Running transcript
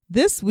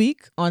This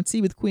week on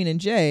Tea with Queen and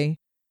Jay,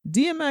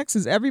 DMX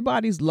is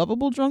everybody's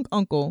lovable drunk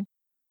uncle,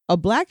 a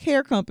black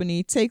hair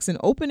company takes an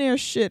open-air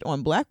shit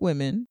on black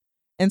women,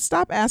 and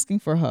stop asking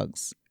for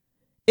hugs.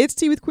 It's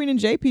Tea with Queen and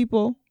Jay,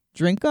 people.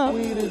 Drink up.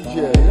 Queen and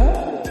Jay.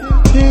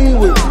 Tea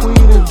with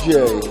Queen and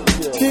Jay.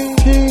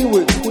 Tea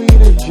with Queen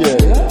and Jay.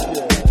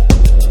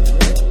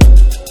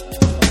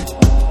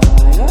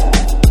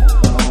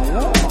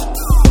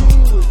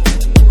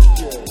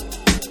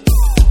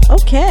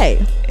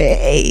 Okay.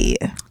 Hey.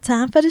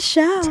 Time for the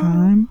show.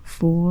 Time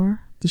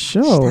for the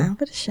show. Time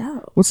for the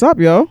show. What's up,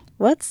 yo?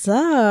 What's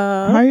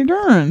up? How you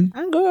doing?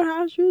 I'm good.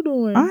 How's you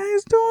doing? I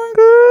is doing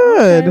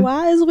good. Okay,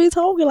 why is we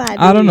talking like this?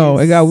 I don't know.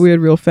 It got weird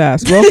real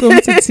fast.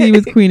 Welcome to Tea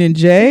with Queen and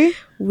Jay.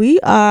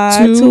 We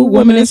are two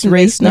womanist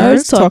race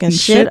nerds talking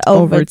shit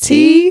over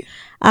tea.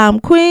 I'm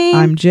Queen.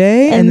 I'm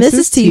Jay. And this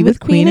is Tea with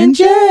Queen and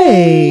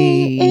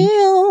Jay.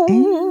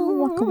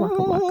 Waka,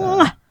 waka,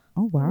 waka.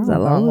 Oh, wow. That was a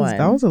long one.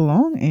 That was a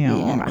long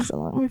Yeah, that's a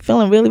long one. I'm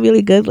feeling really,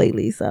 really good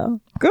lately, so.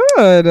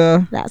 Good.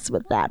 That's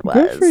what that was.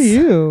 Good for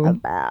you.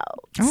 About.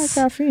 I like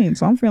caffeine,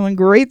 so I'm feeling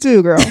great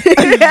too, girl.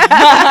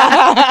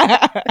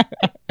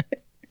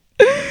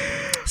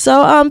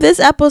 So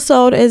this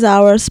episode is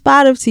our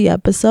Spot of Tea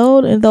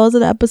episode, and those are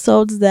the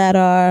episodes that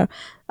are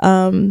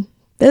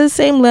they're the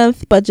same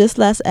length but just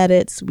less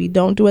edits. We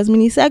don't do as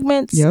many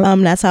segments.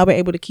 Yep. That's how we're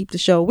able to keep the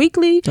show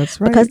weekly. That's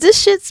right. Because this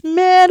shit's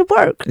mad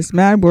work. It's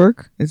mad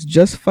work. It's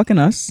just fucking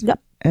us. Yep.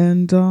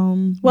 And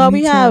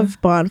we have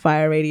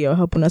Bonfire Radio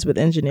helping us with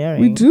engineering.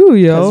 We do,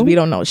 yo. Because we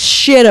don't know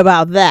shit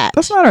about that.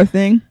 That's not our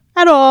thing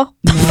at all.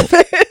 No,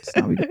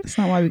 it's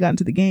not why we got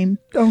into the game.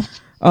 Oh.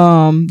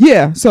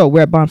 Yeah. So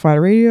we're at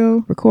Bonfire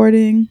Radio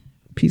recording.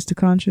 Peace to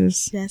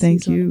Conscious. Yes,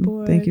 Thank you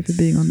for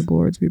being on the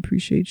boards. We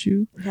appreciate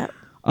you. Yep.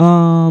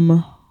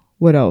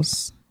 What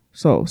else?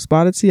 So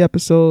Spotted Tea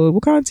episode.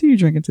 What kind of tea are you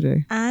drinking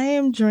today? I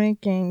am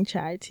drinking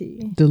chai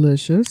tea.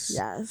 Delicious.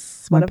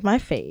 Yes. One of my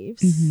faves.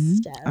 Mm-hmm.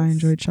 Yes. I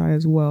enjoy chai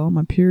as well.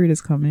 My period is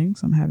coming,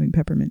 so I'm having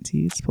peppermint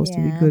tea. It's supposed to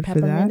be good for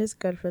that. Peppermint is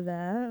good for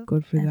that.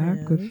 Good for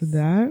that. Good for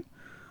that.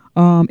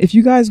 If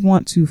you guys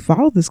want to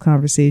follow this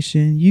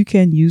conversation, you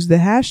can use the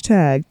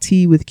hashtag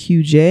Tea with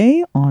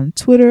QJ on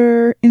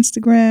Twitter,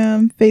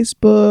 Instagram,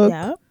 Facebook.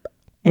 Yep.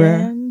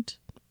 And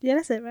yeah,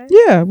 that's it, right?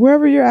 Yeah,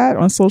 wherever you're at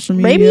on social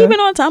media. Maybe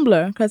even on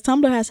Tumblr, because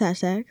Tumblr has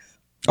hashtags.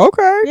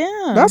 Okay.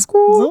 Yeah. That's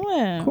cool. Do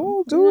it.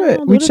 Cool. Do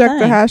it. We check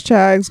the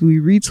hashtags. We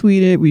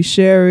retweet it. We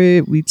share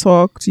it. We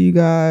talk to you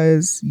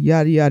guys.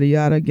 Yada, yada,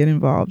 yada. Get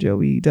involved, yo.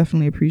 We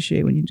definitely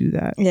appreciate when you do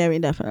that. Yeah, we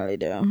definitely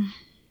do.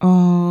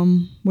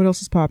 What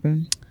else is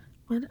popping?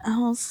 What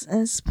else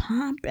is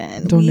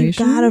popping? Donations?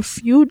 We got a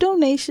few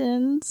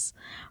donations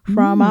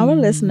from our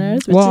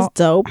listeners, which is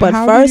dope. But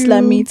first,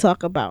 let me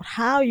talk about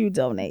how you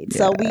donate. Yes.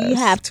 So we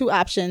have two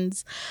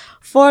options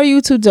for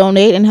you to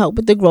donate and help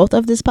with the growth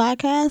of this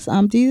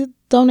podcast. These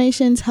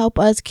donations help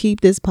us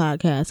keep this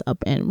podcast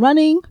up and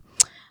running.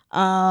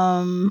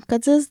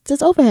 Because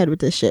there's overhead with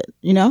this shit,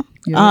 you know?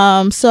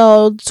 Yep.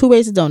 So two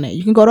ways to donate.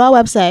 You can go to our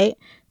website,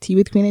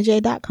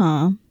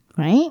 teawithqueenandjay.com.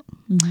 Right?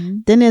 Mm-hmm.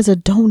 Then there's a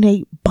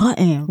donate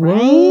button,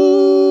 right?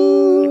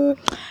 What?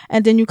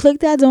 And then you click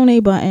that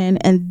donate button,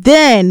 and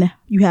then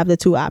you have the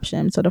two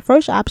options. So the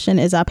first option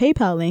is our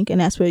PayPal link, and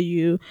that's where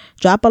you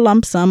drop a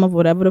lump sum of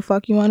whatever the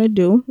fuck you want to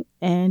do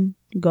and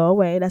go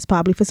away. That's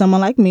probably for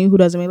someone like me who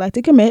doesn't really like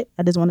to commit.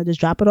 I just want to just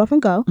drop it off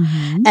and go.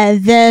 Mm-hmm.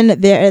 And then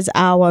there is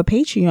our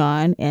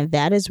Patreon, and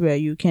that is where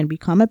you can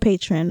become a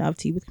patron of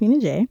Tea with Queen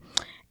and Jay.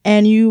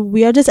 And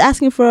we are just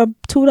asking for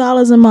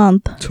 $2 a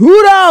month.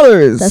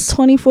 $2. That's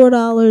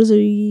 $24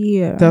 a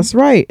year. That's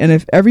right. And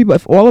if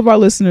all of our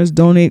listeners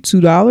donate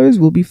 $2,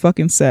 we'll be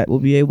fucking set. We'll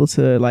be able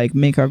to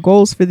make our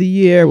goals for the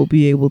year. We'll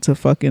be able to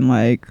fucking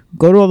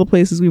go to all the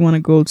places we want to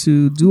go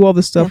to, do all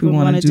the stuff we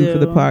want to do for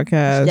the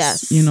podcast.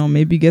 Yes.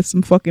 Maybe get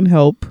some fucking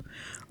help.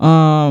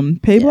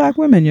 Pay black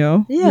women,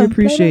 yo. Yeah, we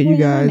appreciate you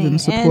guys and the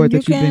support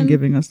that you've been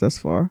giving us thus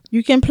far.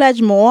 You can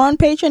pledge more on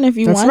Patreon if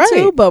you want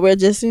to, but we're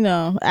just,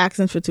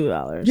 asking for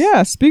 $2.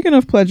 Yeah, speaking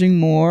of pledging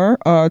more,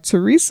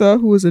 Teresa,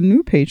 who is a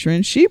new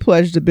patron, she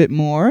pledged a bit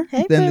more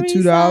than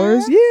Teresa. the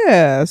 $2.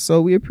 Yeah,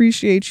 so we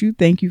appreciate you.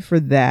 Thank you for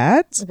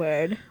that.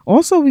 Word.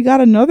 Also, we got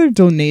another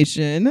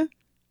donation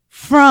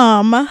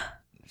from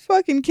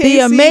fucking Casey.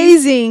 The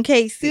amazing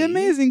Casey. The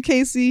amazing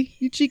Casey.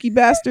 You cheeky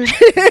bastard.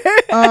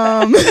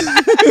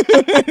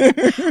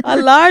 A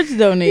large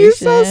donation. You're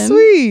so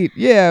sweet.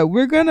 Yeah,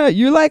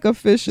 you're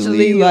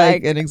officially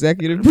like an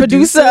executive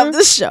producer of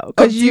the show.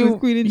 Because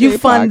you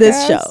fund this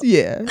show.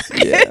 Yeah.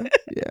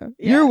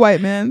 You're a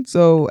white man,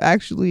 so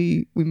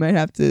actually we might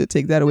have to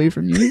take that away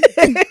from you.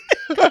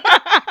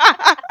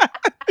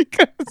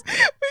 Because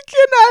we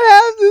cannot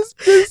have this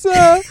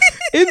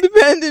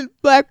independent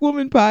black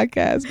woman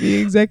podcast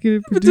being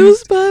executive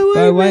produced by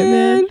a white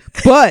man.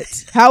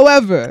 But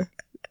however,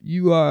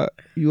 you are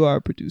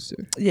a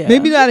producer. Yeah,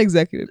 maybe not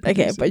executive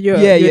producer. Okay, but you're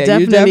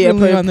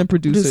definitely on the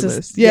producer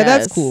list. Yeah, yes,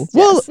 that's cool.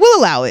 Yes. We'll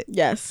allow it.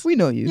 Yes, we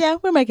know you. Yeah,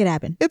 we'll make it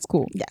happen. It's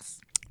cool. Yes.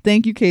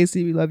 Thank you,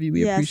 Casey. We love you.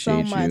 We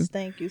appreciate so much. you.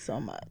 Thank you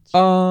so much.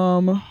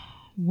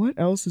 What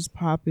else is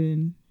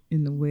popping?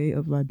 in the way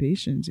of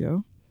libations,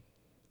 yo?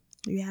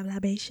 You have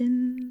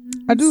libations?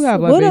 I do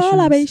have What libations. are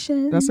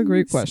libations? That's a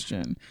great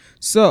question.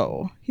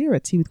 So, here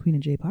at Tea with Queen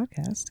and J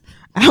podcast,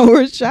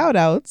 our shout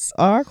outs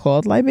are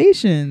called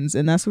libations.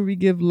 And that's where we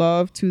give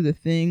love to the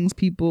things,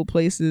 people,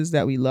 places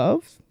that we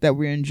love, that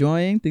we're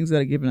enjoying, things that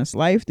are giving us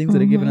life, things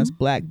that are giving us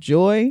black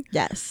joy.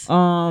 Yes.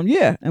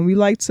 Yeah. And we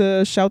like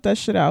to shout that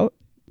shit out,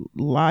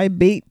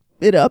 libate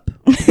it up,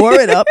 pour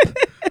it up,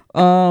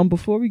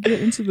 before we get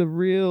into the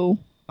real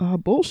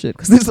bullshit,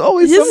 because there's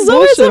always some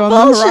bullshit on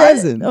the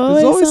horizon.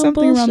 There's always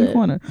something around the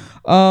corner.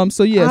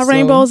 So yeah, our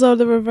rainbows are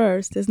the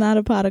reverse. There's not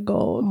a pot of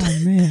gold. Oh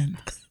man,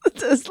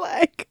 Just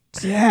like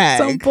Dag.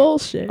 some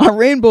bullshit. Our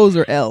rainbows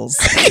are L's.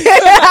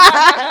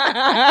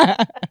 Oh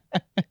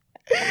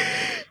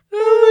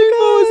my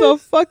god, it's a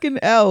fucking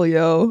L,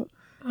 yo.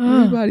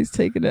 Everybody's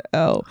taking an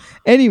L.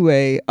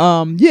 Anyway,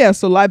 yeah.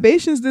 So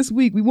libations this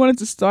week. We wanted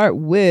to start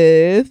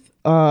with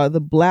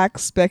the Black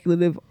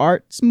Speculative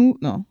Arts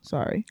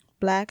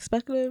Black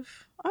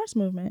speculative arts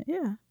movement.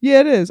 Yeah. Yeah,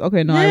 it is.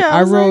 Okay, no, Yeah,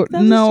 I was wrote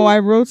like, I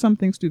wrote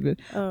something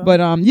stupid. Oh. But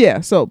yeah,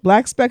 so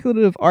Black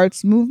Speculative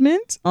Arts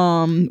Movement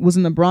was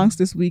in the Bronx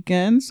this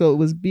weekend. So it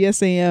was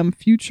BSAM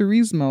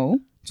Futurismo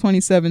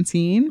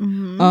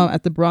 2017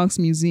 at the Bronx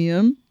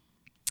Museum.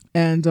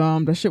 And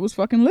that shit was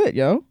fucking lit,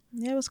 yo.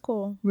 Yeah, it was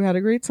cool. We had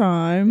a great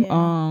time.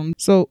 Yeah.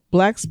 So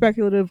Black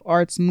Speculative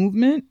Arts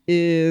Movement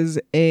is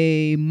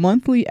a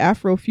monthly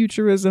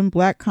Afrofuturism,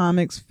 Black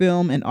comics,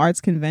 film, and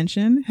arts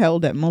convention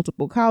held at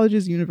multiple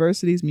colleges,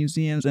 universities,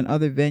 museums, and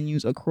other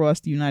venues across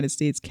the United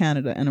States,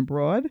 Canada, and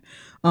abroad.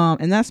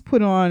 And that's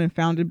put on and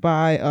founded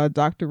by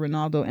Dr.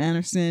 Ronaldo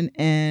Anderson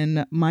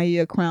and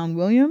Maya Crown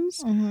Williams.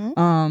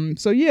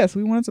 So yes,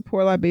 we wanted to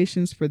pour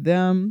libations for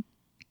them.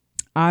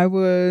 I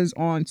was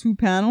on 2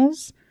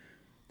 panels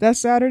that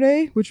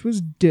Saturday, which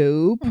was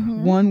dope.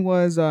 One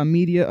was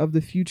Media of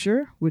the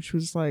Future, which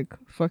was like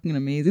fucking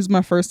amazing. This is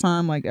my first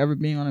time like ever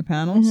being on a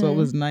panel, so it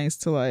was nice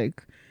to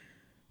like.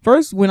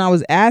 First, when I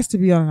was asked to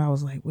be on it, I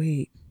was like,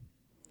 wait,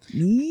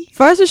 me?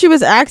 First, when she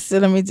was asked,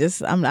 let me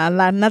just, not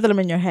that I'm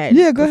in your head.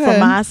 Yeah, go ahead. From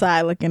my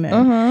side looking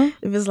at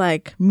it was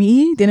like,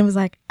 me? Then it was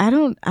like,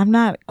 I'm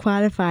not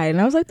qualified.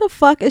 And I was like, the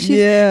fuck is she?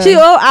 Yeah.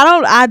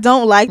 I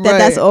don't like that. Right.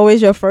 That's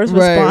always your first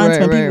response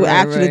when people right,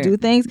 ask you to right. do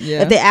things.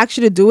 Yeah. If they ask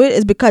you to do it,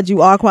 it's because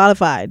you are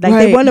qualified. Like,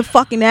 they Right. wouldn't have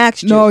fucking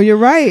asked you. No, you're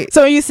right.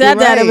 So when you said You're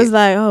that, right. it was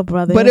like, oh,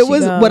 brother. But here it she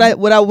was go.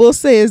 what I will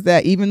say is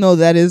that even though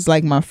that is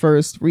like my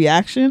first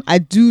reaction, I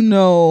do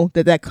know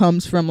that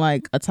comes from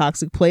like a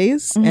toxic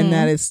place and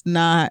that it's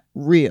not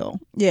real.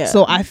 Yeah.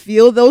 So I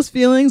feel those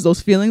feelings.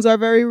 Those feelings are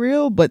very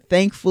real, but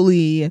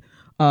thankfully,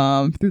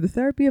 through the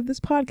therapy of this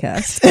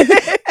podcast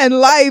and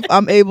life,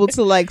 I'm able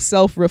to like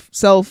self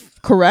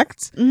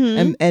correct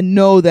and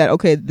know that,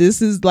 okay,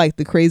 this is like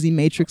the crazy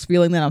Matrix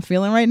feeling that I'm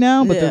feeling right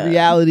now, but the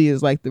reality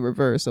is like the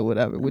reverse or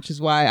whatever, which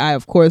is why I,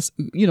 of course,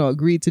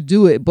 agreed to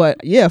do it.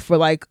 But yeah, for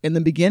like in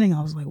the beginning,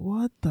 I was like,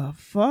 what the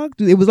fuck?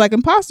 Dude, it was like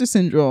imposter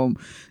syndrome,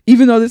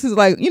 even though this is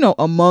like,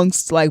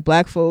 amongst like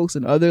Black folks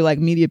and other like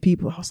media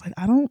people. I was like,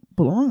 I don't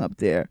belong up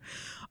there.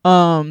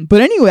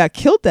 But anyway, I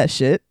killed that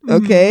shit.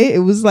 Okay. It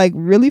was like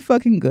really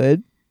fucking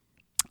good.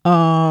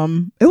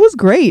 It was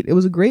great. It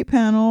was a great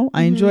panel.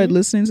 I enjoyed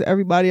listening to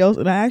everybody else,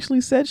 and I actually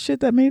said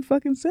shit that made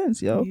fucking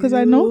sense, yo, because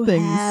I know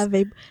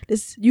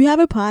things. You have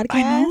a podcast.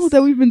 I know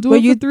that we've been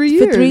doing for 3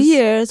 years. For 3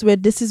 years, where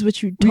this is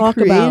what you talk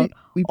about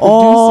we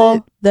all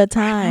produce it the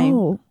time.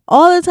 know.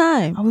 All the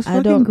time. I was I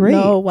fucking don't great.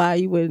 know why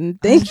you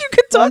wouldn't think you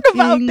could talk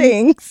about fucking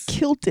things.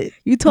 Killed it.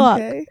 You talk.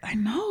 Okay? I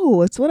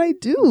know. It's what I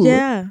do.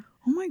 Yeah.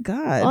 Oh my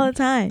God. All the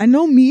time. I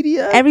know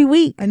media. Every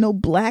week. I know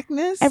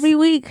Blackness. Every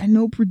week. I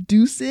know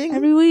producing.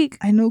 Every week.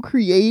 I know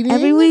creating.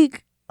 Every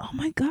week. Oh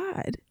my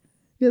God.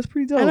 Yeah, it's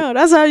pretty dope. I know.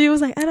 That's how you was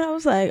like, and I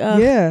was like,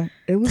 yeah,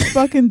 it was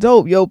fucking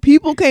dope. Yo,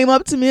 people came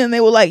up to me and they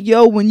were like,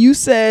 yo, when you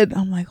said,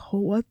 I'm like, oh,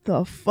 what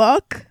the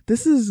fuck?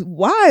 This is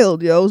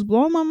wild, yo. It was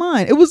blowing my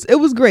mind. It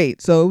was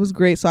great. So it was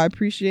great. So I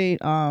appreciate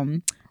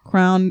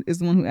Crown is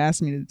the one who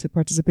asked me to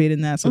participate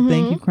in that. So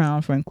thank you,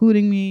 Crown, for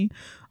including me.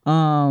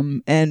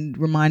 And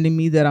reminding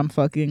me that I'm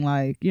fucking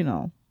like,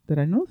 that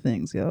I know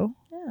things, yo.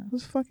 Yeah, it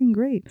was fucking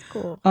great.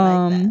 Cool.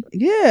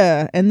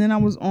 Yeah. And then I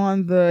was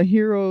on the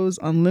Heroes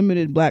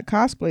Unlimited Black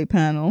Cosplay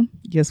panel.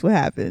 Guess what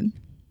happened?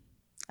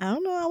 I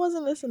don't know. I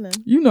wasn't listening.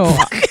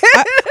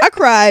 I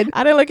cried.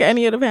 I didn't look at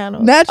any of the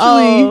panels.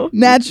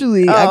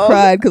 Naturally, I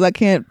cried because I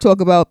can't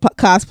talk about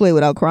cosplay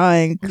without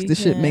crying because the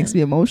shit makes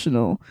me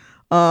emotional.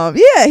 Mark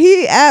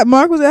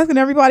was asking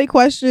everybody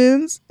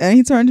questions and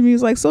he turned to me, he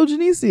was like, so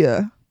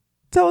Janicia,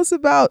 tell us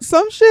about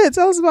some shit.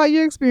 Tell us about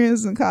your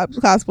experience in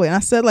cosplay. And I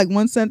said like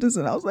one sentence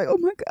and I was like, oh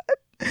my God,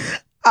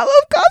 I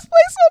love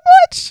cosplay so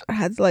much. I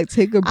had to like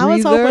take a breather. I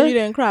was hoping you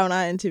didn't cry when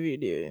I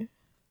interviewed you.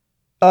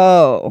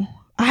 Oh,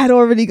 I had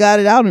already got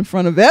it out in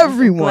front of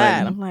everyone.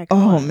 I'm like,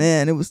 oh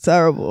man, it was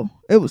terrible.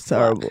 It was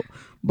terrible.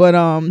 But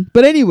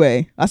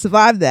anyway, I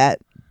survived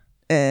that.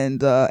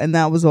 And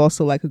that was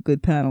also like a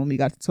good panel. We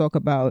got to talk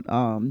about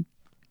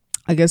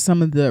I guess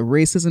some of the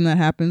racism that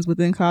happens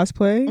within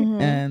cosplay,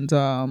 Mhm. and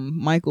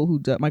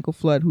Michael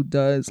Flood, who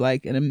does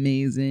like an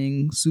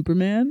amazing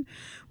Superman,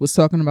 was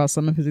talking about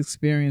some of his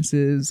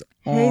experiences.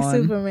 Hey, on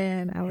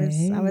Superman. I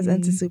was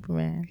into Hey.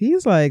 Superman.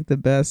 He's like the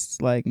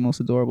best, like most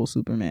adorable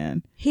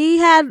Superman. He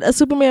had a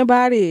Superman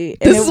body.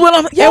 This is what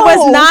I'm. It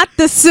was not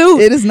the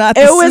suit. It is not.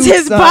 It The was suit,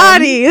 his son.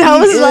 body. I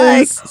He was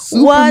like, is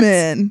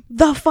Superman.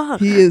 the fuck?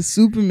 He is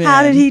Superman.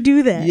 How did he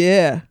do that?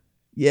 Yeah.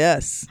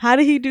 Yes. How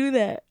did he do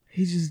that?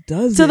 He just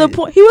does To it. the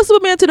point, he was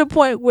Superman to the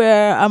point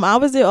where I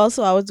was there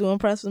also. I was doing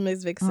press with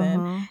Miss Vixen,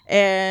 Uh-huh.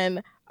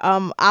 and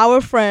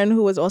our friend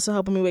who was also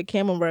helping me with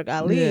camera work,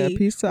 Ali. Yeah,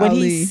 peace to when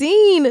Ali. he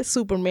seen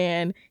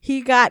Superman, he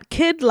got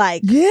kid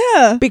like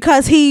Yeah.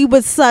 because he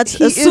was such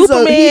He a is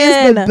Superman. he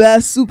is the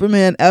best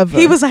Superman ever.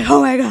 He was like, oh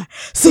my god,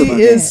 Superman.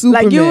 He is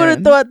Superman. Like you would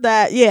have thought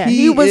that. Yeah,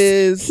 He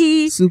is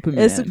He Superman.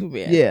 is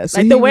Superman. Yeah. So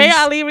like he the way was-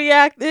 Ali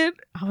reacted,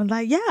 I was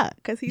like, yeah,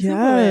 because he's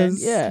Superman.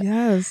 Yeah.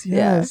 Yes.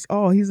 Yeah.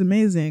 Oh, he's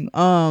amazing.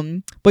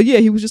 But yeah,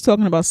 he was just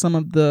talking about some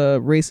of the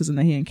racism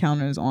that he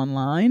encounters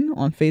online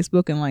on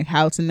Facebook and like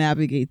how to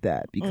navigate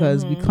that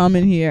because we come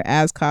in here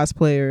as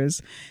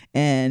cosplayers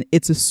and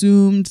it's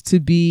assumed to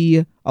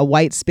be a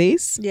white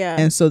space. Yeah.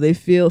 And so they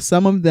feel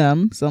some of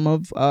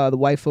the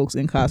white folks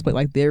in cosplay,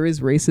 like there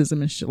is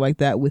racism and shit like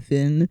that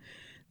within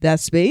that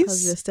space.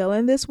 Because you're still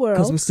in this world.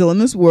 Because we're still in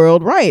this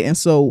world, right? And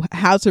so,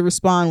 how to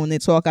respond when they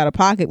talk out of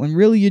pocket when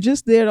really you're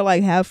just there to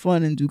like have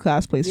fun and do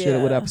cosplay shit or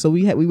Yeah. whatever. So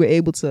we were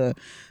able to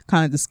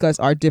kind of discuss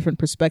our different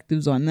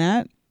perspectives on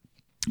that.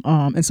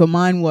 And so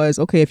mine was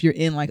okay. If you're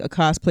in like a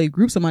cosplay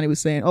group, somebody was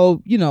saying,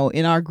 "Oh, you know,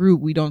 in our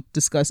group we don't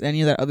discuss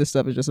any of that other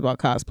stuff. It's just about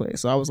cosplay."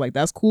 So I was like,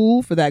 "That's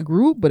cool for that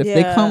group." But if they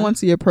Yeah. come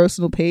onto your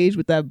personal page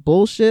with that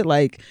bullshit,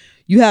 like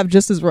you have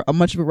just as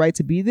much of a right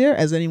to be there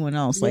as anyone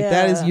else. Like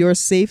that is Yeah. your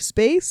safe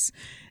space.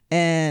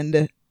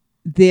 And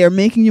they're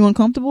making you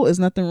uncomfortable, there's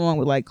nothing wrong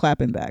with like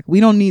clapping back. We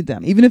don't need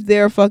them. Even if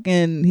they're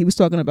fucking, he was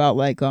talking about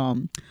like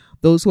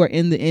those who are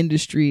in the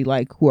industry,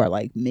 like who are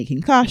like making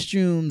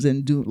costumes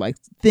and do like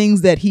things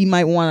that he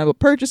might want to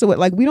purchase or what,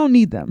 like we don't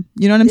need them.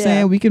 You know what I'm Yeah.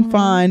 saying? We can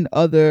find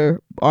other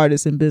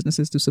artists and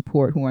businesses to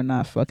support who are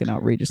not fucking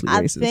outrageously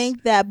I racist.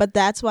 think that, but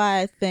that's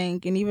why I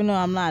think, and even though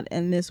I'm not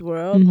in this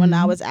world, when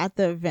I was at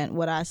the event,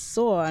 what I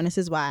saw, and this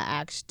is why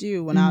I asked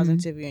you when I was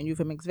interviewing you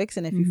for Mix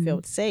Vixen if you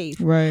felt safe,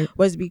 Right.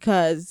 was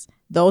because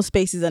those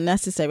spaces are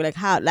necessary. Like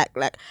how, like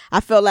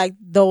I feel like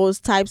those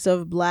types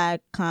of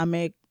black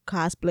comic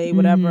cosplay,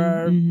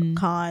 whatever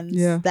cons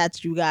Yeah.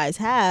 that you guys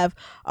have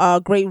are a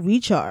great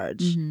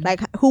recharge. Like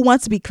who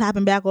wants to be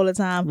clapping back all the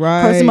time,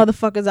 cursing Right.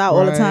 motherfuckers out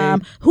all the Right.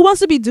 time? Who wants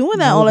to be doing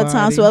that all the time?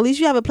 Nobody. So at least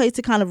you have a place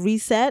to kind of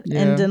reset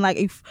Yeah. and then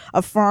like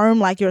affirm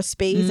like your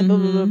space and blah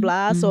blah blah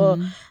blah. So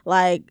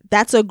like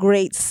that's a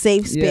great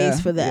safe space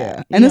for that. Yeah.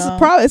 you And it's know?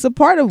 it's a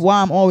part of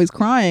why I'm always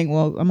crying.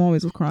 Well, I'm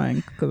always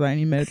crying because I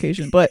need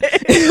medication, but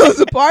it's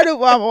a part of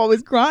why I'm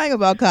always crying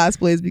about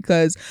cosplays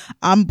because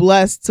I'm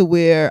blessed to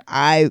where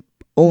I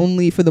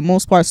only, for the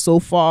most part so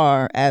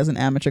far as an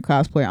amateur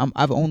cosplayer,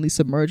 I've only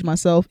submerged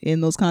myself in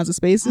those kinds of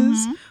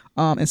spaces.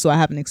 And so I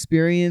haven't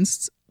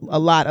experienced a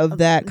lot of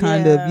that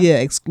kind of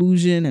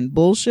exclusion and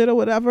bullshit or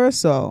whatever.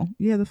 So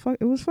yeah,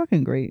 it was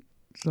fucking great.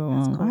 So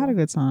I had a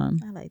good time.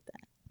 I like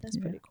that. That's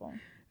pretty cool.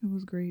 It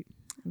was great.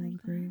 It was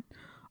great.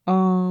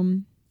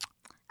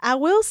 I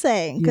will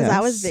say, because I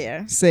was Yes.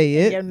 there, Say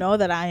it. you know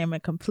that I am a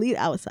complete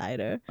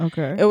outsider.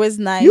 Okay. It was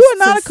nice. You are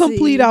not a to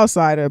complete see-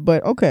 outsider,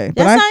 but okay.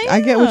 But Yes, I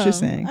get what you're am.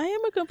 saying. I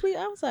am a complete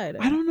outsider.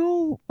 I don't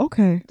know.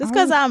 Okay. Just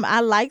because I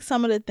like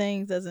some of the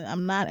things, doesn't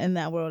I'm not in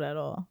that world at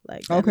all.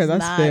 Like Okay, that's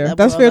not fair. the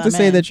That's world fair to I'm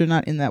say in. that you're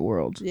not in that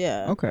world.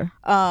 Yeah. Okay.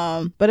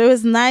 But it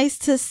was nice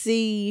to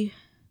see.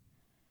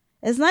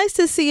 It's nice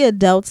to see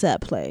adults at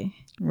play.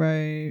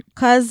 Right.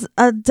 Cause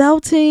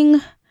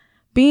adulting,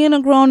 being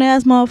a grown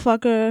ass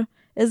motherfucker,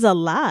 is a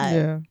lot.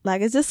 Yeah.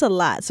 Like it's just a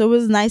lot. So it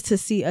was nice to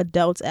see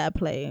adults at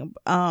play,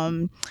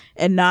 in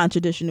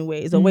non-traditional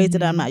ways, or ways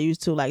that I'm not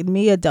used to. Like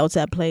me, adults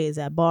at play is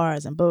at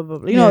bars and blah blah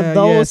blah. You know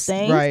those yes,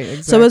 things. Right.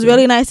 Exactly. So it was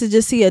really nice to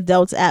just see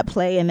adults at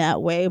play in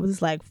that way. It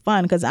was like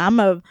fun because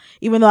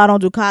even though I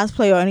don't do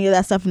cosplay or any of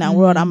that stuff in that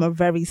world, I'm a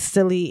very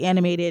silly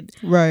animated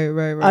right.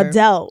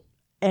 adult.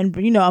 And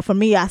for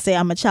me, I say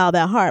I'm a child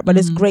at heart, but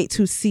it's great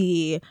to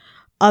see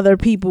other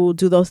people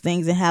do those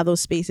things and have those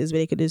spaces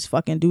where they could just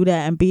fucking do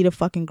that and be the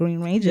fucking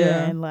Green Ranger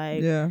and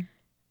like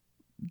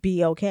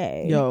be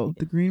okay. Yo,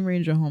 the Green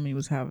Ranger homie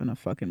was having a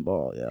fucking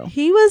ball, yo.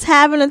 He was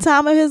having the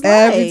time of his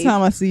life. Every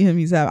time I see him,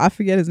 I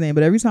forget his name,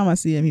 but every time I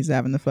see him, he's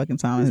having the fucking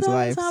time of his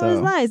life.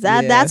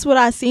 That's what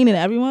I've seen in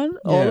everyone.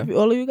 Yeah.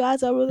 All of you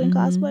guys are really in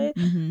cosplay.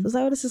 Mhm. So it's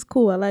like, this is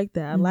cool. I like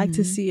that. I like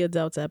to see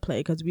adults at play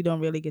because we don't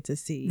really get to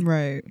see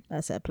Right.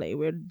 us at play.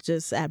 We're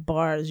just at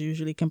bars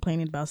usually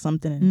complaining about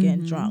something and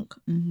getting drunk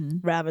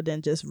rather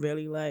than just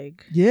really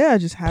like Yeah,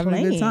 just having a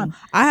good playing. time.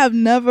 I have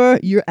never,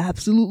 you're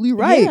absolutely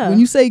right. Yeah. When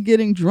you say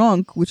getting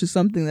drunk, which is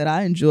something that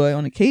I enjoy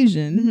on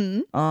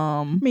occasion,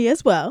 me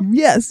as well.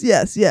 yes.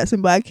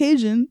 And by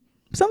occasion,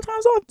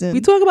 sometimes often.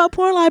 We talk about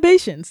porn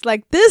libations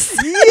like this.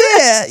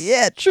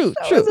 Yeah, true.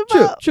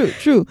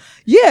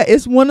 Yeah,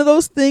 it's one of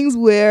those things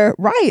where,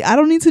 right, I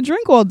don't need to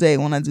drink all day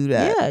when I do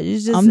that. Yeah,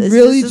 it's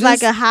just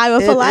like a high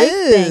for life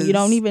thing. You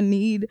don't is. even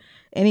need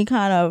any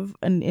kind of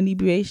an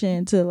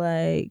inebriation to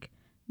like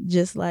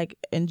just like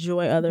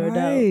enjoy other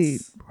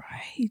adults.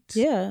 Right.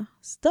 Yeah,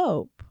 it's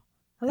dope.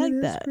 I like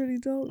It that. is pretty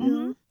dope.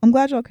 Mhm. Yeah. I'm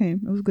glad y'all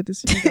came. It was good to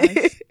see you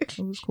guys. It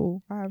was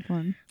cool. I had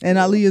fun. And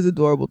Ali is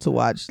adorable to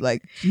watch.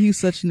 Like, he's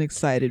such an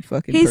excited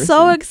fucking He's person.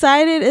 so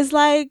excited. It's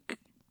like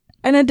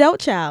an adult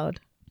child.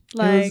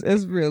 Like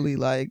it's really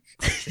like,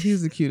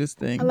 he's the cutest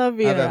thing I love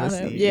being I've around ever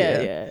him. seen.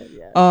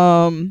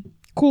 Yeah.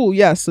 Cool.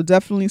 Yeah. So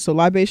definitely. So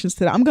libations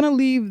today. I'm gonna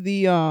leave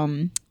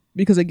the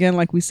because again,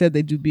 like we said,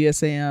 they do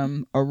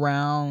BSAM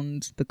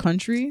around the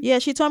country. Yeah,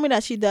 she told me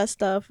that she does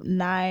stuff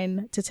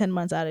 9 to 10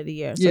 months out of the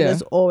year. So Yeah.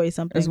 there's always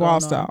something It's going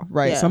wild on. style,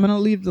 right? Yeah. So I'm gonna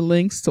leave the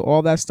links to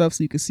all that stuff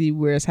so you can see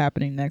where it's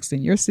happening next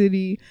in your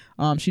city.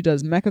 She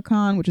does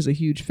MechaCon, which is a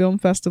huge film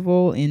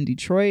festival in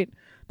Detroit.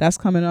 That's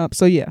coming up.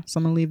 So yeah, so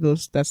I'm gonna leave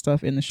that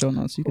stuff in the show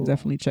notes. You can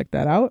definitely check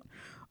that out.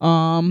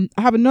 I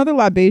have another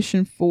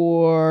libation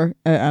for,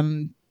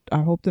 and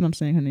I hope that I'm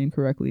saying her name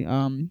correctly.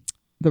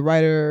 The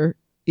writer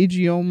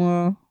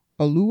Ijeoma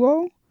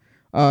Oluo.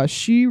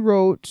 She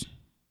wrote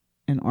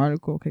an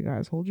article. Okay,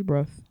 guys, hold your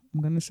breath.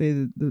 I'm gonna say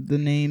the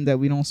name that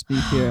we don't speak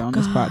here on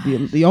this pod.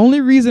 The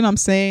only reason I'm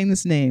saying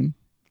this name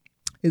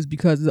is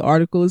because the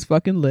article is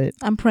fucking lit.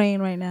 I'm praying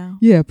right now.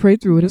 Yeah, pray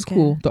through it. It's Okay.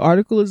 cool. The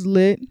article is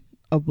lit.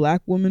 A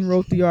black woman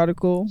wrote the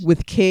article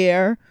with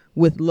care,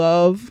 with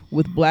love,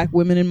 with black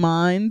women in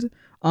mind.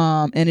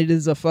 And it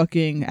is a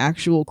fucking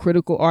actual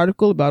critical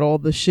article about all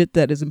the shit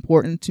that is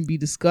important to be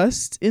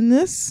discussed in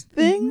this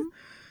thing.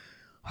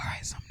 All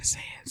right, so I'm gonna say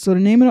it. So the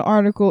name of the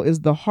article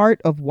is "The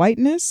Heart of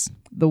Whiteness: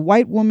 The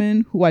White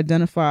Woman Who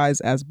Identifies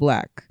as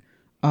Black."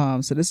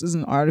 So this is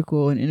an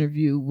article, an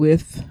interview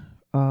with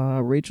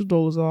Rachel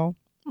Dolezal.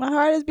 My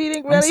heart is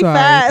beating I'm really sorry.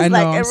 fast. I know,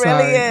 like I'm it really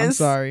sorry. is. I'm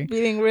sorry.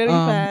 Beating really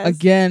fast.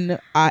 Again,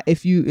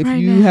 if you Right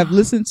you now. have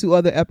listened to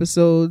other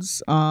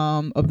episodes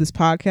of this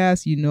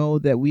podcast, you know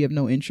that we have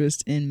no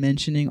interest in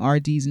mentioning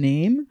RD's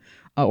name.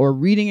 Or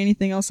reading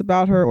anything else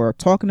about her, or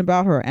talking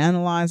about her, or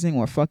analyzing,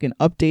 or fucking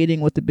updating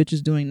what the bitch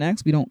is doing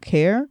next. We don't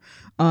care.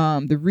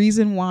 The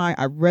reason why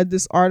I read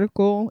this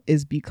article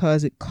is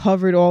because it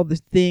covered all the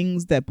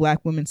things that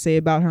black women say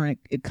about her, and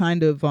it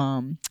kind of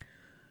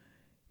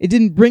it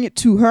didn't bring it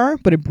to her,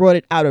 but it brought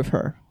it out of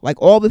her. Like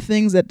all the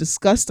things that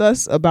disgust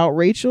us about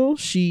Rachel,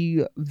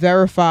 she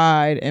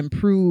verified and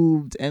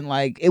proved, and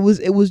like it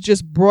was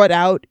just brought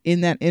out in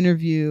that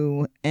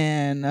interview.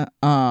 And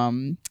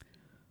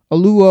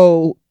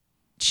Oluo,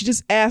 she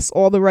just asks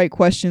all the right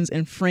questions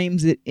and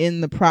frames it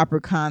in the proper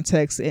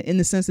context, in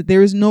the sense that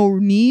there is no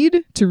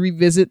need to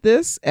revisit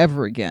this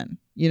ever again,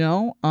 you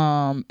know?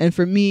 And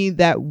for me,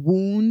 that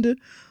wound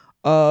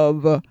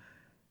of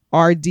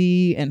RD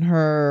and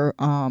her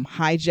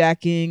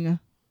hijacking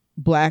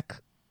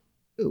black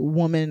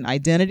woman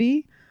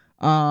identity,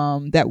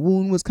 that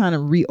wound was kind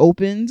of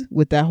reopened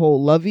with that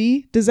whole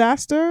Lovey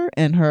disaster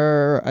and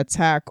her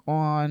attack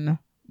on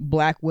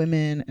black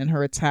women and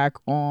her attack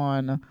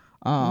on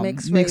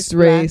mixed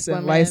race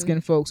and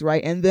light-skinned folks,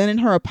 right? And then in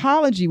her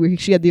apology, where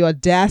she had the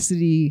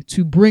audacity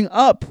to bring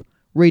up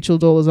Rachel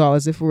Dolezal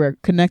as if we were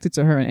connected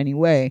to her in any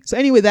way. So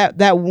anyway,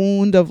 that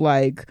wound of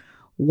like,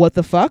 what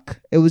the fuck?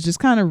 It was just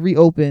kind of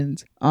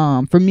reopened,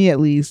 for me at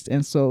least.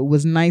 And so it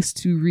was nice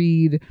to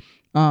read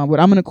what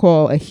I'm going to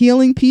call a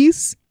healing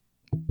piece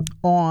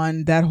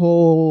on that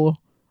whole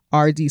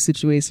RD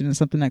situation, and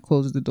something that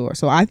closes the door.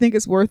 So I think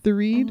it's worth the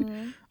read.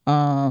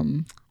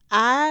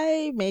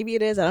 Maybe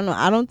it is. I don't know.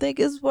 I don't think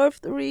it's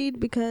worth the read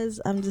because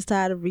I'm just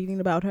tired of reading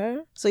about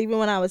her. So even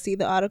when I would see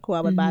the article,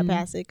 I would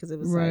bypass it because it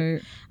was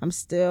like, I'm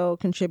still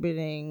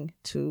contributing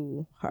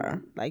to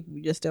her. Like,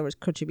 you're still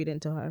contributing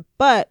to her.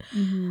 But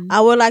I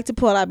would like to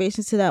pour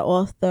libations to that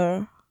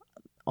author.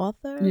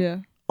 Yeah.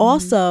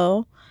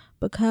 Also,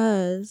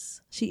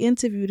 because she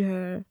interviewed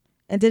her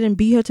and didn't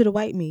beat her to the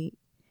white meat.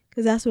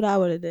 Because that's what I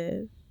would have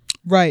did.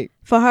 Right.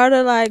 For her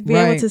to like be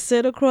able Right. to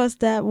sit across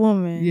that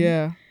woman.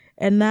 Yeah.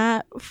 And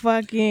not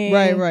fucking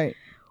Right.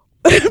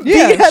 beat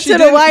her to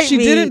the white She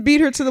meat didn't beat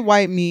her to the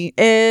white meat.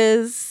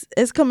 is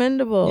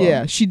commendable.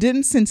 Yeah, she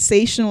didn't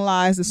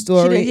sensationalize the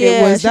story. She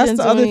That's didn't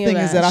the do other any of thing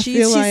is that I she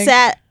feel like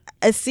sat.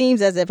 It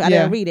seems as if I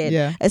didn't read it.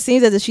 Yeah. It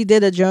seems as if she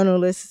did a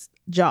journalist's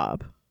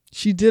job.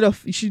 she did a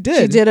She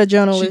did a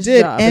journalist's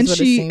job. and is what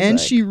it seems like.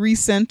 she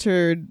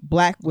recentered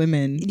black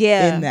women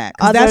yeah in that.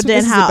 'Cause other that's what than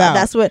this is how about.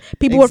 that's what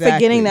people were Exactly.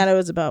 forgetting that it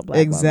was about black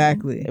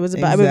Exactly. women. It was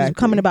about it was Exactly.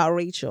 coming about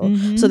Rachel.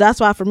 Mhm. So that's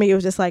why for me it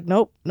was just like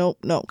nope because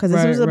this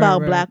Right, was right,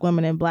 about right. black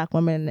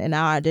women and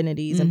our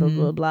identities and blah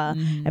blah blah.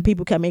 Mhm. And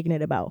people kept making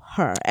it about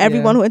her.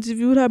 Everyone who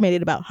interviewed her made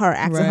it about her,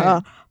 asking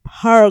Right.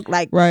 her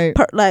like Right.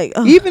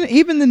 ugh.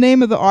 Even the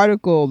name of the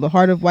article, "The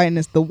Heart of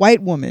Whiteness," the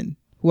white woman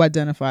who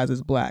identifies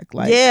as black.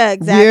 Like, Yeah,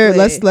 exactly.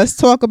 Let's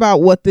talk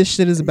about what this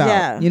shit is about.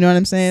 Yeah. You know what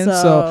I'm saying?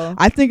 So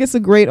I think it's a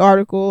great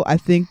article. I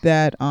think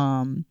that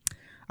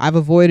I I've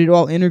avoided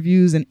all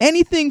interviews and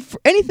anything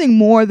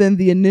more than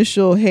the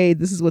initial, hey,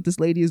 this is what this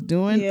lady is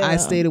doing. I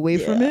stayed away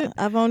from it.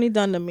 I've only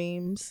done the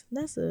memes.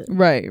 That's it.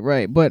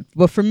 Right. But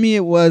for me,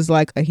 it was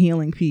like a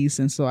healing piece,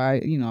 and so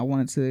I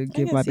wanted to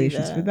give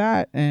libations for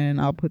that,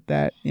 and I'll put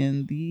that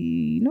in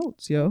the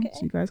notes, so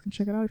you guys can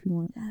check it out if you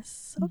want.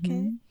 Yes.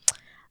 Okay.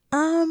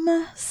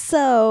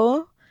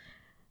 So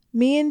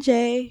me and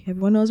Jay,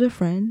 everyone knows we're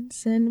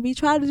friends, and we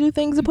try to do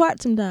things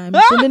apart sometimes,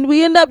 and then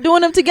we end up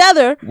doing them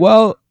together.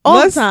 Well,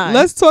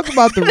 let's talk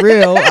about the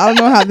real. I don't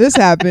know how this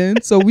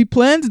happened. So we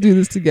planned to do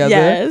this together.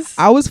 Yes.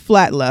 I was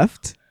flat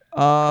left.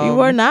 You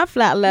were not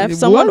flat left.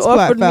 Someone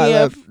offered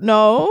me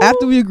no.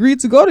 After we agreed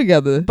to go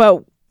together.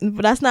 But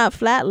that's not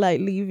flat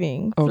like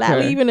leaving. Okay. Flat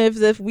leaving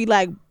is if we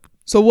like.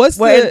 So what's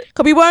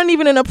because we weren't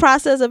even in the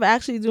process of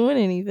actually doing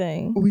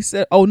anything. We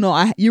said, oh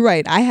no, you're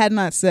right. I had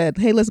not said,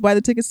 hey, let's buy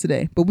the tickets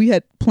today, but we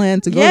had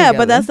planned to go. Yeah,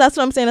 together. But that's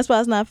what I'm saying. That's why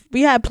it's not.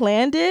 We had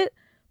planned it,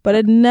 but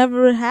it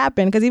never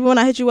happened. Because even when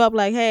I hit you up,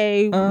 like,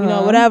 hey,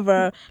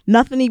 whatever,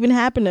 nothing even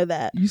happened to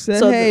that. You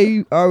said,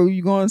 hey, are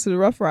you going to the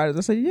Rough Riders?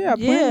 I said, yeah, I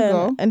plan to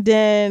go. And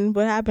then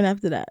what happened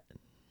after that?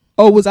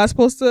 Oh, was I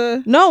supposed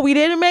to? No, we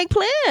didn't make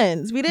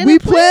plans. We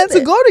planned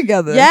to go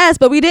together. Yes,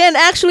 but we didn't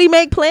actually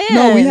make plans.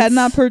 No, we had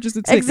not purchased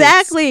the tickets.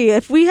 Exactly.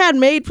 If we had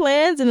made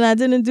plans and I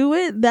didn't do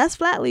it, that's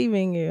flat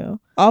leaving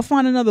you. I'll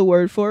find another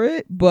word for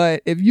it.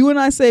 But if you and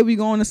I say we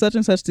going to such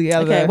and such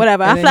together, okay,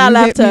 whatever. I flat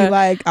left her.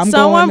 Like,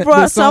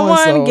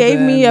 someone gave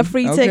me a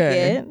free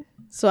ticket,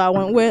 so I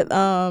went with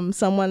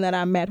someone that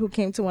I met who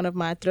came to one of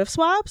my thrift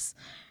swaps,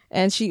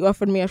 and she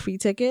offered me a free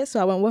ticket, so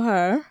I went with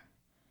her.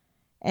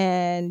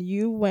 And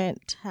you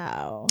went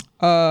how?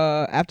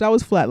 After I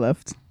was flat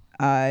left,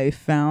 I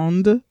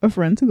found a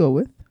friend to go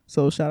with.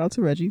 So shout out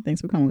to Reggie.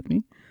 Thanks for coming with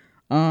me.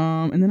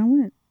 And then I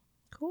went.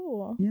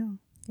 Cool.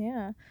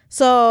 Yeah.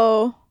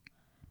 So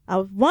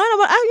I'm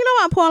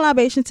pouring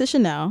libations to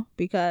Chanel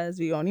because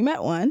we only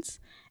met once,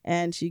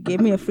 and she gave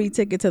me a free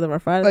ticket to the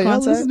Rough Riders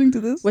concert. Y'all listening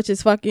to this? Which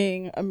is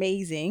fucking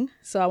amazing.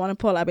 So I want to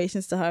pour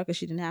libations to her because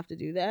she didn't have to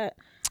do that.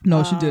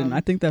 No, she didn't.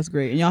 I think that's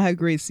great, and y'all had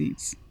great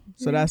seats,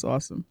 so that's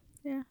awesome.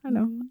 Yeah, I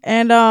know.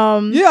 And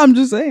yeah, I'm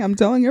just saying, I'm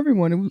telling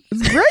everyone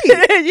it's great.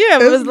 Yeah,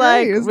 it was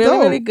like it's really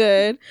dope. Really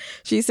good.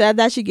 She said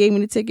that she gave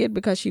me the ticket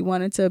because she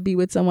wanted to be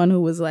with someone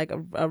who was like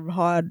a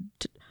hardcore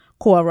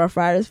Rough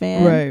Riders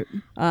fan,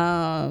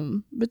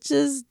 right? Which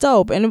is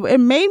dope, and it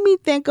made me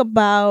think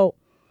about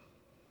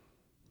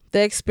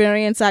the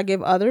experience I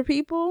give other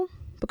people,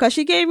 because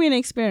she gave me an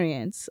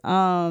experience,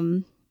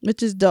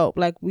 which is dope.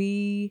 Like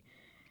we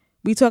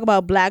talk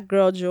about black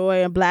girl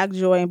joy and black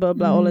joy and blah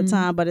blah all the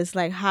time, but it's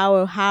like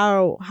how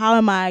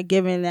am I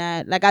giving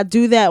that? Like I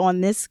do that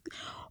on this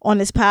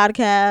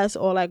podcast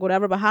or like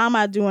whatever, but how am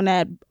I doing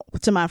that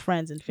to my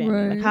friends and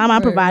family? Like how am I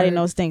providing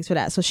those things for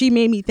that? So she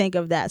made me think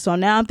of that. So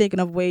now I'm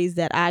thinking of ways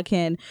that I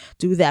can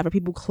do that for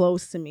people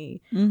close to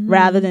me,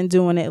 rather than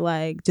doing it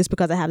like just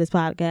because I have this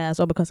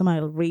podcast or because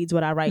somebody reads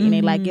what I write and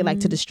they like it,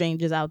 like to the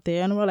strangers out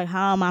there in the world. Like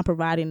how am I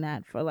providing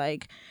that for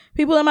like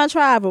people in my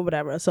tribe or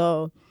whatever?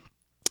 So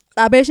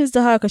libations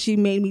to her because she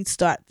made me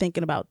start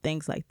thinking about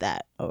things like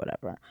that or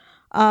whatever.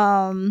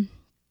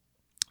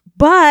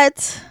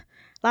 But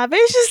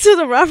libations to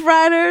the Rough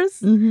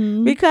Riders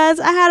because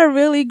I had a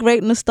really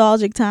great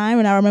nostalgic time,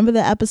 and I remember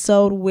the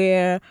episode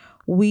where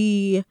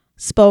we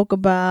spoke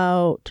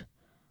about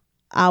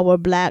our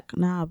black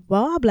joy.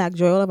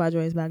 All of our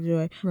joy is black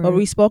joy, but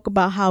we spoke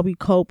about how we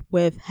cope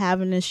with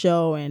having this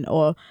show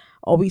or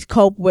we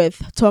cope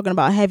with talking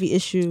about heavy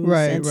issues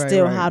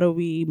how do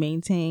we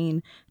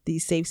maintain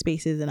these safe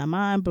spaces in our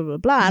mind, blah, blah,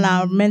 blah. And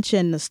I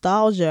mentioned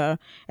nostalgia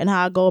and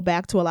how I go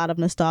back to a lot of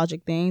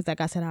nostalgic things. Like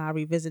I said, how I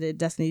revisited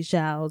Destiny's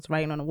Child's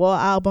Writing on the Wall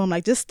album,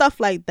 like just stuff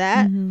like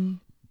that.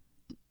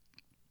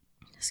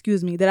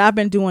 Excuse me, that I've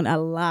been doing a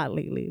lot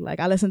lately.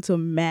 Like I listen to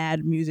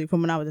mad music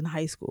from when I was in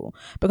high school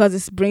because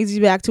it brings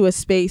you back to a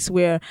space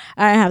where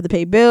I didn't have to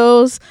pay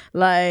bills.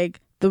 Like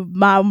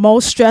my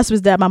most stress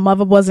was that my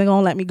mother wasn't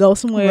gonna let me go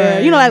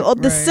somewhere,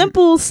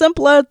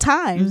 simpler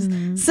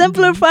times,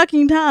 simpler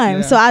fucking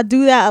times. So I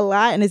do that a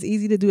lot, and it's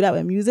easy to do that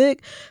with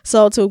music.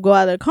 So to go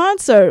out at a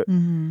concert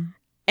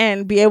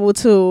and be able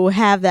to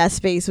have that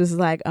space was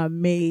like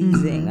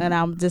amazing, and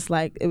I'm just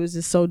like, it was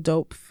just so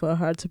dope for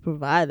her to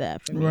provide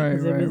that for me.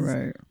 It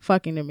was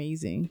fucking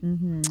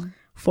amazing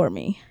for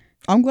me.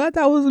 I'm glad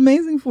that was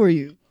amazing for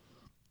you.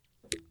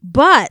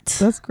 But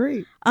that's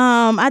great.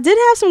 I did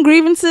have some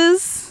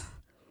grievances.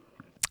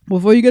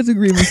 Before you get to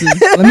grievances,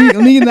 let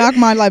me knock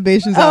my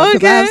libations out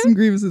because I have some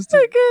grievances too.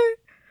 Okay.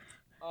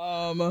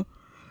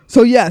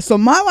 So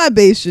my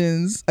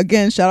libations,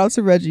 again, shout out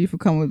to Reggie for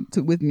coming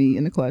with me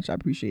in the clutch. I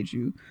appreciate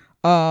you.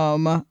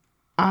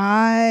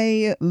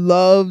 I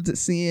loved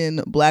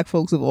seeing black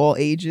folks of all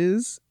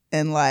ages,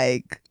 and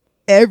like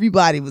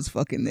everybody was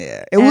fucking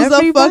there. It was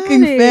a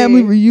fucking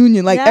family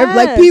reunion. Like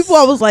like people,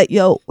 I was like,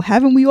 yo,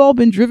 haven't we all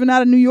been driven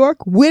out of New York?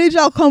 Where did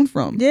y'all come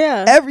from?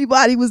 Yeah.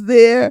 Everybody was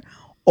there.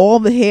 All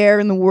the hair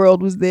in the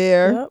world was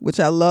there, Yep. which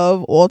I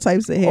love. All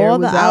types of hair All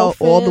was the out.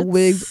 All the outfits.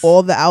 wigs,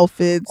 all the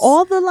outfits.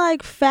 All the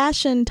like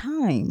fashion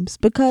times,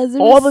 because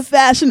all the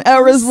fashion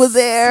eras was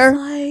there.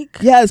 Like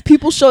Yes,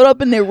 people showed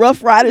up in their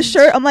Rough Rider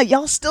shirt. I'm like,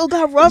 y'all still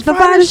got Rough the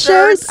Rider Rider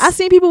shirts? I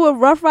seen people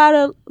with Rough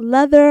Rider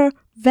leather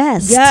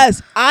vests.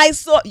 Yes, I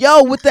saw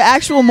with the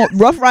actual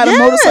Rough Rider Yes.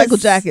 motorcycle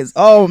jackets.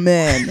 Oh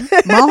man,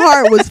 my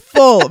heart was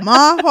full.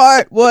 My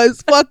heart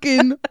was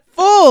fucking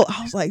full.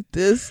 I was like,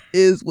 this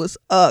is what's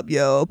up,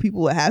 yo.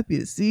 People were happy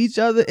to see each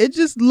other. It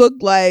just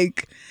looked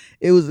like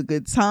it was a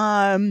good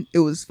time. It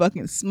was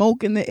fucking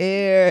smoke in the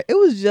air. It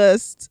was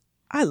just,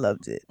 I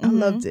loved it. I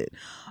loved it.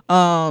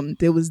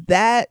 There was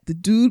that. The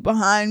dude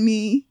behind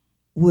me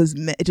was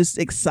just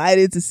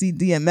excited to see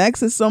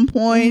DMX at some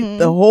point.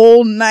 The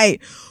whole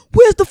night.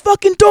 Where's the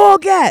fucking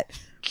dog at?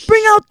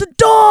 Bring out the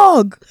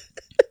dog.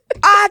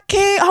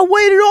 I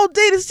waited all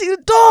day to see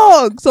the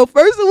dog. So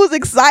first it was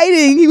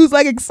exciting. He was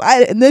like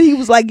excited. And then he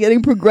was like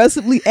getting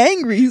progressively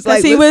angry. He's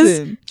like, he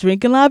listen. was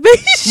drinking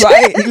libations.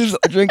 Right. He was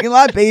drinking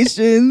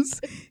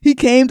libations. He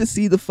came to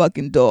see the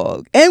fucking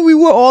dog. And we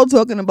were all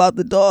talking about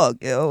the dog,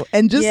 yo.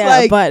 And just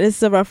but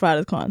it's a Rough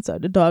Riders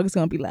concert. The dog is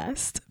gonna be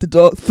last. the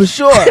dog, for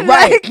sure.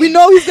 Right. Like- We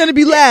know he's going to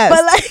be last.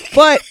 But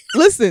But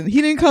listen,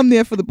 he didn't come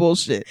there for the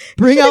bullshit.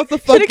 Bring out the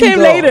fucking came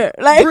dog. later.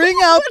 Like, Bring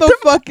out the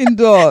fucking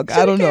dog.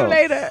 I don't know.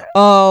 Later.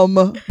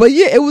 But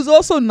yeah, it was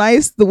also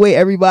nice the way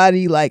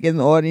everybody like in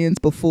the audience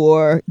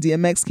before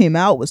DMX came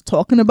out was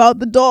talking about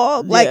the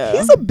dog. Like Yeah.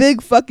 he's a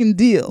big fucking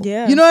deal.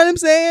 Yeah. You know what I'm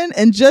saying?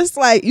 And just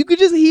like you could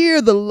just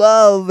hear the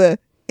love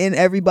in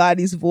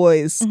everybody's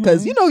voice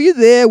because you know you're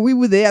there. We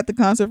were there at the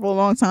concert for a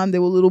long time.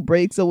 There were little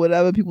breaks or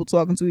whatever, people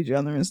talking to each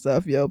other and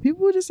stuff. Yo,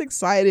 people were just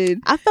excited.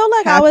 I felt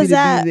like I Happy was to be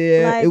at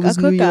there. like It was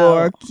a New cookout.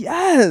 York.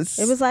 Yes,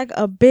 It was like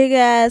a big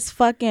ass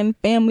fucking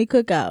family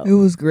cookout. It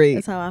was great.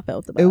 That's how I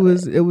felt about It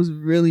it. was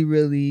really,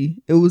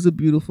 really, it was a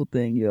beautiful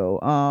thing, yo.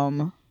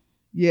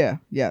 Yeah,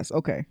 yes,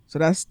 okay. So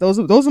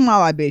those are my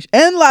libations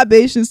and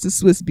libations to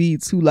Swiss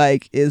Beats, who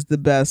like is the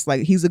best.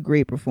 Like he's a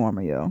great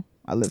performer, yo.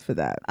 I live for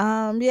that.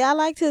 Yeah, I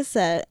liked his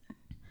set.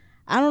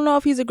 I don't know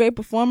if he's a great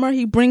performer.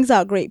 He brings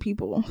out great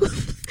people.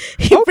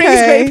 He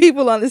brings great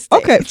people on the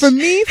stage. Okay, for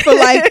me, for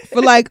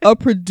like a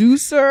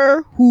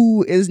producer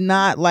who is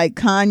not like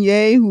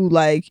Kanye, who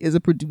like is a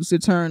producer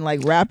turned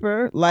like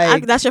rapper,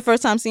 like That's your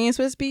first time seeing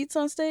Swiss Beats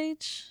on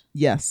stage?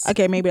 yes.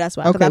 Okay, maybe that's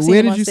why. 'cause Okay, I've seen where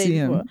him did on you stage see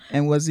him? before.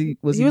 And was he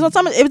He was on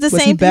Summer. It was the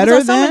was same. he better he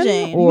was on Summer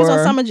then, Jam. He was on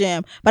or- Summer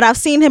Jam, but I've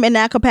seen him in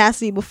that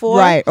capacity before.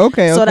 Right.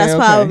 Okay. So okay, that's okay.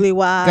 probably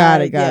why.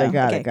 Got it. yeah,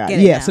 Got okay, it. get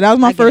Yeah. now. So that was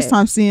my I get first it.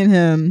 time seeing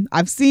him.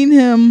 I've seen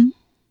him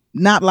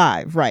not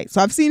live, right?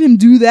 So I've seen him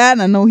do that,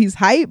 and I know he's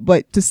hype.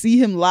 But to see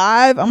him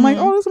live, I'm like,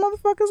 oh, this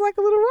motherfucker's like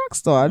a little rock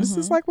star. This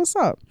is like, what's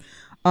up?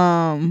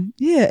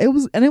 Yeah. It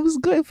was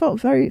good. It felt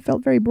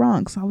very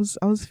Bronx. I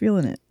was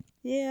feeling it.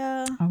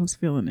 Yeah. I was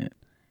feeling it.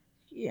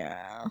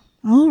 Yeah.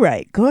 All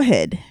right, go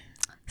ahead.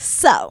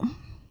 So,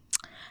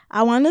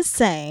 I want to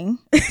say.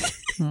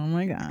 Oh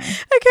my god.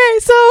 Okay,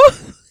 so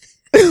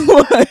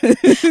I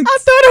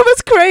thought it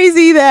was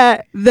crazy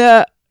that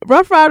the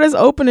Rough Riders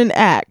opening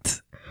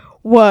act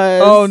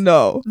was Oh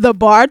no. the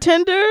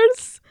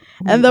bartenders,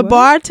 and the what?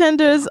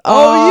 bartenders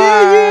Oh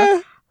are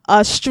yeah.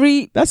 a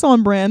street. That's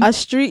on brand. Yeah,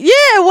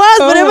 it was,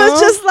 but it was Uh-huh.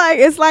 just like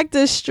it's like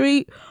the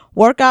street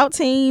workout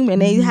team,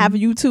 and they have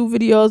YouTube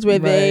videos where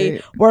they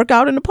Right. work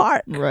out in the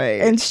park right.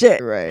 and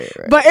shit. Right.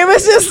 But it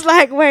was just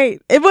like,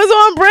 wait, it was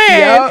on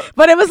brand, Yep.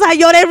 but it was like,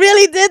 yo, they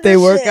really did this They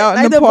work shit. out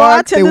Like, in the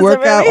park. They bartenders work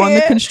are out really on the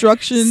here.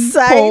 construction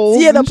Sites,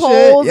 poles. yeah, the and poles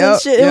shit. and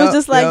Yep, shit. It was yep,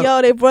 just like, yep.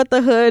 yo, they brought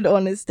the hood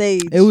on the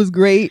stage. It was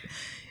great.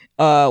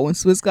 When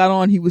Swiss got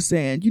on, he was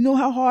saying, you know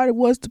how hard it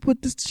was to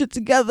put this shit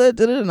together?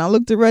 And I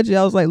looked at Reggie.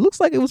 I was like,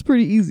 looks like it was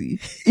pretty easy.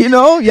 You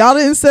know, y'all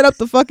didn't set up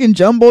the fucking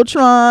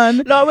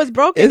Jumbotron. No, it was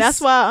broken. That's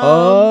why.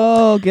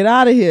 Oh, get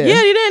out of here.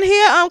 Yeah, you didn't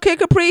hear Kid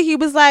Capri. He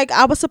was like,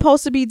 I was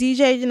supposed to be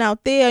DJing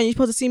out there, and you're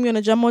supposed to see me on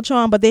the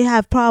Jumbotron, but they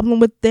had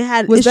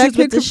Was that issues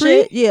with Kid the Capri?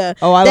 shit. Yeah.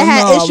 Oh, I they don't know. I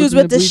had was issues in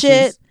with the the bleachers.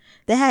 shit.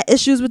 They had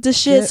issues with the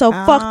shit, Get so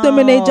fuck them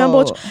and they out.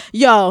 Jumbotron.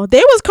 Yo, they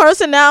was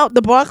cursing out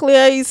the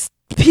Barclays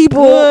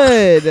people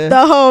Good.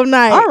 the whole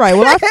night. All right.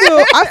 Well,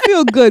 I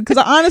feel good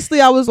because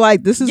honestly, I was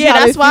like, this is Yeah, how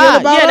that's they feel why.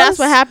 about Yeah, us? that's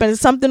what happened.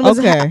 Something was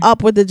Okay.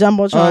 up with the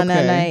Jumbotron that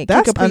Okay. night.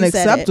 That's Kid Capri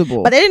said it.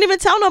 unacceptable. But they didn't even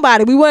tell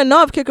nobody. We wouldn't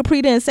know if Kid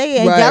Capri didn't say it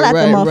and yell at the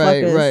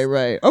motherfuckers.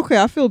 Right.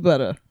 Okay, I feel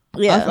better.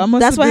 Yeah, I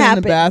must that's have what been happened.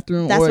 in the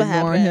bathroom That's or what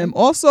ignoring happened. him.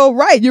 Also,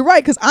 right, you're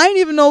right, because I didn't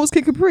even know it was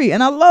Kid Capri,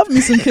 and I love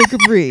me some Kid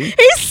Capri.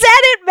 He said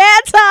it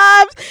mad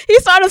times. He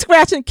started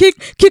scratching Kid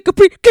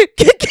Capri.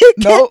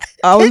 No,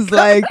 I was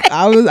like,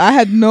 I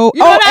had no. You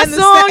know that and the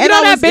song? You and know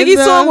I that was in Biggie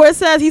the- song where it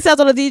says he says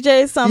on the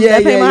DJ something Yeah,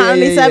 that pay yeah, my yeah,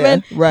 only yeah,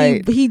 seven. yeah.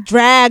 Right. He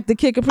dragged the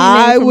Kid Capri name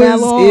I from that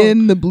was long.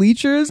 in the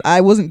bleachers.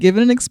 I wasn't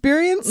given an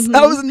experience. Mm-hmm.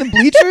 I was in the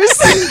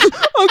bleachers.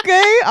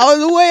 Okay, I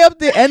was way up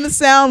there, and the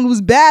sound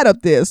was bad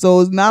up there. So it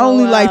was not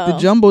only like the wow.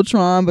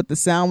 Jumbotron, but the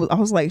sound was. I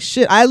was like,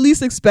 shit. I at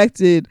least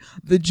expected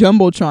the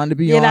Jumbotron to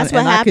be on, that's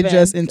and what I could happened.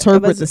 just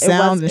interpret the It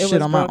sounds was and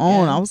shit on my broken.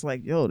 own. I was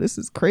like, yo, this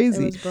is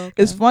crazy. It was broken.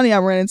 It's funny. I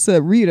ran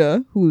into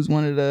Rita, who's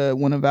one of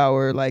one of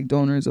our like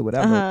donors or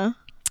whatever.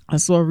 I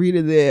saw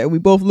Rita there, and we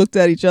both looked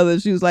at each other.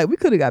 She was like, "We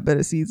could have got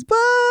better seats, but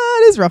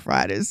it's Rough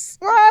Riders.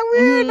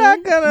 We're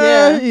not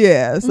gonna."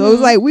 Yeah. So it was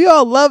like we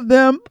all love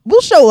them.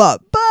 We'll show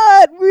up,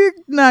 but we're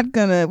not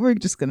gonna. We're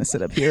just gonna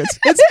sit up here.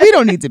 It's we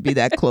don't need to be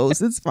that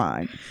close. It's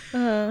fine.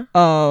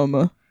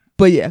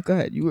 But yeah, go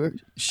ahead. You were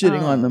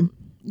shitting on them.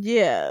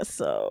 Yeah,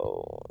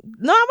 so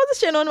no, I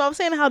wasn't shitting on them. I was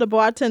saying how the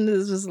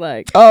bartenders was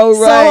like, oh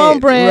right, so on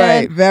brand.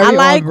 Right, very I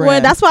like on brand.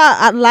 when that's why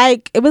I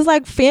like it was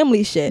like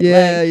family shit.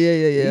 Yeah, like,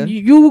 yeah.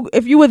 You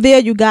if you were there,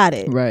 you got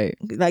it. Right.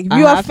 Like if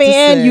you're a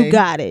fan, you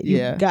got it.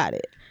 Yeah. You got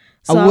it.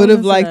 So I would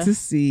have liked to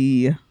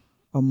see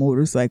a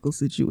motorcycle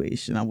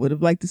situation. I would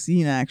have liked to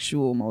see an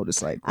actual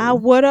motorcycle. I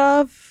would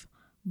have.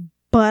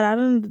 But I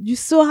don't. You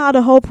saw how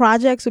the whole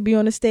projects would be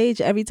on the stage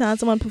every time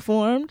someone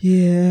performed.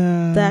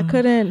 Yeah, that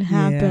couldn't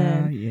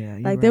happen. Yeah.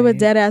 Like they would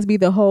dead ass be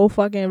the whole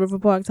fucking River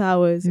Park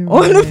Towers You're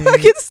on the right.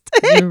 fucking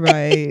stage. You're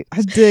right.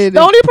 I did. The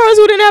only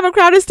person who didn't have a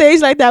crowded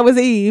stage like that was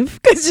Eve,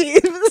 because she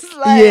was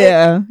like,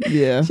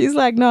 yeah. She's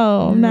like,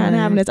 no, I'm not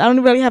having this. I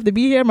don't really have to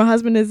be here. My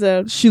husband is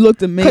a She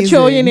looked amazing.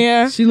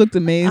 quadrillionaire. She looked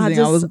amazing.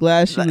 I was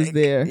glad she like, was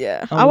there.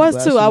 Yeah, I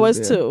was too. I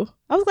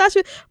was glad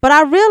she. But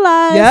I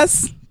realized.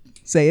 Yes.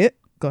 Say it.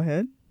 Go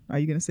ahead. Are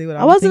you gonna say what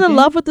I was wasn't thinking? in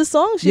love with the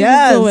song she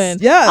Yes, was doing.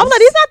 yes. I was like,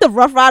 these not the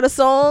Rough Rider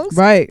songs.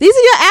 Right. These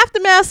are your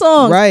Aftermath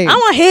songs. Right. I don't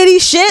want to hear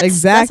these shits.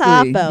 Exactly. That's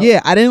how I felt.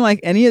 Yeah, I didn't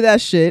like any of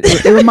that shit.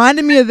 It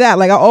reminded me of that.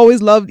 Like I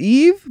always loved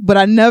Eve, but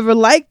I never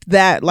liked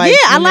that. Like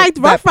I liked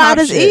Rough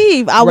Riders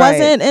Eve. I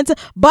wasn't into,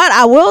 but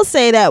I will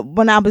say that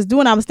when I was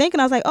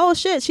thinking, I was like, oh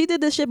shit, she did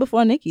this shit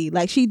before Nicki.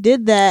 Like she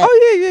did that.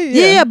 Oh yeah.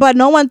 Yeah, but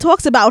no one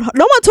talks about her.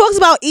 No one talks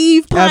about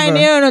Eve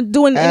pioneering or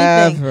doing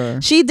anything.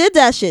 Ever. She did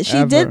that shit.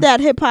 She did that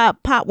hip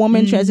hop pop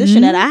woman transition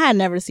that I had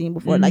never seen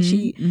before. Like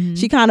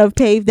she kind of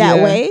paved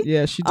that way.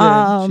 Yeah, she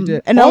did. She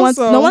did. And no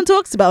one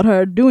talks about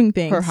her doing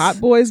things. Her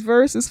Hot Boys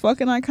verse is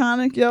fucking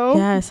iconic, yo.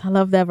 Yes, I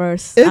love that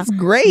verse. It's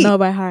great. I know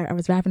by heart. I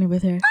was rapping it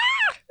with her.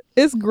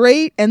 It's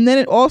great. And then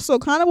it also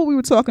kind of what we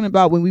were talking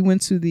about when we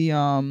went to the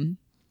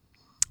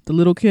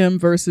Little Kim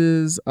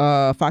versus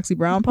Foxy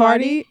Brown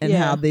party, and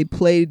how they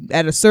played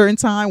at a certain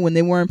time when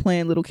they weren't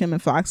playing Little Kim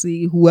and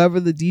Foxy. Whoever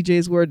the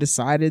DJs were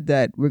decided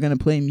that we're gonna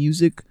play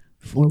music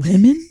for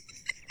women.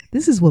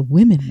 This is what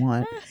women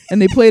want.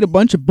 And they played a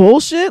bunch of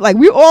bullshit. Like,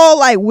 we're all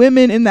like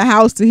women in the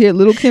house to hear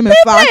Little Kim and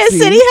Foxy.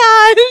 Playing City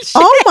High and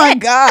shit. Oh my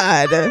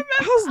God.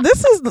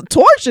 This is the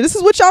torture. This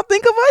is what y'all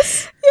think of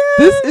us?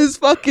 Yeah. This is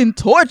fucking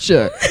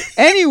torture.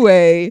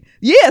 Anyway,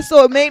 yeah,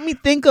 so it made me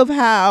think of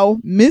how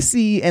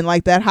Missy and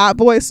like that Hot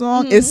Boy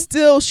song is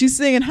still, she's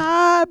singing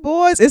Hot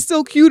Boys. It's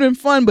still cute and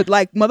fun, but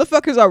like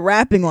motherfuckers are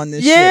rapping on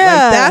this shit.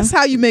 Like, that's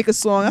how you make a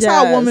song. That's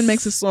how a woman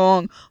makes a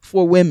song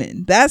for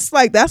women. That's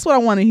what I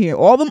want to hear.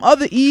 All them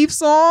other Eve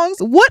songs,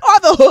 what are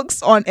the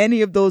hooks on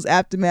any of those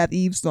Aftermath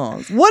Eve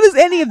songs? What is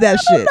any of that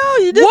shit?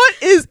 What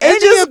is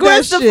any of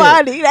that shit?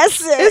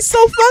 That's it. It's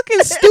so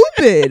fucking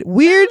stupid.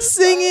 Weird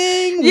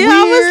singing.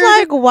 Yeah, weird. I was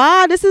like,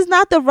 wow, this is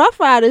not the Rough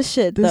Riders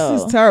shit though.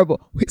 This is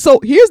terrible. So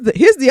here's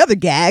the other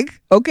gag.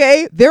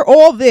 Okay, they're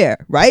all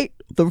there, right?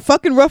 The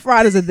fucking Rough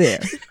Riders are there.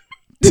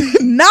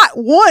 Not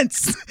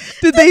once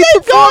did they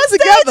perform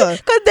together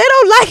because they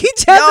don't like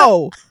each other.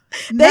 No.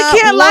 They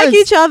can't like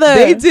each other.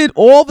 They did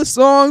all the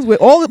songs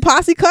with all the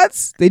posse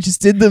cuts. They just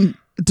did them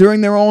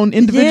during their own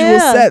individual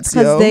sets,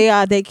 yo.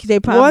 Because they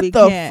probably what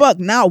the can't. fuck?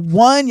 Not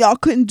one. Y'all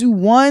couldn't do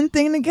one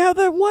thing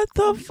together. What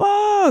the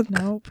fuck?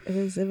 Nope.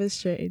 It was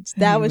strange.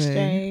 That was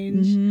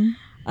strange.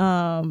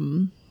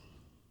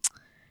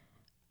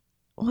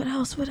 What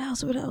else?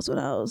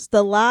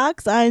 The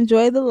Locks. I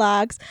enjoyed the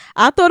Locks.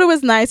 I thought it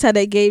was nice how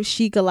they gave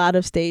Chic a lot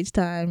of stage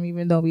time,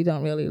 even though we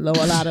don't really know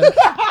a lot of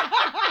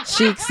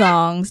Chic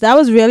songs. That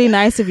was really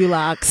nice of you,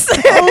 Locks.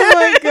 Oh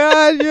my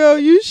God, yo,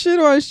 you shit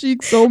on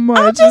Chic so much.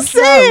 I'm just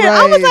saying.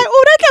 I was like,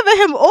 oh, they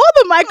giving him all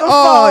the microphone.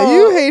 Oh,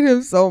 you hate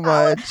him so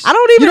much. I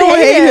don't even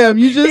hate him.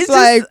 You just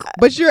like,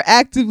 but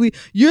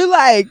you're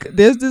like,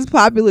 there's this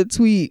popular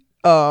tweet.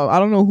 I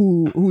don't know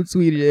who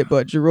tweeted it,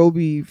 but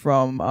Jerobi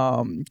from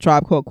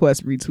Tribe Called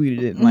Quest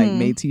retweeted it and like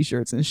made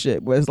t-shirts and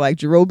shit. Where it's like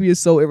Jerobi is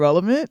so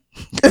irrelevant.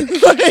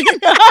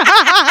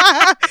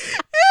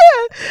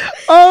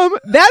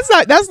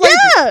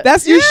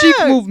 That's your Chic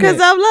movement. Because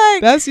I'm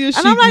like, that's your Chic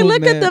and I'm like,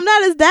 movement. look at them.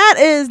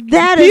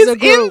 That He's is a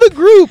group. in the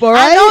group, all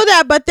right. I know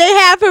that, but they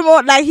have him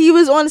on like he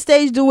was on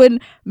stage doing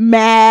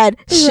mad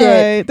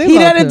shit. Right. He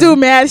didn't do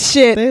mad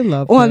shit. They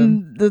love on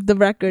him. the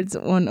records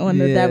on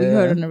the, that we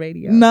heard on the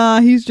radio.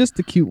 Nah, he's just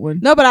the cute one.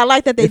 No, but I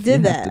like that they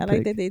did that. I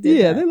like that they did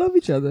that. Yeah, they love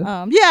each other.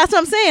 Yeah, that's what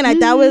I'm saying. Like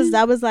that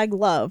was like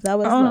love. That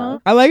was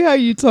love. I like how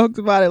you talked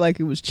about it like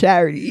it was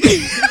charity.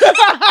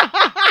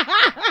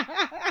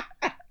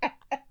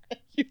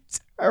 You're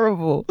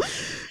terrible.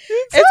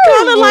 It's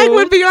kind of like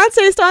when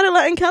Beyonce started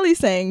letting Kelly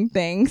sing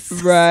things.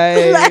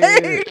 Right.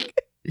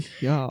 Like,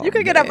 yo, you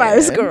could get up by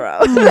a squirrel.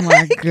 Oh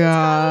my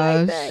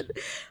gosh.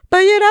 But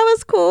yeah, that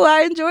was cool.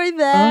 I enjoyed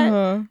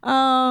that.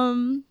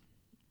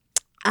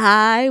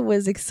 I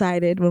was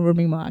excited when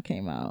Remy Ma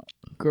came out.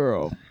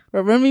 Girl.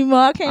 When Remy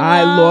Ma came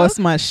I out, lost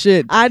my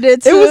shit. I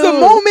did too. It was a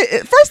moment.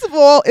 First of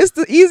all, it's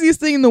the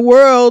easiest thing in the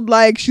world.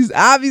 Like, she's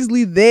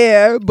obviously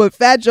there, but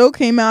Fat Joe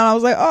came out. I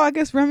was like, oh, I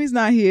guess Remy's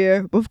not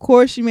here. But of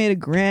course, she made a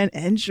grand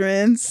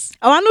entrance.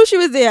 Oh, I knew she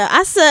was there.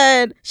 I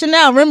said,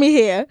 Chanel, Remy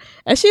here.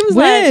 And she was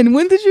like,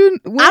 When did you?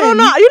 When? I don't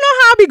know. You know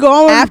how I be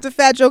going? After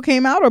Fat Joe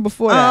came out or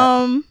before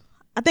that?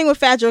 I think when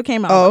Fat Joe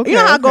came out. Oh, okay, you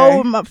know how I go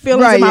with my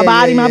feelings in my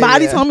body. My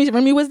body yeah. told me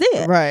Remy was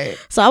there. Right.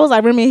 So I was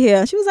like, Remy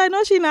here. She was like,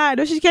 no, she not.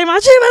 Then she came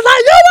out. She was like,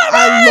 you were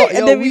right.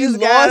 And then we just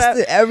lost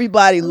it.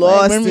 Everybody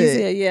lost Remy's it.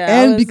 here,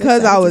 yeah. And I was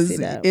because I excited to was see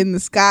that. in the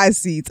sky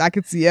seats, I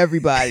could see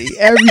everybody.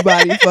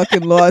 Everybody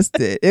fucking lost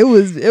it. It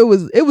was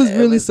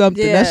really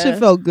something. yeah. That shit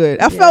felt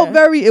good. I felt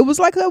it was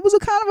like it was a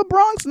kind of a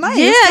Bronx night.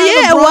 Yeah,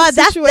 it was.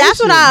 That's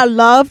what I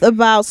loved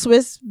about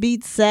Swiss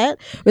Beats set,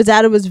 was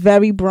that it was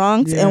very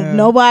Bronx and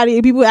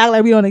people act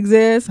like we don't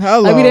exist. Hello.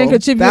 Like we didn't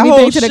contribute That anything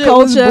whole to the shit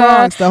was culture.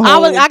 Bronx,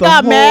 I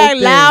got mad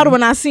thing. loud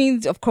when I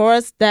seen, of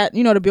course, that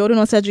the building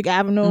on Cedric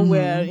Avenue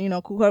where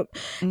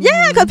Mm-hmm.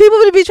 yeah, because people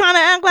would be trying to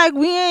act like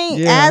we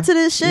ain't add to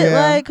this shit.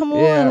 Like, come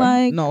on,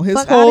 like no, his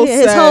fuck whole outta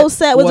here. His whole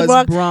set was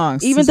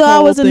Bronx. Even His though I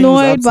whole was thing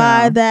annoyed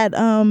by uptown. that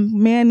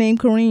man named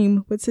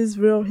Kareem. What's his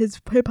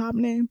hip hop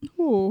name?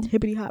 Who?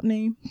 Hippity hop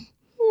name.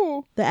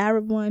 Who? The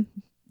Arab one,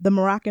 the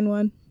Moroccan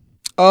one.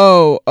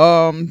 Oh,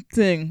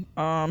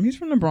 he's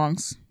from the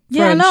Bronx.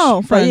 Yeah, I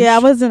know. But French.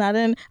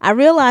 yeah, I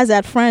realized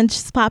that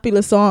French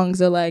popular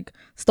songs are like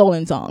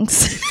stolen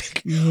songs.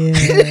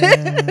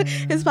 Yeah.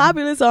 His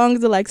popular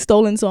songs are like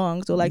stolen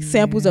songs or like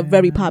samples of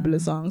very popular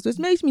songs, which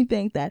makes me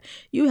think that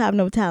you have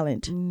no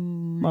talent,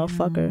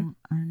 motherfucker.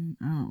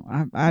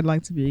 I'd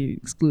like to be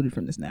excluded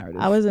from this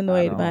narrative. I was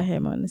annoyed by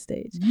him on the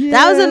stage. Yeah,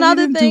 that was he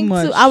another didn't do thing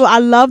much. too. I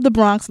love the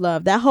Bronx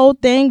love. That whole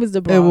thing was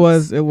the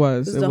Bronx. It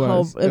was.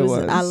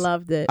 I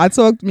loved it.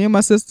 Me and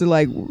my sister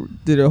like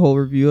did a whole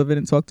review of it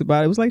and talked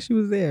about it. It was like she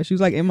was there. She was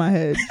like in my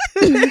head.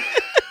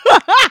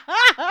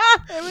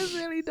 It was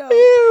really dope. Yeah,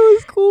 it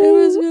was cool. It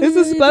was really, it's a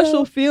really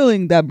special dope.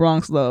 feeling, that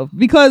Bronx love,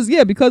 because we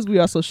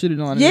are so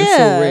shitted on. And it's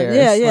so rare.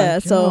 Yeah.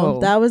 Like, so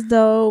that was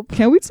dope.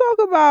 Can we talk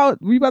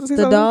about? Were you about to say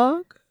The something?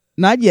 dog.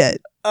 Not yet.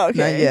 Okay.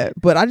 Not yet.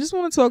 But I just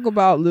want to talk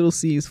about Little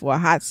C's for a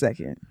hot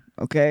second.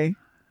 Okay.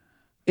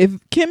 If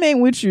Kim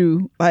ain't with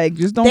you, like,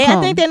 just don't come.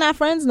 I think they're not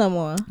friends no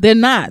more. They're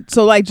not.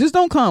 So, like, just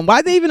don't come.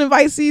 Why'd they even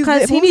invite C's?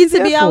 Because he needs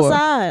to be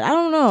outside. I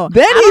don't know.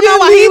 Then I he don't know didn't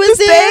why he leave was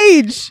the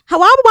there. stage.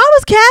 Why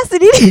was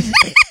Cassidy?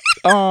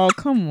 Oh,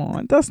 come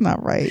on. That's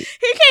not right. He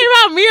came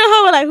out, me and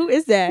her were like, who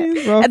is that?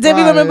 He's Rough And then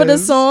we remember the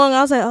Riders. song.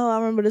 I was like, oh, I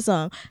remember the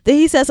song. Then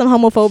he said some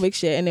homophobic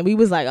shit. And then we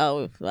was like,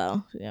 oh,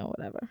 well,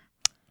 whatever.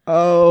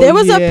 Oh, There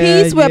was a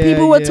piece where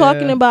people were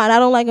talking about, and I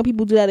don't like when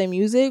people do that in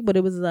music, but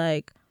it was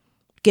like,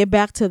 get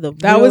back to the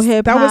real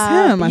hip hop. That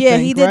was him, I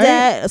think, he did right?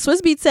 that.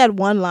 Swiss Beats said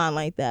one line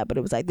like that, but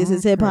it was like, this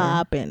is hip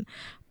hop and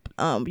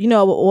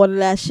all of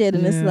that shit.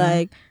 And it's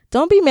like,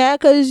 don't be mad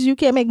because you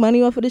can't make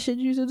money off of the shit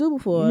you used to do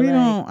before.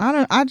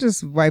 I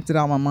just wiped it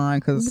out of my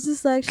mind because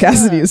just like,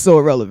 Cassidy is so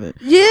irrelevant.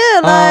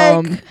 Yeah,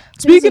 like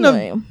speaking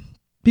of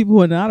people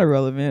who are not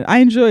irrelevant, I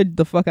enjoyed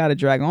the fuck out of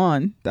Drag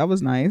On. That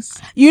was nice.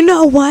 You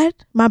know what?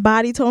 My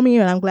body told me,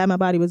 and I'm glad my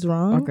body was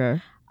wrong.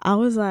 Okay. I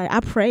was like, I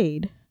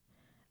prayed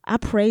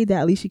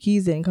that Alicia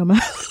Keys didn't come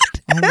out.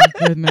 Oh my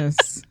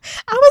goodness.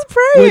 I was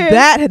praying. Would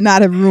that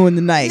not have ruined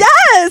the night?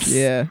 Yes.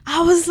 Yeah.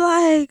 I was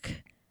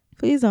like,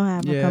 please don't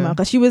have her come out,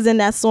 because she was in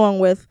that song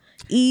with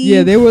Eve.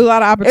 Yeah, there were a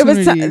lot of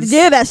opportunities.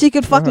 It was that she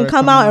could fucking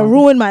come out and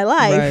ruin my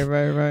life.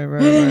 Right.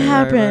 But it didn't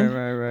happen.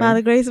 Right. By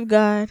the grace of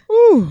God.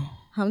 Ooh.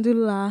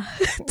 Alhamdulillah.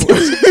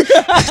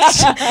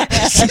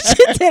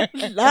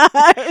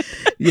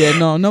 Yeah,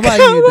 no,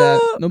 nobody needed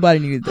that. Nobody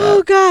needed that.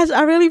 Oh gosh,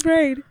 I really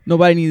prayed.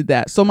 Nobody needed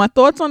that. So my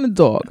thoughts on the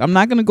dog. I'm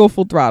not gonna go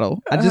full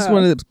throttle. I just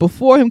wanted to,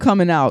 before him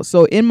coming out.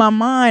 So in my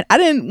mind,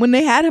 when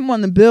they had him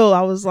on the bill,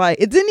 I was like,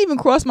 it didn't even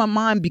cross my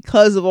mind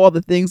because of all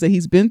the things that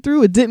he's been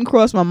through. It didn't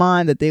cross my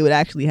mind that they would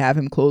actually have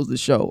him close the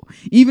show,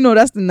 even though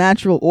that's the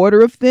natural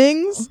order of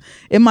things.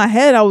 In my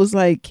head, I was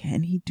like,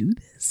 can he do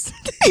this?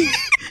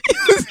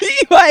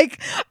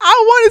 Like,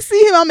 I want to see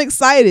him. I'm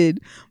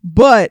excited,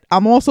 but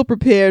I'm also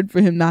prepared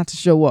for him not to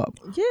show up.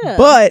 Yeah.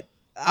 But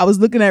I was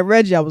looking at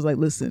Reggie. I was like,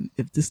 listen,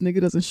 if this nigga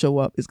doesn't show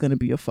up, it's gonna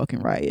be a fucking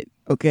riot.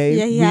 Okay.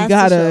 Yeah, he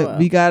has to show up.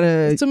 We gotta.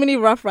 There's too many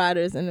Rough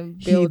Riders in the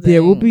building.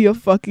 There will be a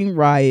fucking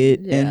riot,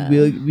 Yeah.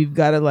 and we've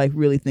got to like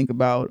really think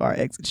about our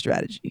exit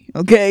strategy.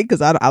 Okay,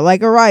 because I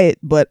like a riot,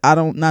 but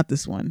not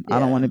this one. I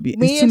don't want to be.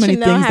 Me There's too and many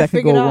Chanel things have that could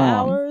figured go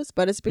out wrong. ours,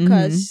 but it's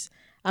because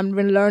I've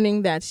been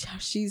learning that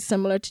she's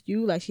similar to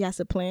you. Like, she has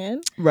a plan.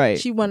 Right.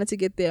 She wanted to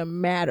get there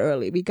mad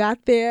early. We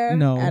got there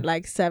at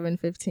like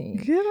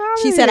 7:15. Get out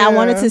She of said, here. I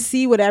wanted to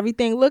see what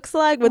everything looks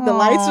like with the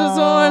lights was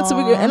on. So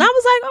and I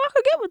was like, oh, I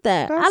could get with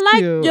that. That's I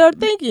like cute. your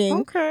thinking.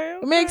 Okay.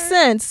 It makes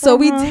sense. So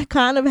we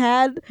kind of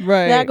had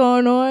that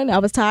going on. I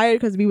was tired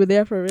because we were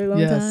there for a really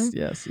long time.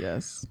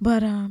 Yes.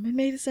 But it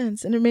made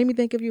sense. And it made me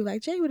think of you.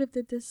 Like, Jay would have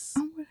did this.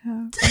 I would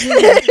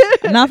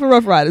have. Not for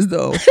Rough Riders,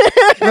 though.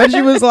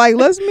 Reggie was like,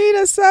 let's meet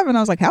at 7. I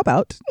was like, how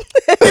about?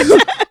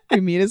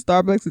 We meet at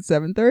Starbucks at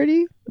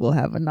 7:30. We'll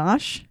have a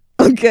nosh.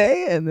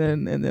 Okay, and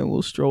then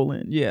we'll stroll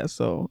in. Yeah,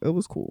 so it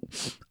was cool.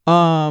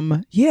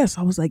 Yes,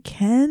 I was like,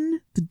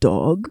 can the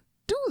dog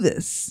do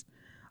this?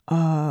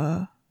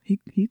 He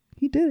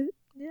did it.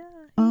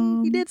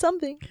 Yeah, he did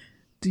something.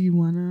 Do you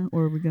wanna,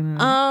 or are we gonna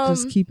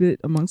just keep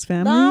it amongst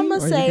family? No, I'm gonna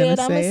say it.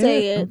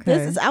 Okay.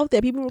 This is out there.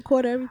 People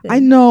record everything. I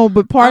know,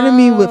 but part of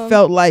me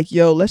felt like,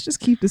 yo, let's just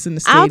keep this in the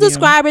stadium. I'll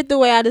describe it the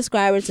way I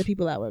describe it to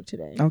people at work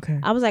today. Okay.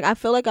 I was like, I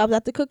feel like I was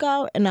at the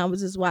cookout and I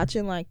was just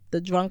watching like the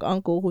drunk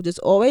uncle who just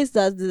always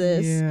does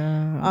this.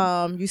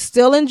 Yeah. You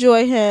still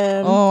enjoy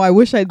him. Oh, I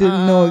wish I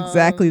didn't know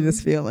exactly this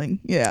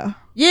feeling. Yeah.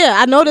 Yeah,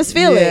 I know this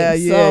feeling.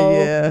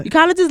 Yeah. You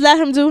kind of just let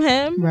him do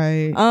him.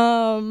 Right.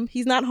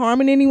 He's not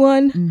harming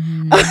anyone.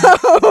 Mm-hmm.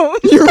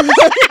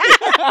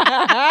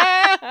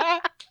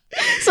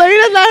 So you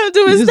just let him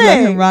do his just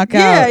thing. Let him rock out.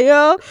 Yeah,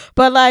 yo.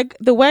 But like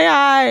the way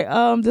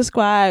I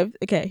describe,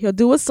 okay, he'll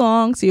do a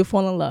song, so you'll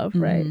fall in love,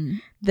 right?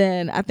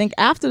 Then I think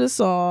after the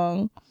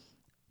song,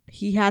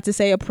 he had to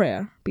say a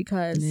prayer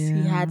because he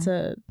had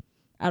to,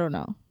 I don't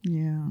know.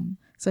 Yeah.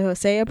 So he'll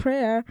say a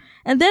prayer,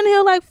 and then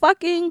he'll like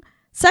fucking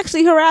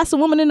sexually harass a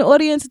woman in the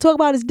audience to talk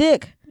about his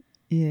dick.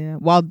 Yeah,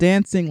 while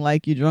dancing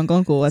like your drunk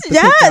uncle at the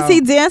yes, cookout.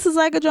 he dances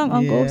like a drunk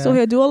uncle. Yeah. So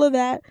he'll do all of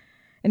that,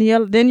 and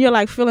then you're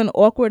like feeling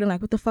awkward and like,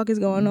 what the fuck is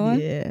going on?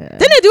 Yeah. Then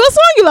they do a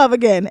song you love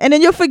again, and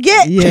then you'll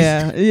forget.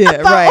 Yeah,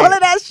 about right. all of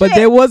that shit. But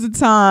there was a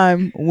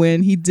time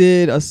when he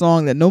did a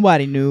song that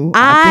nobody knew.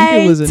 I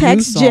think it was a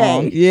new song.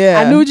 Jay.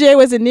 Yeah, I knew Jay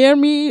wasn't near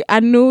me.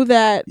 I knew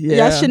that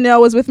Yeah.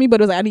 Chanel was with me,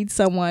 but it was like, I need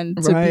someone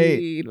to Right.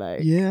 be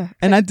like. Yeah,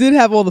 and I did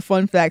have all the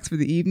fun facts for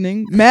the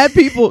evening. Mad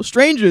people,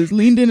 strangers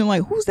leaned in and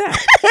like, who's that?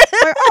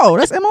 Like, oh,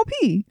 that's MOP.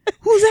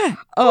 Who's that?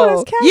 Oh,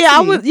 that's Cassidy. yeah, I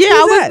was. Yeah, Who's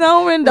I was that?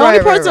 knowing. The Right, only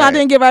right, person I right.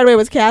 didn't get right away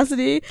was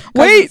Cassidy.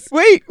 'Cause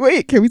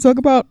Wait. Can we talk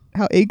about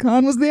how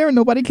Akon was there and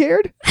nobody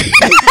cared? No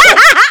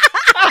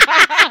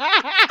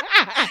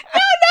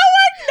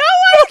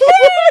one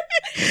cared.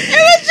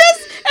 It was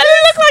just, and he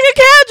looked like a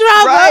cab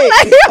driver. Right.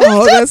 Like, it was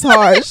Oh, just that's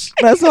harsh.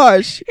 That's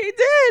harsh. He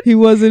did. He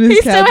wasn't his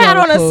He still cab had driver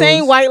on the clothes.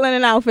 same white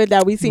linen outfit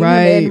that we seen him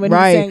in when he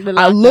sang the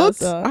I Lockdown looked.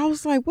 song. I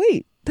was like,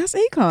 wait, that's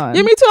Akon.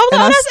 Yeah, me too. I was And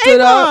like, I oh, that's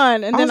stood up. Akon.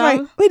 And I then was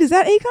like, wait, is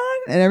that Akon?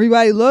 And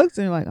everybody looked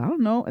and they're like, I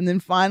don't know. And then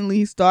finally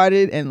he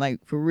started, and like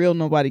for real,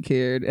 nobody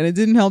cared. And it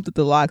didn't help that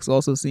the Locks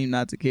also seemed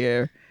not to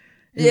care.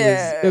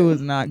 It was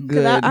not good.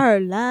 Because I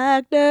heard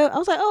locked up. I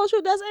was like, oh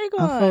shoot, that's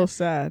Akon. I felt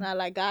sad. And I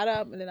like got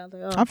up and then I was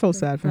like, oh. I felt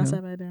sad for I him.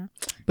 sat back down.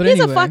 But He's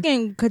anyway, a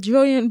fucking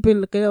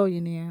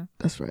billionaire.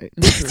 That's right.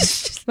 That's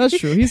true. That's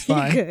true. He's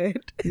fine. Good.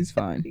 He's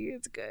fine. He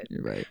is good.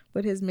 You're right.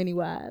 With his many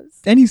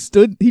wives. And he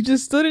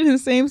just stood in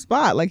his same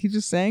spot. Like he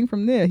just sang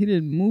from there. He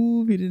didn't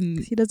move. He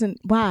didn't. He doesn't.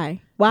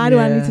 Why? Why do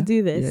I need Yeah. to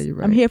do this? Yeah, you're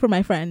right. I'm here for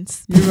my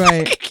friends. You're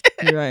right.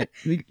 You're right.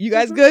 You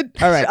guys good?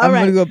 All right. I'm right.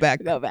 gonna go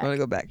back. Go back. I'm gonna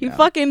go back. He now.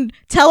 fucking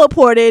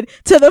teleported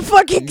to the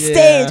fucking Yeah.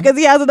 stage because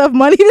he has enough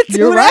money to do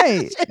You're that.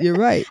 right. You're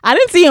right. I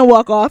didn't see him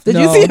walk off. Did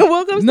you No. see him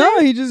walk off?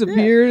 No, he just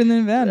appeared and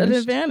then vanished. And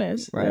then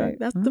vanished. Right. Yeah,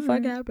 that's what the fuck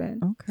Alright.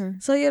 happened. Okay.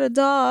 So yeah, the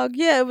dog.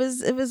 Yeah, it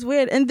was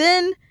weird. And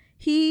then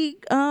he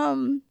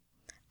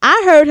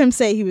I heard him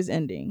say he was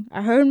ending.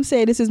 I heard him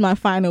say, "This is my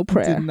final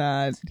prayer." Did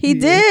not. He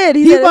did.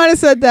 He said, might have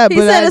said that, he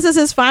but said this is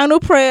his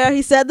final prayer.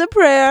 He said the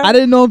prayer. I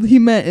didn't know if he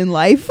meant in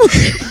life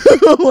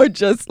or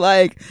just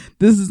like,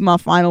 this is my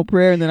final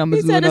prayer, and then I'm gonna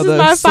He do said, "This is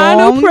another my song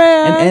final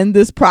prayer." and end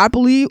this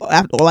properly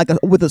after, or like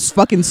with a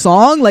fucking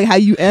song, like how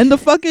you end a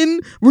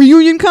fucking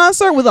reunion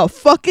concert with a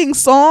fucking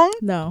song.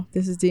 No,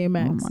 this is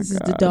DMX. Oh my this is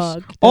the gosh.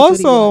 dog. That's what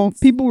he Also, wants.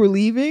 people were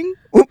leaving.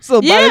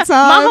 So by Yeah, the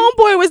time, my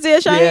homeboy was there.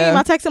 Shaheem. Yeah.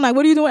 I texted him like,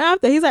 "What are you doing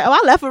after?" He's like, "Oh,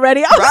 I left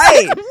already." I was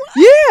right? like,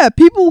 Yeah,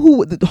 people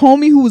the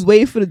homie who was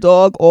waiting for the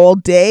dog all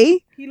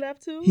day. He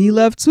left too. He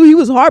left too. He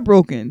was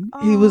heartbroken.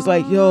 He was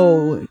like,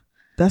 yo,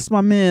 that's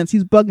my man's.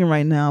 He's bugging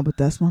right now, but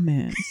that's my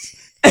man's.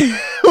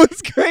 It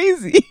was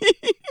crazy.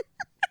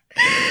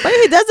 But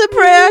he does a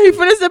prayer. He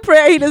finished the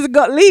prayer. He just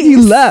leave. He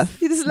left.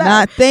 He just left.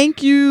 Not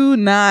thank you,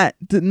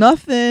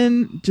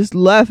 nothing. Just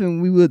left.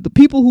 And the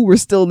people who were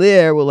still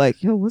there were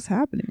like, yo, what's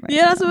happening right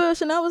Yeah, now? that's what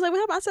Chanel was like. What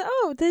happened? I said,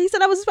 "Oh, he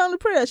said that was his final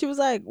prayer." She was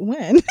like,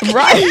 "When?"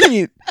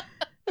 Right.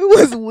 It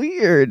was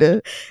weird.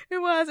 It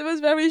was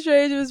very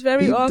strange. It was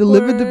very He awkward.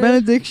 delivered the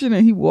benediction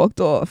and he walked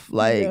off.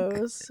 Like, Yeah,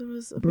 it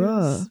was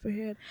bruh.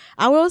 weird.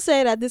 I will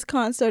say that this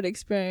concert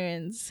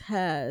experience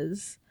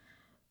has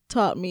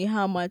taught me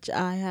how much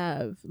I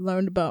have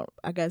learned about,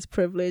 I guess,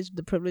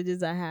 the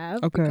privileges I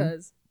have. Okay.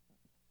 Because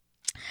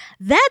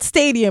that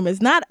stadium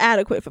is not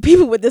adequate for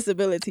people with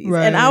disabilities.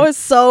 Right. And I was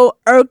so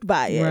irked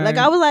by it. Right. Like,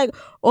 I was like,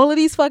 all of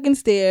these fucking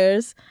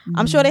stairs.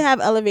 I'm sure they have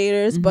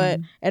elevators, but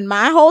Mhm. in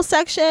my whole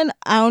section,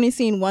 I only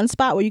seen one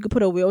spot where you could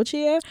put a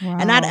wheelchair.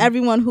 And not Wow.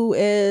 everyone who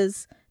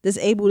is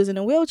disabled is in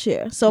a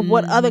wheelchair. So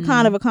what other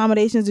kind of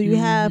accommodations do you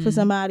have for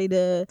somebody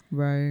to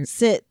right.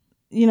 sit,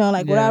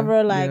 like Yeah,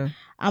 whatever? Like, yeah.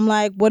 I'm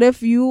like, what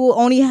if you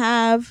only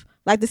have,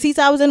 like, the seats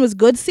I was in was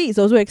good seats.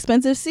 Those were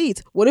expensive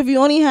seats. What if you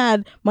only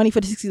had money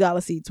for the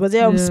 $60 seats? Was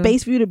there Yeah.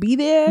 space for you to be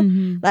there?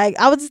 Mhm. Like,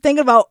 I was just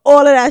thinking about all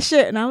of that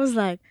shit. And I was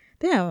like,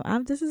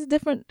 damn, this is a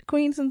different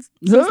queen since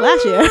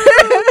last year.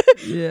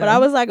 Yeah. But I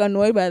was like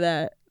annoyed by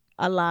that.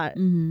 a lot.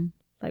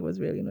 Like was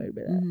really annoyed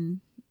by that.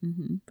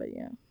 But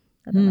yeah,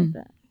 I don't like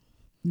that.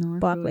 No,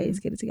 Barclays,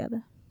 get it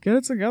together. Get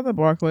it together,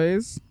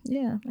 Barclays.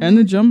 Yeah. And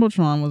the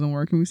Jumbotron wasn't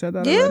working. We said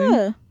that already.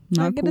 Yeah.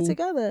 Not get cool. it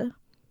together.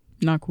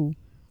 Not cool.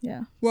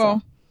 Yeah. Well,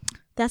 so,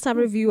 that's our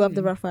review of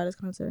the Rough Riders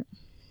concert.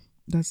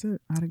 That's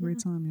it. I had a great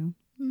time, yo.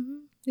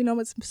 You know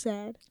what's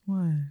sad?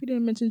 What? You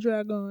didn't mention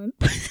Dragon.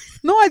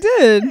 No, I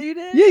did. You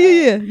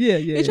did? Yeah.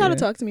 He tried to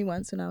talk to me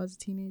once when I was a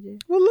teenager.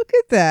 Well, look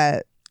at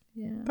that.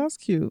 Yeah. That's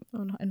cute.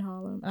 In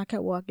Harlem. And I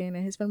kept walking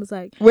and his friend was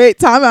like, Wait,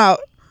 time out.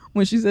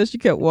 When she said she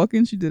kept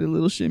walking, she did a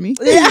little shimmy.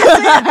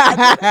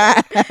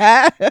 Yeah.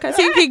 Because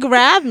he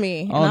grabbed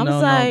me. And I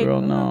was like, girl,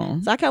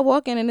 no. So I kept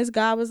walking and this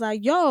guy was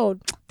like, yo,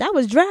 that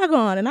was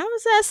Dragon. And I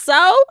was like,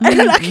 so?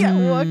 And I kept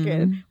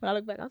walking. When I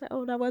looked back, I was like,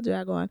 oh, that was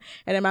Dragon.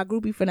 And then my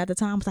groupie friend at the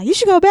time was like, you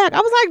should go back. I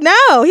was like,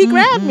 no, he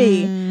grabbed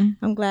me.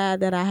 I'm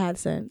glad that I had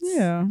sense.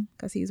 Yeah.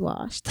 Because he's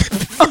washed.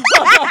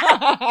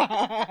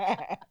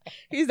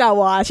 He's not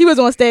washed. He was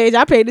on stage.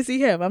 I paid to see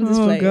him. I'm just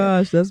playing. Oh,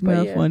 gosh. That's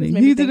mad funny.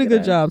 He did a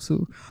good job,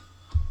 too.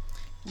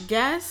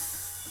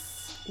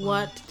 Guess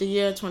what the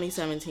year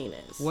 2017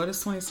 is? What is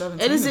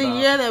 2017 It is the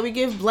year that we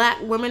give black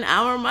women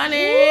our money.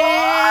 Yes.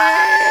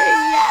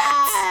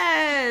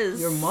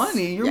 Your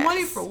money? Your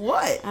money for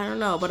what? I don't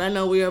know, but I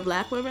know we are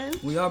black women.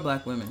 We are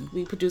black women.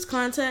 We produce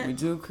content. We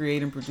do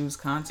create and produce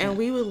content. And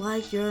we would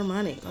like your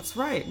money. That's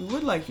right. We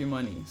would like your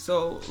money.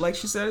 So, like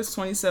she said, it's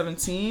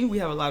 2017. We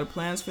have a lot of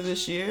plans for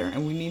this year,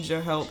 and we need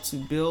your help to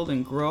build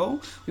and grow.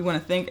 We want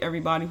to thank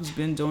everybody who's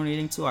been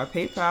donating to our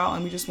PayPal,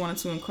 and we just wanted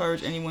to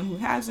encourage anyone who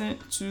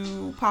hasn't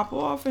to pop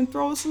off and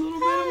throw us a little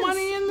bit of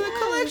money in the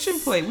collection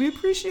plate. We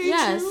appreciate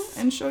you,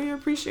 and show your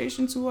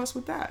appreciation to us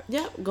with that.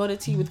 Yep. Go to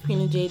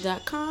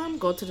teawithqueenandj.com.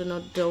 Go to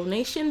the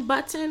donation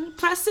button,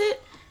 press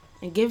it,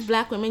 and give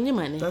black women your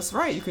money. That's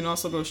right. You can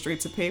also go straight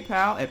to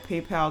PayPal at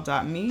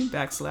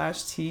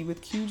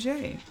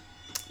paypal.me/TWithQJ.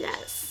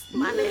 Yes.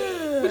 Money.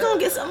 We're going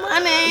to get some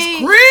money.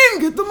 Scream!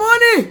 Get the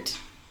money!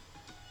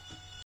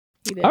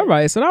 All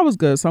right. So that was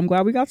good. So I'm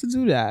glad we got to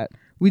do that.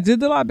 We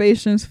did the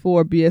libations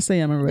for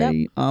BSAM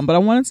already. Yep. But I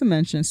wanted to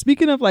mention,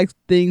 speaking of like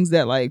things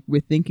that like we're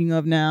thinking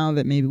of now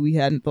that maybe we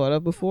hadn't thought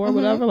of before or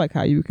whatever, like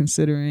how you were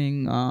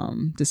considering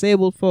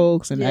disabled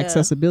folks and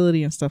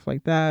accessibility and stuff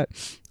like that.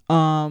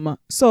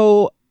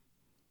 So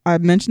I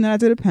mentioned that I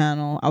did a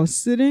panel. I was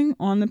sitting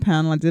on the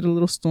panel. I did a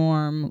little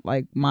storm,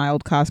 like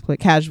mild cosplay,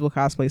 casual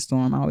cosplay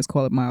storm. I always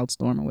call it mild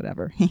storm or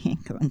whatever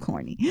because I'm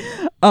corny.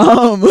 So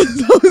I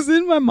was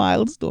in my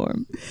mild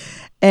storm,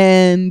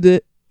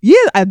 and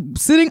I'm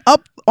sitting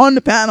up on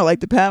the panel, like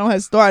the panel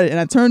had started, and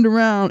I turned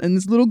around and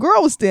this little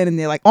girl was standing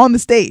there, like on the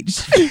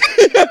stage,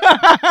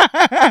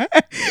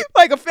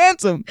 like a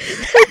phantom.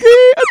 Okay,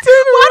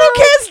 why do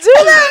kids do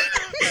that?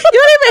 You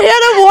don't even hear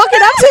them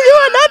walking up to you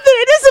or nothing.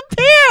 They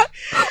disappear.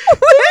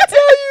 I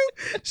tell you,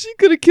 she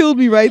could have killed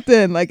me right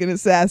then, like an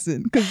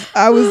assassin, because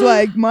I was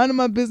like minding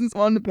my business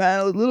on the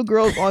panel. The little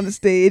girl's on the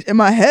stage. In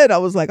my head, I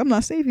was like, I'm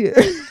not safe here.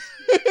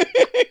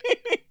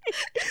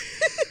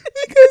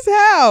 Because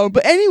how?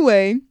 But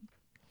anyway,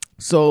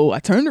 so I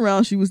turned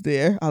around. She was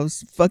there. I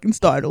was fucking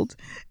startled.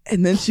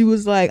 And then she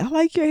was like, I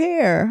like your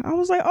hair. I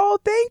was like, oh,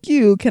 thank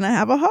you. Can I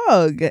have a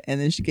hug?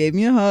 And then she gave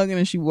me a hug and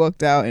then she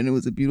walked out and it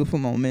was a beautiful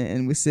moment.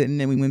 And we're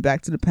sitting and we went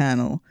back to the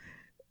panel.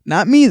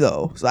 Not me,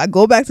 though. So I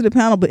go back to the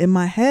panel. But in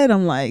my head,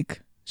 I'm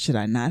like, should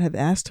I not have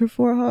asked her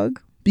for a hug?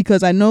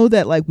 Because I know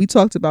that like we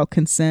talked about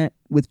consent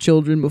with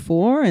children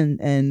before and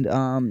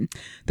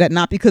that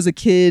not because a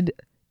kid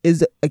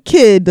is a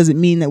kid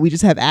doesn't mean that we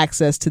just have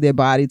access to their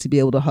body to be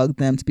able to hug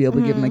them, to be able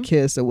to give them a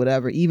kiss or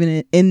whatever,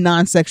 even in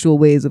non-sexual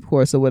ways, of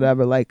course, or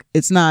whatever. Like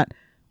it's not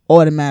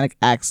automatic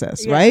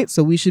access, right?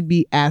 So we should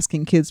be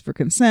asking kids for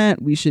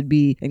consent. We should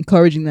be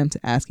encouraging them to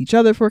ask each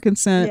other for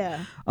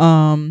consent.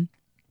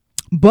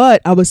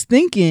 But I was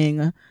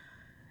thinking,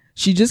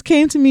 she just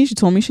came to me. She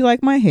told me she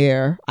liked my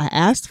hair. I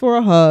asked for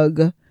a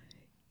hug.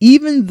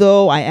 Even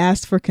though I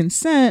asked for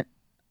consent,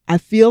 I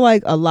feel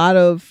like a lot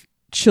of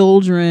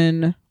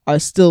children are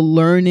still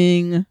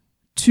learning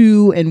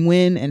to and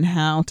when and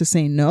how to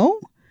say no.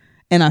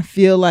 And I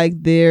feel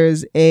like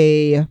there's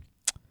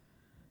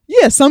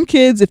some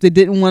kids, if they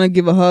didn't want to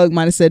give a hug,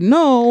 might have said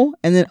no.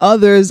 And then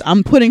others,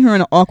 I'm putting her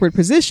in an awkward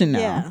position now.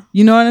 Yeah.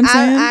 You know what I'm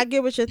saying? I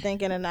get what you're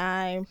thinking and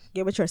I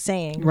get what you're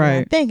saying. Right.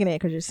 I'm thinking it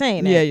because you're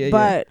saying it.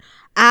 But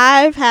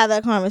I've had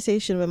that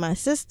conversation with my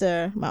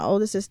sister, my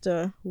older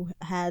sister, who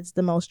has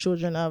the most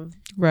children of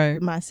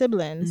my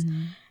siblings.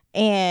 Mm-hmm.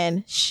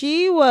 And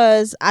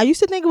I used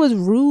to think it was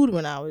rude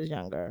when I was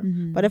younger.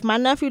 Mm-hmm. But if my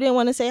nephew didn't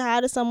want to say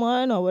hi to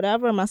someone or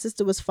whatever, my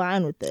sister was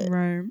fine with it.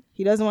 Right.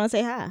 He doesn't want to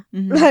say hi.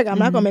 Mm-hmm. Like, I'm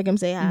not going to make him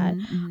say hi.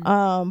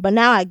 Mm-hmm. But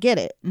now I get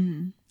it.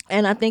 Mm-hmm.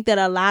 And I think that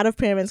a lot of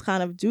parents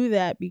kind of do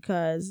that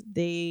because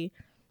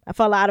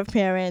for a lot of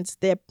parents,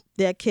 their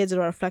their kids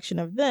are a reflection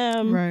of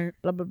them. Right.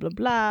 Blah blah blah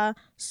blah.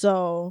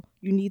 So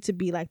you need to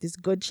be like this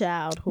good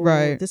child who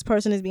Right. this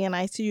person is being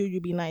nice to you,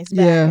 you be nice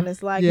back. Yeah. And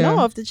it's like, Yeah.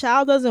 no, if the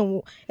child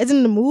isn't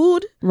in the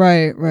mood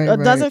Right. or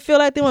doesn't feel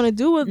like they want to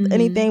do with Mhm.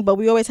 anything, but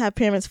we always have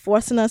parents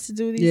forcing us to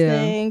do these Yeah.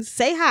 things.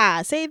 Say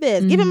hi, say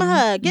this, give him a Mhm.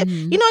 hug. Give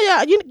Mhm.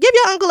 you give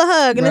your uncle a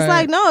hug. And it's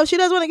Right. like, no, if she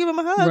doesn't want to give him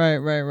a hug,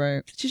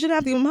 Right. she shouldn't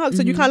have to give him a hug.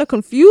 So you Mhm. kind of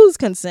confuse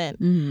consent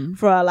Mm-hmm.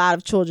 for a lot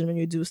of children when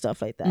you do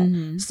stuff like that.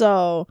 Mm-hmm.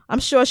 So I'm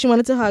sure she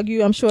wanted to hug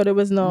you. I'm sure there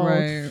was no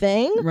Right.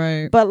 thing.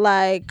 Right. But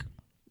like,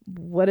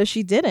 what if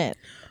she didn't?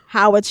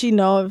 How would she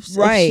know if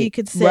she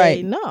could say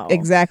right. no?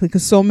 Exactly,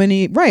 because so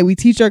many we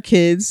teach our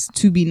kids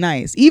to be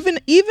nice, even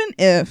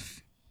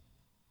if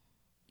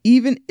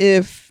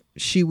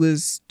she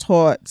was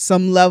taught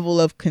some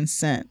level of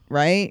consent,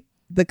 right?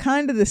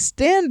 The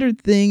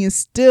standard thing is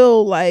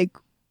still like,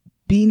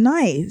 be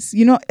nice,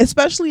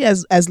 especially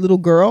as little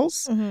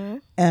girls. Mm-hmm.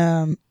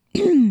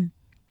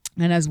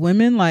 And as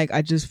women, like,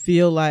 I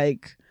feel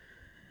like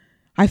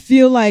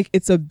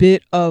it's a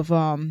bit of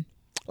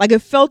like,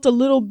 it felt a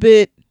little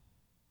bit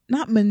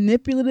not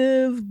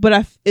manipulative,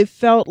 but it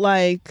felt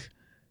like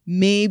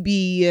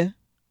maybe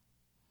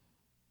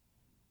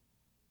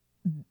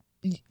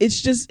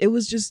it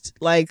was just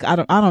like, I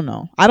don't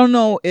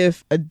know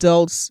if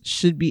adults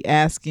should be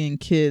asking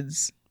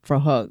kids for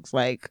hugs,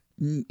 like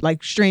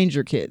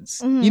stranger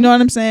kids. Mhm. You know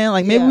what I'm saying?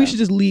 Like, maybe Yeah. we should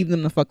just leave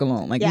them the fuck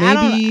alone. Like,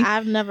 Yeah, maybe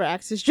I've never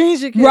asked a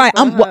stranger kid right.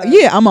 for a hug.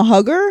 I'm a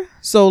hugger,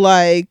 so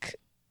like,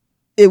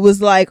 it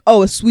was like,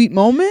 oh, a sweet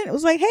moment. It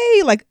was like,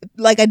 hey,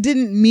 like I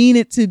didn't mean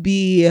it to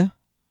be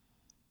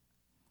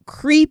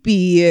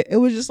creepy. It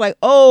was just like,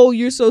 oh,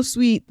 you're so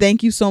sweet,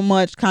 thank you so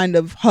much, kind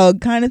of hug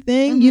kind of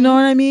thing. You know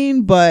what I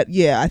mean? But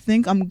yeah, I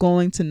think I'm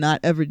going to not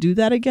ever do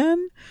that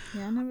again.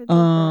 Yeah, I never did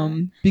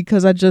that.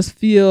 Because I just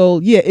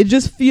feel, it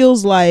just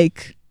feels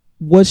like,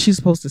 what's she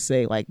supposed to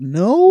say? Like,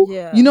 no?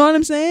 Yeah. You know what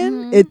I'm saying?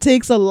 Mhm. It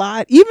takes a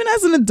lot, even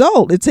as an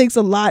adult, it takes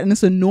a lot, and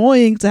it's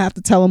annoying to have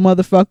to tell a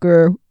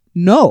motherfucker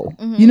no.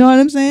 Mhm. You know what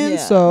I'm saying?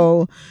 Yeah.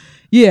 So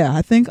yeah,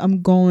 I think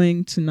I'm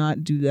going to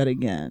not do that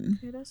again.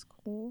 Okay, that's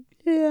cool.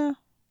 Yeah.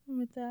 I'm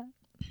with that.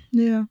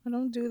 Yeah. I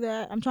don't do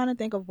that. I'm trying to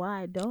think of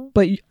why I don't.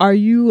 But are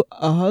you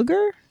a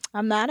hugger?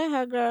 I'm not a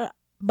hugger,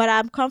 but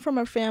I've come from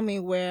a family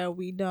where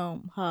we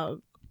don't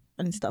hug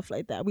and stuff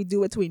like that. We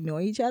do it to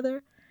annoy each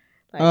other.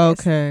 Like,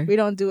 Okay. we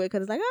don't do it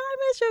because it's like, oh, I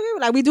miss you.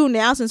 Like, we do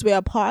now since we're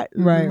apart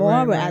Right, more.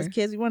 right, But right. as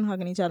kids, we weren't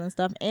hugging each other and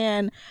stuff.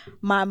 And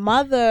my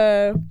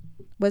mother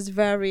was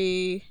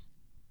very,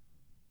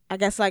 I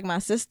guess, like my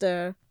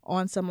sister,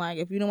 on some like,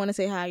 if you don't want to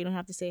say hi, you don't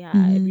have to say hi.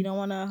 If you don't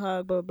want to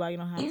hug, blah, blah, blah, you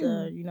don't have to,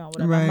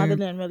 whatever. Right. My mother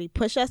didn't really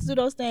push us to do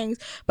those things,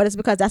 but it's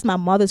because that's my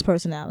mother's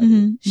personality.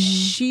 Mhm.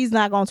 She's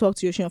not going to talk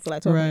to you if she don't feel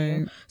like talking to you.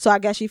 Right. So I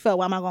guess she felt,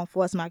 why am I going to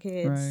force my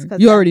kids? Right. 'Cause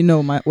You that- already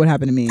know what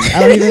happened to me. I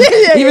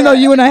don't even though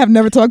you and I have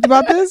never talked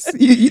about this,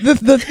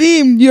 the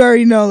theme, you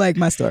already know, like,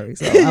 my story.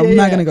 So I'm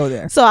not going to go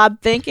there. So I'm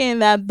thinking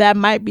that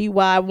might be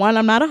why. One,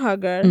 I'm not a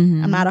hugger.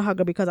 Mhm. I'm not a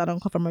hugger because I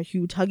don't come from a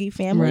huge huggy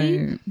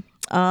family.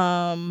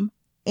 Right.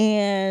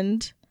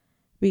 And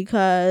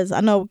because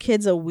I know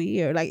kids are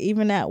weird. Like,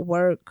 even at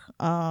work,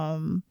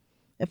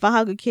 if I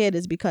hug a kid,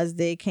 it's because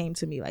they came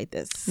to me like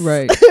this.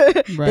 Right.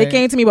 They Right.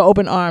 came to me with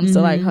open arms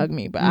to like Mhm. hug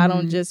me, but I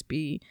don't Mhm. just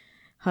be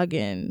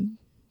hugging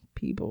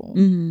people.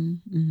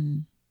 Mm-hmm.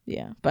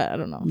 Yeah, but I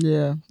don't know.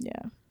 Yeah. Yeah.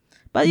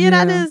 But yeah,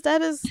 Yeah.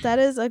 that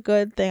is a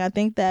good thing. I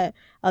think that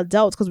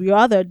adults, because we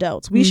are the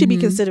adults, we should be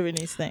Mhm. considering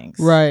these things.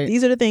 Right.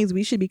 These are the things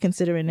we should be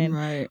considering, and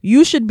Right.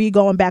 you should be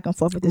going back and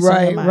forth with this in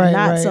Right, your mind, right,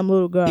 not right. some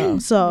little girl.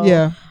 So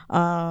Yeah.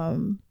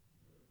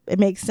 it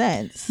makes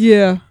sense.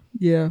 Yeah.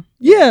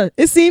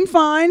 It seemed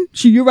fine.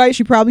 You're right.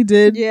 She probably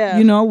did. Yeah.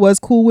 Was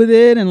cool with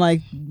it, and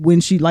like when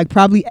she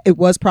it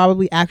was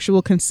probably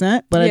actual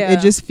consent, but Yeah.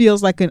 it just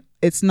feels like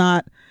it's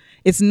not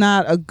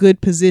a good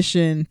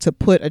position to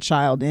put a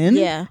child in.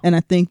 Yeah. And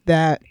I think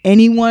that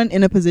anyone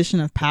in a position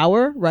of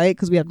power, right?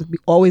 Because we have to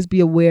always be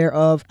aware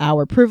of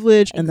our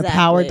privilege and the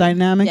power Exactly.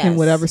 dynamic in Yes.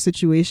 whatever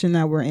situation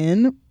that we're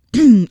in.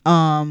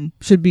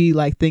 Should be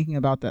like thinking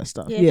about that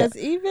stuff. Yeah, Yeah.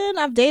 because even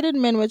I've dated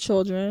men with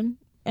children,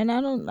 and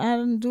I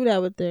don't do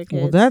that with their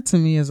kids. Well, that to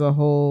me is a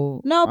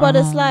whole. No, but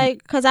it's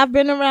like, because I've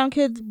been around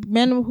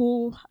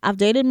I've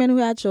dated men who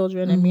had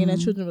children, and me and their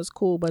children was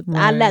cool, but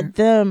I Right. let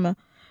them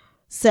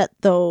set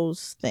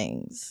those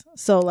things.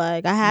 So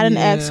like, I had an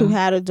ex who Yeah.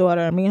 had a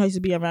daughter, and me and her used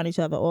to be around each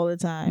other all the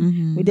time.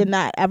 Mhm. We did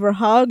not ever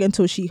hug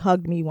until she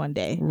hugged me one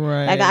day.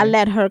 Right. Like, I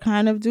let her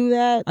kind of do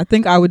that. I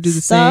think I would do the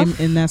stuff.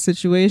 same in that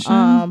situation.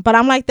 But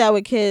I'm like that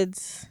with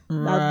kids. I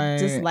Right.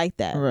 just like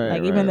that. Right,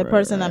 Like, even the right,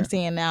 person I'm right.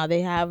 seeing now,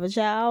 they have a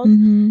child.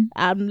 Mhm.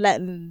 I'm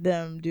letting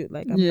them do,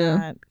 like, I'm Yeah.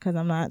 not, because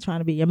I'm not trying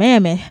to be your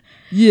mammy.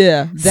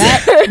 Yeah,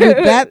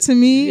 that to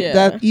me, Yeah.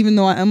 that even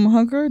though I am a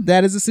hugger,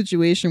 that is a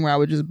situation where I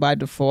would just by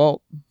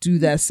default do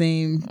that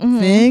same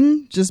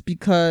thing, just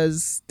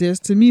because there's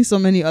to me so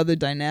many other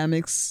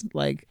dynamics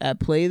like at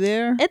play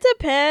there. It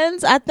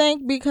depends. I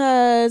think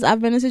because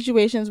I've been in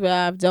situations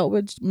where I've dealt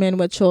with men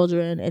with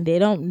children, and they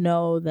don't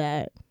know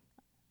that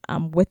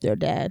I'm with their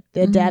dad.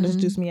 Their dad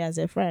introduced me as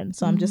their friend.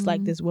 So I'm just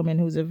like this woman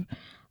who's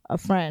a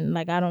friend.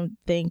 Like, I don't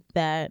think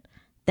that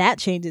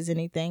changes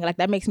anything. Like,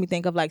 that makes me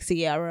think of like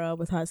Ciara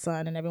with her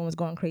son, and everyone's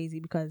going crazy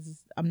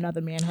because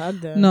another man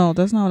hugged her. No,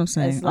 that's not what I'm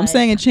saying. It's I'm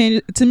saying it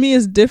changes. To me,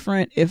 it's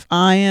different if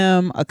I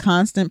am a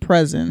constant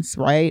presence,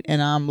 right?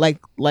 And I'm like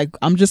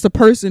I'm just a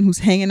person who's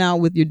hanging out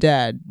with your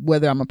dad,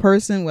 whether I'm a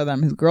person, whether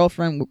I'm his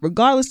girlfriend,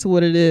 regardless to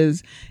what it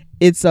is.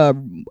 It's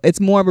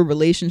more of a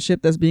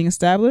relationship that's being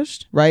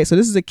established, right? So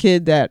this is a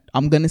kid that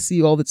I'm gonna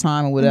see all the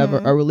time or whatever.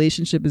 A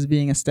relationship is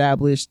being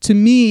established. To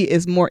me,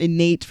 it's more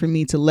innate for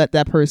me to let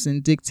that person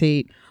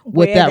dictate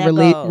what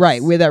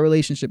where that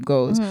relationship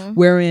goes.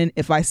 Wherein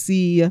if I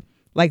see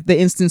like the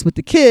instance with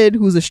the kid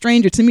who's a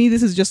stranger, to me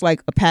this is just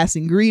like a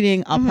passing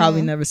greeting. I'll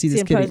probably never see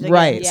this kid,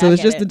 right? Yeah, so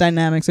it's just the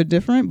dynamics are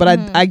different. But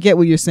I get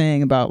what you're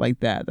saying about like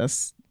that.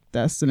 That's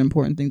an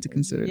important thing to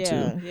consider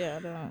too.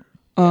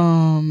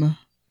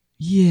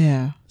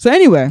 Yeah. So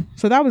anyway,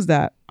 so that was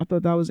that. I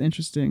thought that was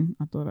interesting.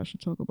 I thought I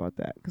should talk about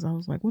that because I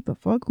was like, what the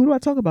fuck? Who do I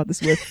talk about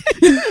this with?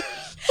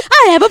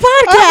 I have a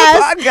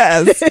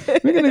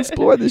podcast. We're going to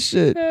explore this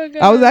shit.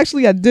 I was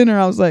actually at dinner.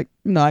 I was like,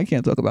 no, I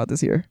can't talk about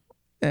this here.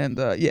 And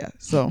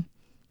so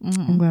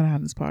I'm glad I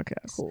have this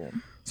podcast. Cool.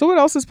 So what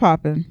else is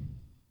popping?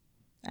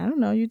 I don't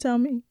know. You tell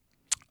me.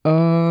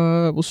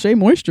 Well, Shea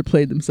Moisture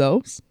played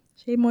themselves.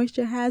 Shea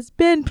Moisture has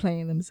been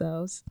playing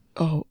themselves.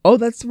 Oh,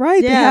 that's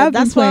right. They have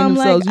been playing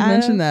themselves. You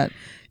mentioned that.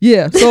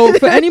 Yeah. So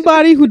for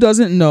anybody who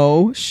doesn't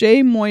know,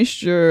 Shea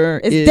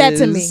Moisture is dead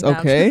to me.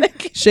 Okay.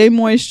 Shea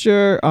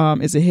Moisture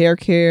is a hair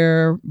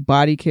care,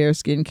 body care,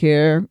 skin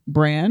care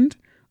brand.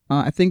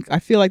 I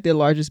feel like their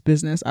largest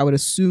business, I would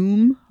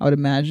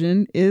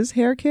imagine, is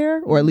hair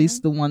care, or at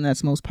least the one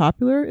that's most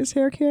popular is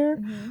hair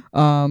care.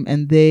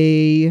 And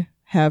they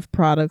have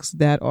products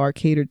that are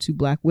catered to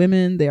Black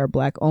women. They are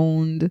Black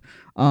owned.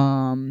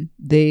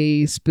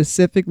 They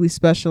specifically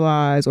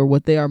specialize, or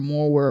what they are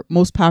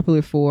most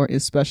popular for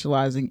is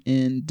specializing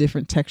in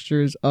different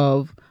textures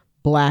of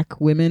Black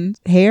women's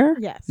hair.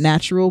 Yes.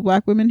 Natural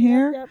Black women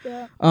hair.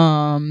 Yep.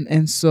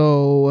 And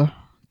so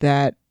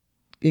that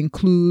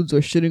includes,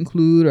 or should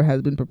include, or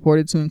has been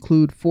purported to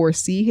include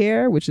 4C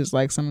hair, which is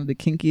like some of the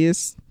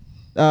kinkiest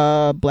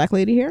Black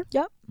lady hair.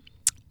 Yep.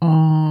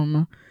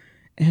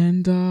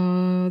 And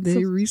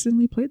they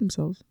recently played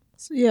themselves.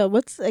 So yeah,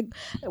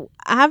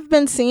 I've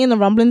been seeing the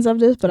rumblings of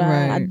this, but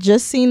I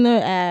just seen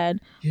the ad.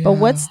 Yeah. But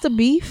what's the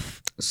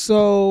beef?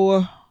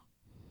 So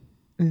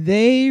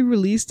they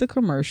released a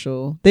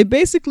commercial. They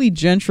basically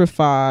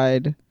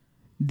gentrified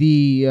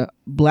the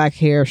Black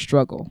hair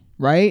struggle,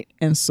 right?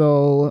 And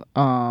so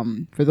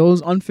for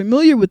those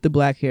unfamiliar with the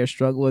Black hair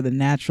struggle, or the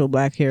natural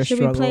Black hair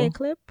struggle. Should we play a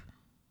clip?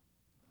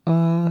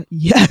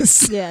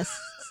 Yes. Yes.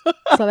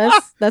 So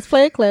let's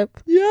play a clip.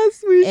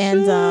 Yes, we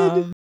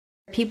should.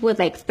 People would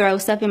like throw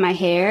stuff in my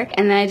hair,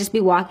 and then I'd just be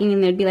walking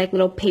and there'd be like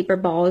little paper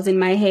balls in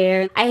my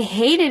hair. I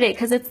hated it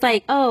because it's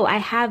like, oh, I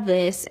have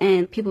this,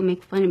 and people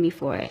make fun of me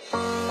for it.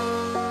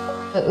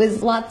 It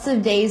was lots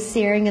of days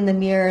staring in the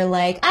mirror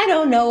like, I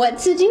don't know what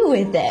to do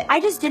with it. I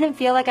just didn't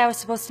feel like I was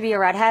supposed to be a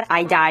redhead.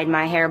 I dyed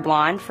my hair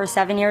blonde for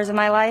 7 years of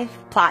my life,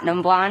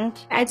 platinum blonde.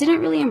 I didn't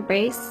really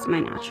embrace my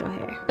natural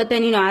hair. But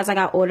then, as I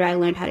got older, I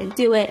learned how to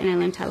do it, and I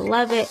learned how to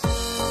love it.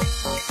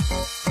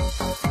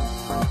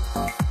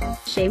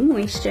 Shea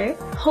Moisture,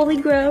 holy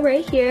grail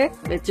right here.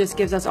 It just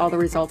gives us all the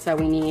results that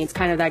we need. It's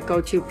kind of that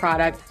go-to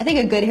product. I think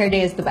a good hair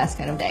day is the best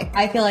kind of day.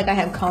 I feel like I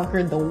have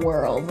conquered the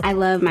world. I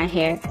love my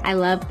hair. I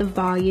love the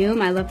volume.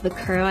 I love the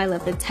curl. I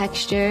love the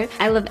texture.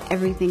 I love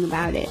everything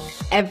about it.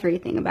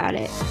 Everything about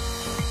it.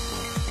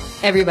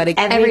 Everybody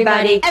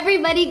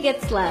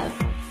gets love.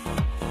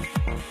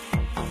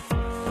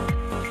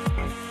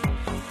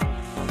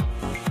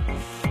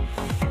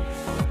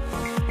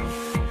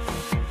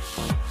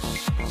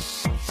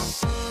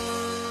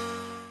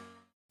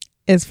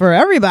 It's for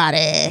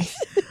everybody.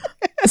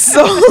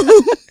 So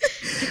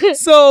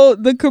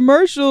the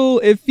commercial,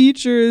 it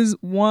features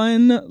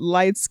one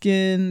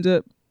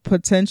light-skinned,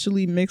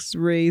 potentially mixed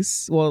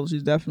race. Well,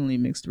 she's definitely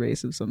mixed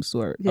race of some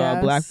sort.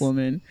 Yes. Black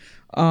woman.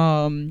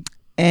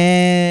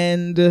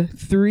 And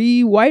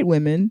 3 white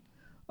women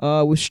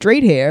with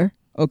straight hair.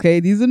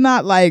 Okay, these are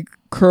not like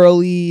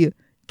curly,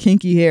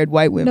 kinky-haired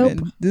white women.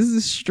 Nope. This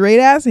is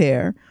straight-ass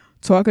hair.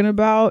 Talking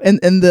about and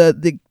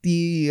the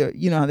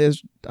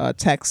there's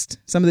text.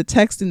 Some of the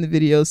text in the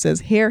video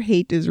says hair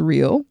hate is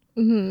real.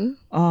 And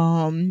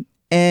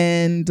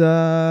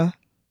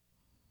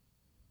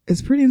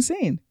it's pretty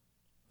insane.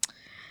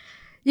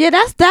 Yeah,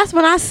 that's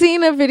when I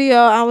seen the video.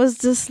 I was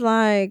just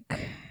like,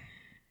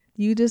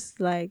 you just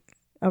like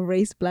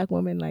erase Black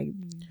women like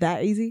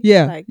that easy?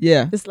 Yeah,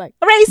 yeah. Just like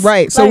erase.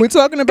 Right. So we're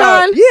talking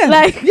about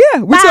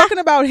we're talking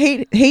about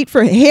hate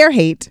for hair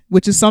hate,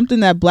 which is something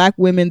that Black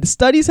women. The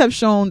studies have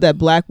shown that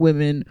Black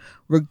women,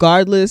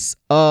 regardless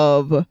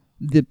of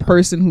the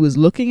person who is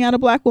looking at a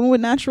Black woman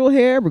with natural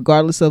hair,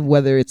 regardless of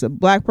whether it's a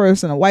Black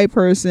person, a white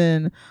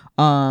person,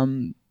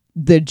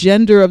 the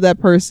gender of that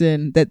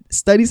person, that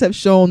studies have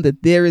shown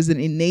that there is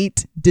an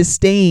innate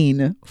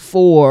disdain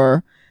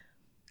for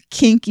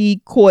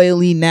kinky,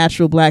 coily,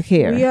 natural black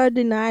hair. We are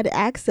denied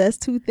access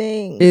to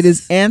things. It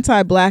is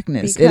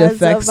anti-blackness. It Because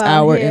affects of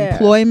our our hair.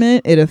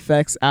 employment. It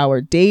affects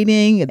our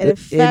dating. It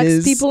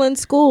affects people in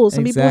school.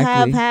 Some people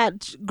have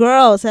had,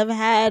 girls have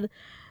had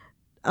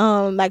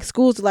like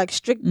schools like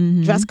strict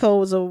dress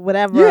codes or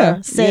whatever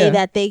say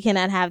that they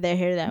cannot have their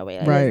hair that way.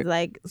 Like, Right. it's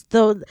like,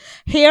 so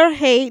hair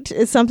hate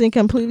is something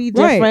completely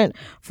different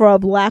for a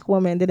black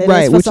woman than it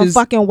is for some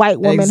fucking white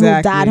woman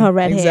who dyed her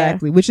red hair.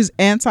 Exactly, which is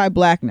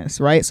anti-blackness,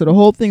 right? So the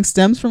whole thing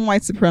stems from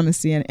white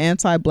supremacy and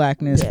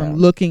anti-blackness from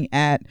looking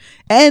at,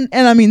 and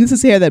I mean, this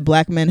is hair that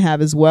black men have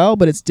as well,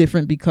 but it's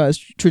different because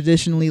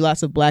traditionally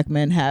lots of black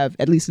men have,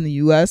 at least in the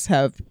U.S.,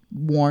 have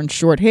worn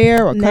short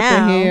hair or cut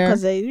their hair.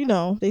 Because they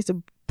used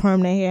to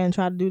perm their hair and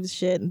try to do the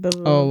shit and blah,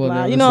 blah, Oh, well, blah.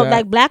 there You was know, that.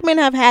 like black men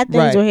have had things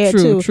Right. with hair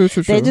True, too.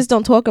 true. They just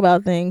don't talk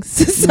about things,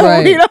 so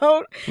Right. we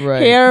don't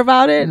Right. hear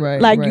about it.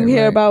 Right, Like right, you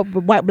hear right. about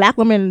white black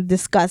women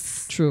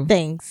discuss True.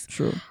 things.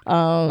 True.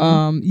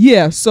 Um,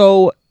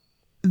 So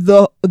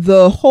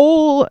the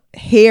whole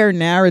hair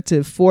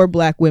narrative for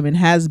black women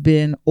has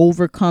been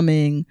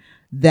overcoming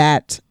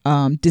that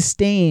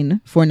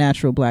disdain for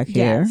natural black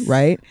hair, Yes.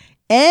 right?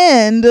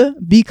 And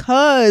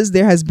because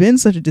there has been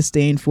such a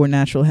disdain for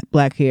natural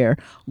black hair,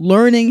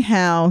 learning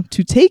how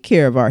to take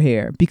care of our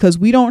hair, because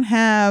we don't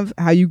have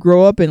how you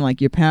grow up and like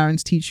your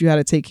parents teach you how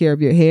to take care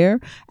of your hair.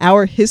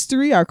 Our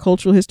history, our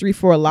cultural history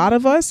for a lot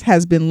of us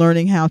has been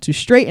learning how to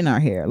straighten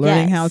our hair,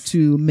 learning how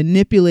to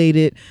manipulate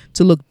it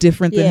to look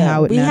different than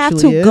how it we have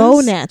naturally to is. go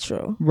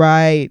natural.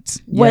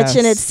 Right. Which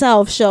in Yes.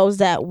 itself shows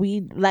that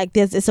we like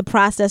it's a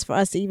process for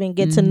us to even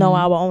get to know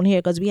our own hair,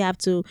 because we have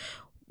to.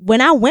 When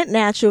I went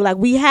natural, like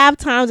we have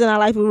times in our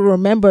life we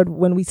remembered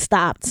when we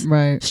stopped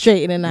Right.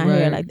 straightening our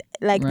hair.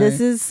 Like this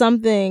is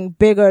something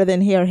bigger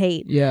than hair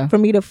hate. Yeah. For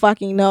me to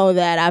fucking know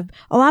that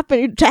I've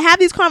been to have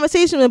these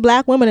conversations with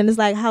black women, and it's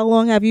like, how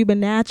long have you been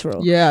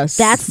natural? Yes.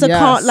 That's the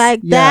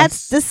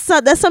yes.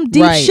 that's some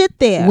deep Right. shit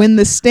there. When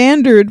the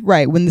standard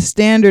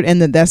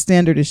and that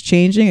standard is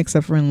changing,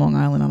 except for in Long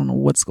Island. I don't know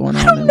what's going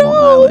on in Long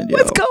Island. yo.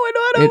 What's going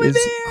on over It is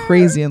there?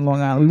 crazy in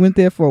Long Island. We went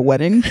there for a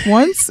wedding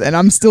once, and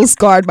I'm still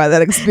scarred by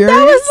that experience.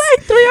 That was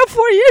like 3 or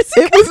 4 years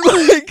ago.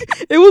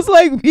 It was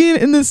like being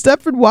in the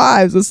Stepford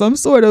Wives or some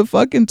sort of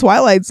fucking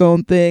Twilight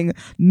Zone thing.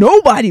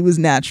 Nobody was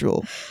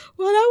natural.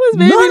 Well, that was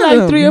maybe None of like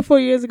them. 3 or 4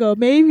 years ago.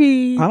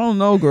 Maybe I don't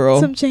know, girl.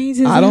 some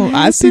changes.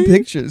 I see happened.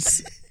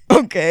 pictures.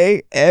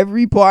 Okay,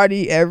 every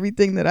party,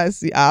 everything that I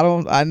see,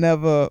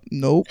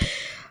 nope.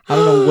 I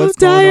don't know what's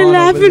going dying on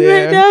laughing over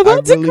there. right now. I'm I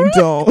about to really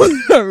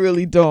don't. I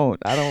really don't.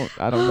 I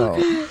don't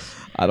know.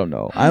 I don't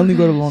know. I only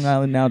go to Long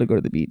Island now to go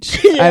to the beach.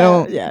 I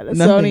don't. Yeah, that's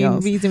the nothing only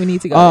else. reason we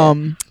need to go.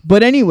 there.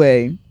 But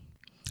anyway,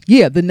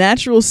 yeah, the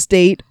natural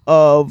state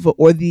of,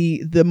 or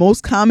the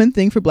most common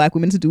thing for black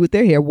women to do with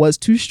their hair was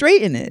to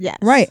straighten it. Yes.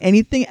 Right.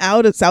 Anything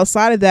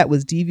outside of that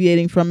was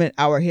deviating from it.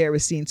 Our hair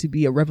is seen to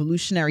be a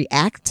revolutionary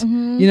act.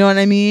 You know what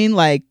I mean?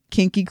 Like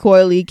kinky,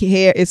 coily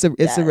hair. It's a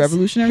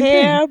revolutionary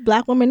hair, thing.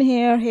 black women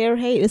hair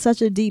hate is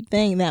such a deep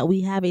thing that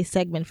we have a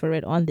segment for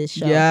it on this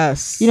show.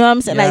 Yes. You know what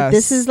I'm saying? Like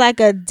this is like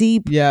a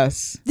deep.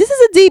 Yes. This is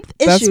a deep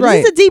issue. That's right.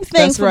 This is a deep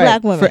thing That's for right.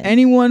 black women. For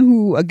anyone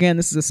who, again,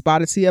 this is a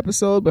Spotted Tea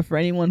episode, but for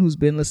anyone who's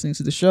been listening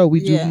to the show,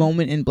 we do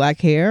Moment in Black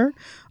Hair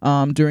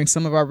during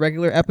some of our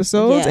regular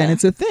episodes, and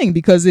it's a thing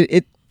because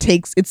it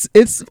takes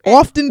it's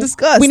often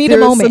discussed. We need a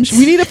moment.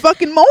 We need a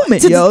fucking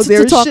moment, yo.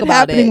 There's talk shit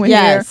about happening it. with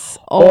hair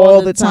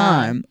all the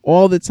time.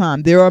 All the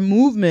time. There are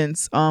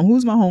movements.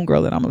 Who's my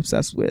homegirl that I'm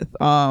obsessed with?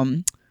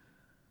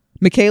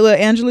 Michaela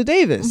Angela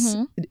Davis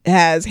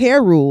has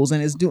hair rules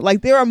and is doing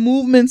like there are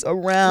movements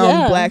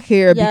around black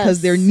hair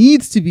because there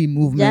needs to be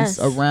movements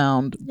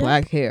around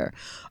black hair.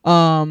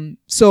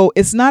 So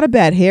it's not a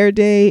bad hair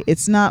day.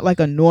 It's not like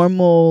a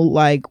normal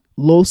like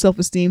low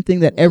self-esteem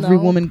thing that every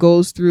woman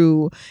goes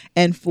through,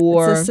 and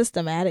for it's a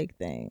systematic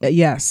thing.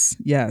 Yes.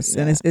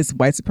 And it's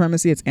white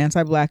supremacy, it's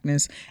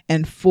anti-blackness.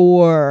 And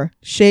for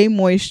Shea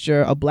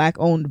Moisture, a black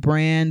owned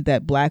brand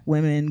that black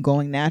women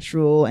going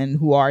natural and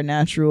who are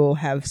natural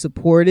have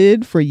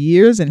supported for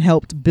years and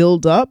helped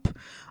build up,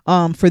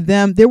 for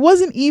them there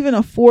wasn't even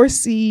a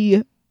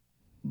 4C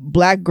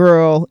black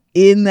girl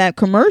in that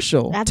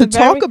commercial to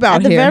talk about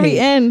at the hair very hate.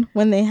 end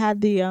when they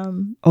had the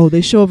they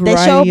show a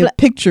variety of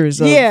pictures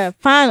of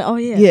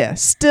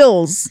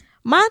stills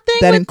my thing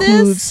that with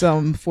includes this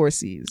some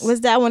 4Cs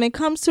was that when it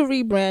comes to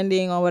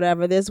rebranding or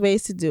whatever, there's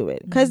ways to do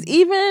it, because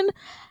even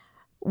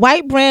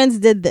white brands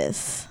did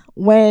this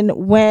when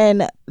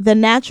the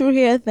natural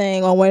hair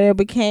thing, or when it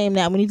became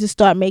that we need to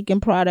start making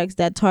products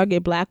that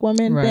target black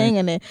women thing,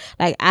 and it,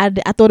 like I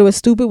thought it was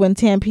stupid when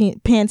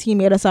Pantene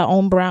made us our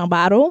own brown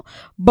bottle,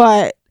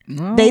 but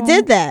they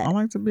did that. I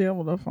like to be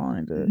able to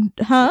find it.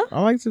 Huh?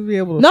 I like to be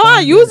able to No, find I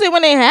used it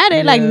when they had it.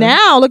 Yeah. Like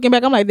now, looking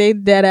back, I'm like, they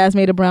dead ass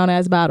made a brown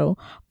ass bottle.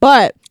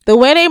 But the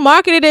way they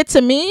marketed it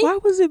to me, why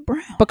was it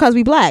brown? Because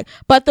we black.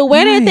 But the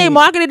way that they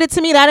marketed it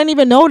to me, I didn't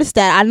even notice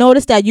that. I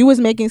noticed that you was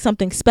making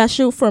something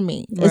special for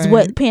me. Is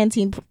what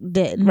Pantene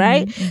did,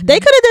 right? They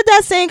could have did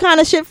that same kind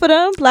of shit for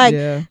them. Like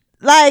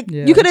Like,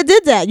 Yeah. you could have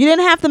did that. You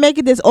didn't have to make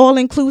it this all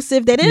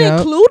inclusive. They didn't Yep.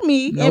 include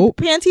me. Nope.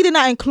 And Pantene did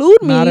not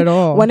include me. Not at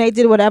all. When they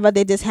did whatever.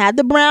 They just had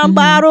the brown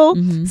bottle,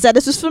 said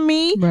this was for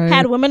me, Right.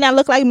 had women that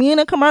looked like me in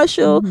a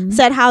commercial,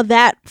 said how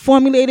that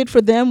formulated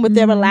for them with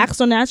their relaxed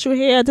or natural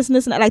hair, this and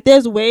this and that. Like,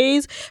 there's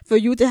ways for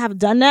you to have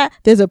done that.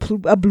 There's a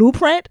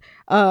blueprint,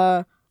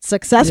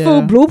 successful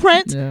Yeah.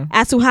 blueprint Yeah.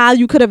 as to how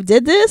you could have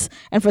did this,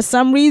 and for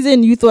some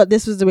reason you thought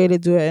this was the way to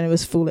do it, and it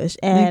was foolish.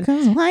 And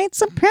Because white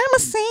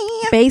supremacy.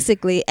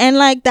 basically, and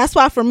like that's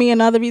why for me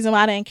another reason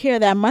why I didn't care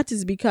that much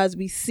is because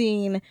we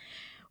seen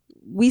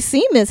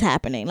this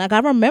happening. Like, I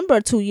remember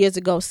 2 years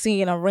ago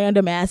seeing a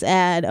random ass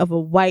ad of a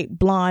white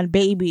blonde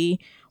baby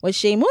with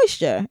Shea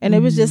Moisture, and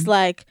it was just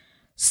like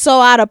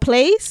so out of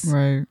place.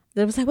 Right.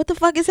 It was like, what the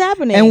fuck is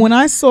happening? And when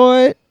I saw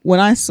it,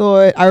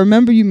 I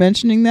remember you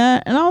mentioning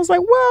that, and I was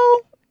like, well,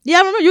 yeah, I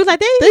remember you was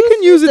like, they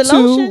can use it the too,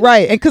 lotion.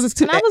 right? And because it's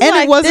too, And I was and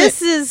like, it wasn't.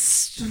 this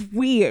is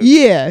weird.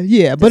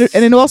 Yeah, but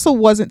it also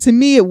wasn't, to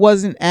me, it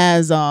wasn't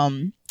as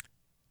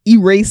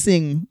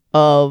erasing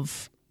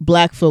of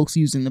black folks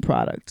using the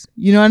product.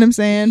 You know what I'm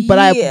saying? But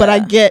I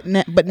get,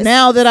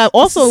 now that I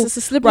also, it's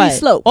a slippery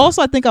slope.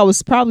 Also, I think I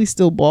was probably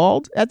still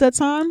bald at that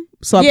time,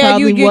 so I Yeah,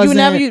 probably you wasn't.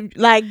 never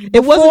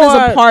It wasn't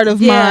as a part of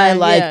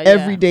my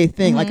everyday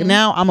thing. Like, Mhm.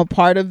 now I'm a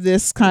part of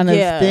this kind of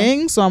Yeah.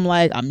 thing. So I'm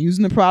like, I'm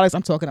using the products.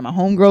 I'm talking to my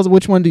homegirls.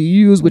 Which one do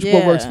you use? What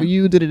works for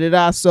you?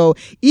 Da-da-da-da. So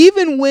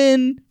even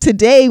when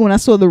I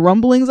saw the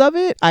rumblings of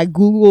it, I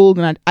Googled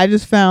and I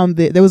just found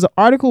that there was an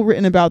article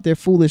written about their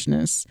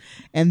foolishness.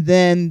 And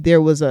then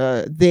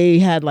they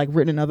had like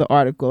written another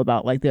article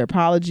about like their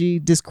apology,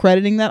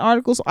 discrediting that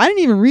article. So I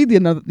didn't even read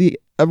the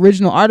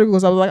original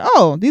articles. I was like,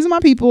 oh, these are my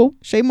people.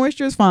 Shea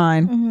Moisture is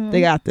fine.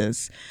 They got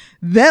this.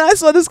 Then I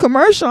saw this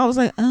commercial. I was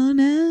like, oh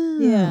no.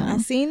 Yeah, I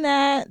seen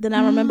that. Then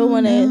I remember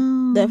when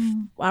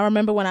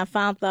I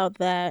found out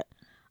that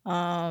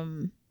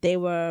they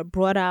were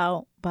brought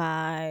out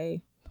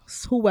by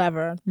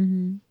whoever.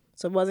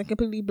 So it wasn't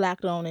completely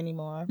black owned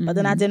anymore. But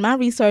then I did my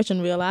research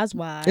and realized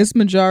why. It's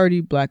majority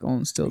black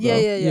owned still, though.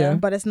 Yeah.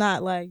 But it's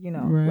not like,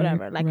 Right,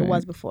 whatever, like it right.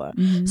 was before.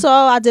 So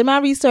I did my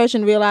research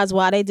and realized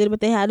why they did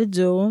what they had to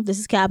do. This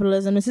is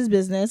capitalism. This is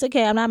business.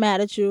 Okay, I'm not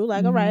mad at you.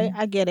 Like, all right,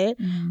 I get it.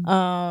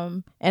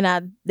 And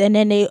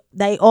then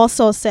they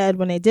also said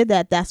when they did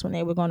that, that's when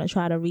they were going to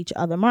try to reach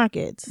other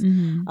markets.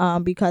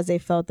 Because they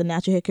felt the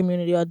natural hair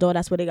community, although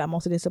that's where they got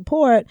most of their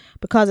support,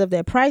 because of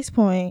their price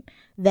point,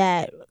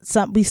 that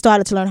we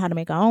started to learn how to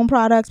make our own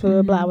products, blah,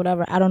 blah, blah,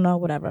 whatever. I don't know,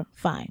 whatever.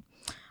 Fine.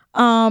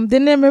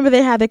 Then I remember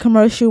they had the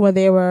commercial where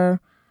they were,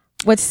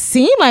 what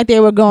seemed like they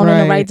were going in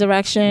the right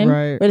direction,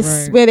 where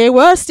they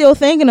were still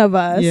thinking of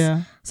us.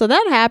 Yeah. So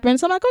that happened.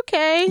 So I'm like,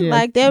 okay, Yeah.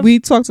 like we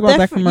talked about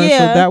that commercial.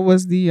 Yeah. That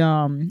was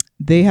the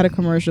they had a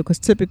commercial because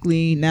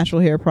typically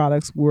natural hair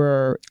products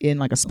were in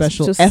like a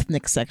special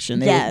ethnic section.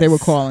 They were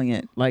calling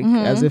it like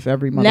as if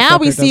every motherfucker now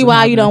we see doesn't why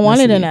have you an don't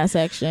want it in ethnicity. that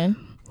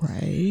section.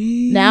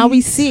 Right. Now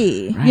we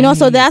see,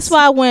 so that's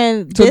why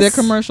So their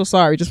commercial,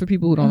 sorry, just for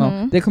people who don't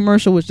know, their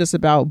commercial was just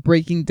about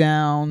breaking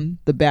down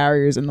the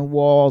barriers and the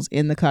walls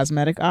in the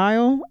cosmetic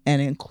aisle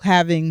and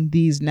having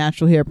these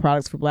natural hair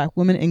products for black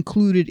women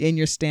included in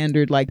your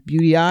standard like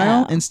beauty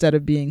aisle instead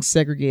of being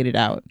segregated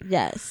out.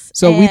 Yes.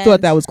 So we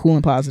thought that was cool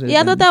and positive. Yeah,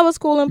 I thought that was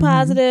cool and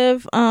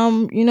positive.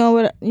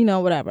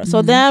 Whatever.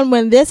 So then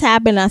when this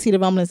happened, I see the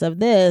rumblings of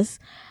this.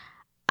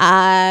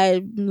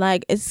 I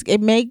like it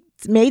made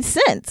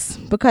sense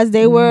because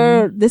they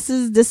were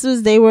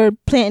they were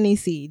planting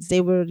these seeds.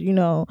 They were,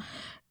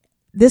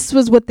 this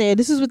was what their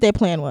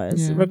plan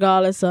was,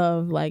 regardless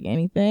of like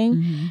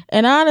anything.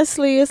 And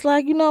honestly, it's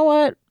like, you know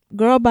what,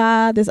 girl,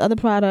 bye. There's other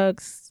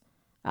products.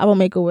 I will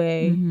make a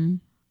way.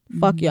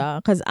 Fuck y'all,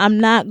 because I'm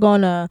not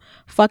gonna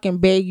fucking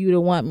beg you to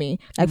want me.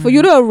 Like for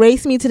you to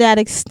erase me to that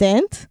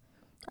extent,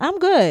 I'm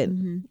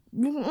good.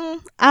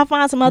 I'll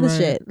find some other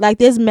shit. Like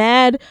there's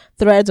mad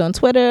threads on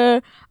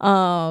Twitter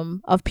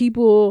of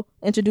people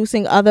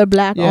introducing other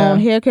black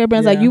owned hair care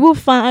brands. Like you will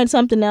find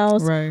something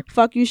else.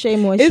 Fuck you, Shea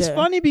Moisture. It's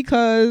funny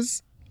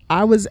because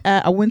I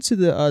went to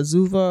the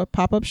Zuva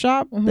pop-up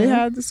shop they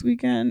had this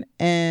weekend,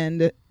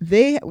 and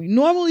they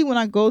normally when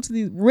I go to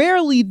these,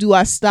 rarely do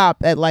I stop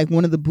at like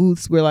one of the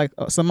booths where like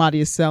somebody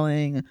is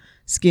selling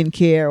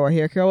skincare or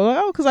hair care.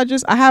 Like,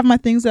 because I have my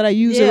things that I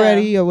use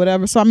already or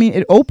whatever. So I mean,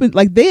 it opened,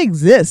 like they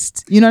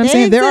exist. You know what I'm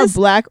saying? There are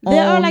black owned.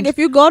 There are, like, if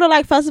you go to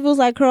like festivals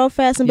like Curl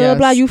Fest and blah blah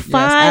blah, you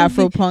find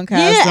Afropunk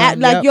has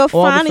them. Like you'll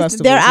find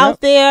they're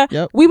out there.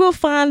 We will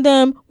find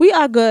them. We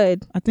are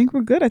good. I think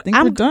we're good. I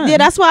think we're done. Yeah,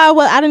 that's why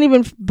I didn't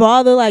even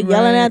bother like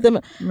yelling at them.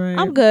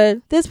 I'm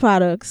good. There's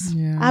products.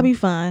 I'll be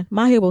fine.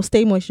 My hair will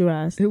stay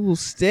moisturized. It will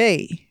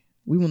stay.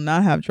 We will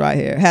not have dry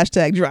hair.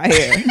 Hashtag dry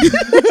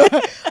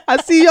hair. I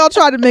see y'all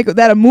trying to make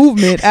that a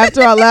movement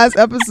after our last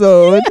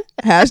episode.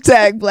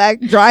 Hashtag black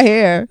dry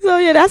hair. So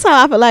yeah, that's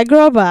how I feel. Like,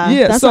 girl, bye.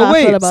 Yeah. That's So how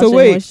I feel about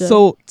Shea Moisture.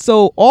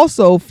 So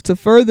also to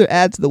further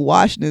add to the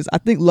washness, I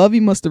think Lovey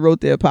must have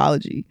wrote the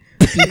apology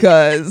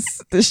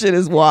because this shit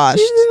is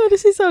washed.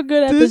 She's so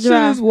good at This the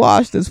dry. shit is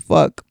washed as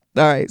fuck.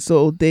 All right,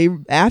 so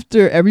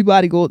after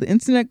everybody the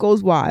internet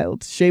goes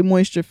wild, Shea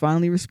Moisture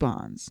finally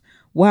responds.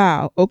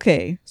 Wow,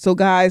 okay. So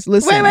guys,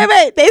 listen.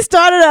 Wait. They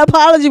started an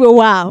apology with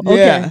wow.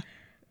 Okay.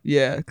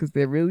 Yeah, because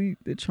they're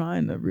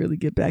trying to really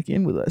get back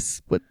in with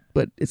us, but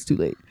it's too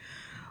late.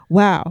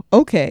 Wow.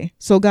 Okay.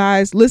 So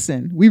guys,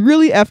 listen, we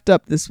really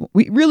effed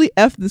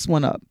this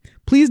one up.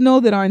 Please know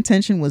that our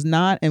intention was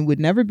not and would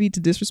never be to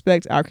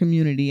disrespect our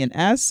community, and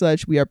as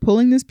such, we are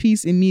pulling this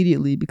piece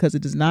immediately because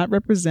it does not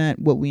represent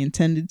what we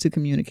intended to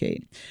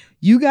communicate.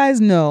 You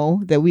guys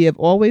know that we have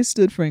always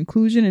stood for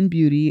inclusion and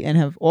beauty and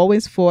have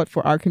always fought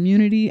for our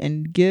community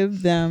and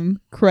give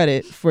them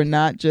credit for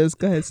not just,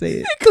 go ahead,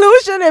 say it.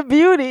 Inclusion and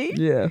beauty.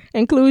 Yeah.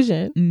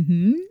 Inclusion.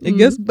 Mm-hmm. It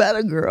gets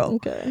better, girl.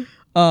 Okay.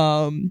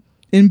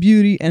 In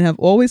beauty and have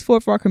always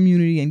fought for our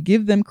community and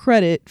give them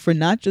credit for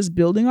not just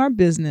building our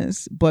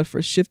business, but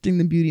for shifting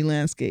the beauty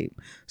landscape.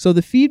 So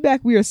the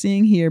feedback we are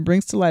seeing here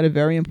brings to light a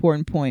very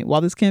important point.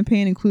 While this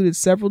campaign included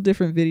several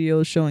different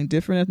videos showing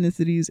different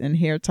ethnicities and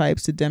hair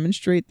types to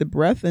demonstrate the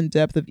breadth and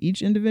depth of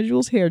each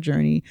individual's hair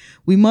journey,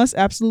 we must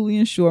absolutely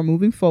ensure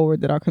moving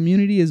forward that our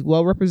community is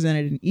well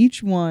represented in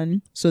each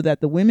one so that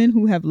the women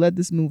who have led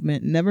this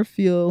movement never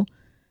feel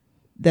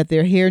that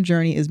their hair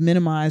journey is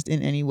minimized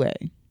in any way.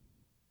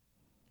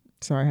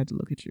 Sorry, I had to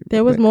look at you.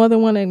 There was more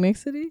than one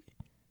ethnicity?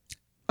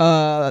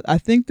 I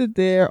think that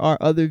there are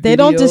other videos. They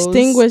don't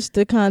distinguish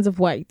the kinds of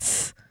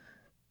whites.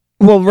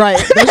 Well,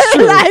 right. That's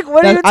true. Like,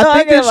 what are you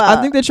talking about?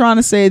 I think they're trying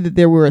to say that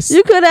there were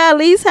you could at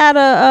least had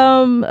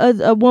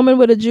a woman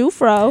with a Jew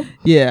fro.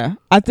 Yeah.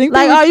 I think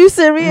are you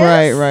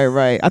serious?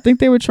 Right. I think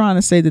they were trying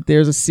to say that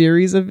there's a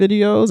series of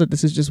videos, that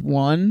this is just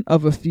one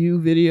of a few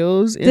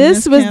videos in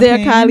this was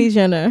campaign. their Kylie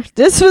Jenner.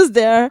 This was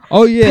their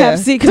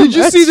Pepsi commercial. Did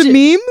you see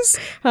the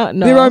memes?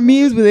 No. There are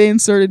memes where they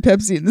inserted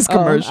Pepsi in this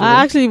commercial.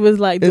 I actually was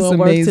doing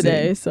work amazing.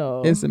 Today,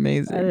 so it's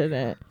amazing. I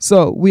didn't.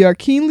 So we are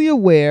keenly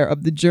aware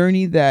of the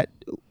journey that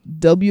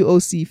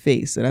WOC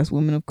face, so that's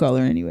women of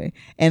color anyway,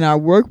 and our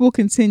work will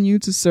continue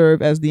to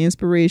serve as the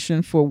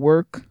inspiration for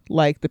work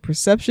like the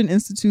Perception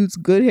Institute's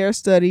Good Hair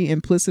Study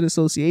implicit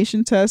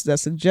association test that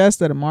suggests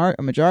that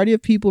a majority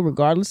of people,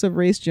 regardless of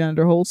race,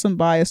 gender, hold some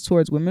bias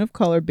towards women of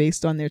color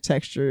based on their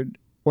textured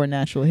or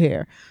natural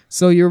hair.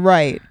 So you're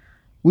right,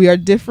 we are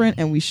different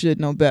and we should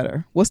know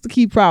better. What's the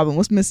key problem?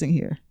 What's missing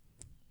here?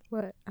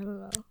 What? I don't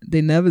know.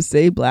 They never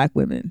say black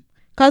women.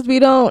 Because we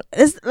don't,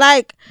 it's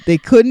like, they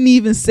couldn't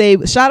even say,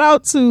 shout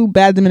out to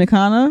Bad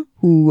Dominicana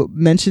who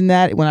mentioned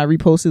that when I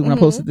posted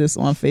this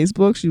on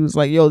Facebook. She was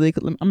like, yo,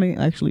 I'm gonna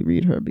actually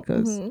read her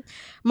because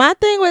my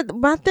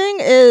thing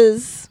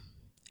is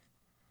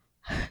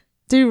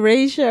the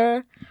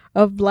erasure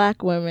of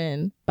black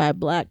women by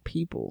black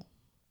people.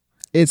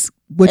 It's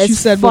what you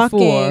said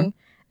before.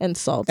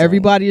 Insulting.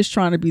 Everybody is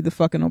trying to be the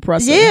fucking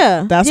oppressor.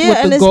 Yeah, that's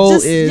what the goal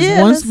is.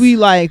 Yeah,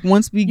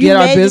 once we get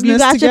our business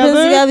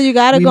together, you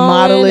gotta we go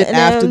model it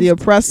after the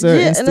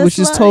oppressor, which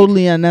is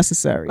totally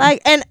unnecessary.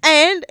 Like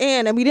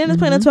and we didn't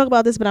plan to talk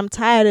about this, but I'm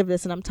tired of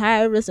this, and I'm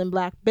tired of this in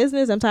black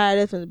business. I'm tired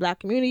of this in the black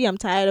community. I'm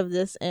tired of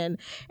this in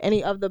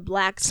any of the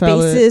black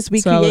spaces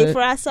we create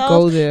for ourselves.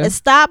 Go there. And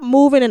stop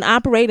moving and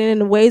operating in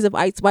the ways of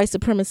white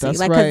supremacy.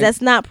 That's because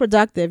that's not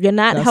productive. You're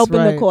not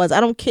helping the cause. I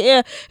don't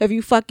care if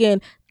you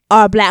fucking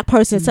are a black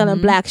person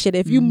selling black shit.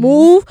 If you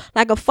move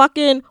like a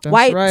fucking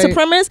white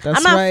supremacist,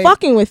 I'm not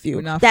fucking with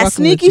you. That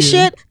sneaky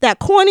shit, that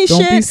corny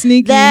Don't shit, be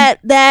sneaky.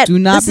 that do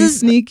not be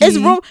sneaky.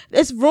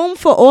 It's room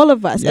for all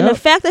of us. And the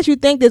fact that you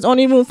think there's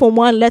only room for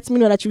one lets me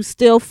know that you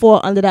still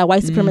fall under that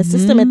white supremacist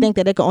system and think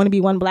that there can only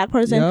be one black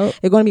person.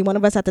 There's going to be one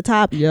of us at the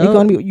top.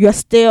 You're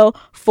still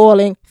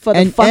falling for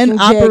the fucking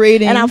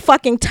operating, and I'm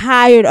fucking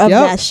tired of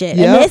that shit.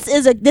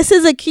 And this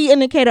is a key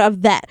indicator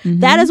of that.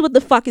 That is what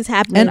the fuck is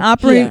happening. And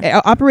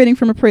operating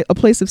from a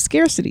place of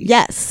scarcity.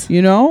 Yes.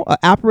 You know,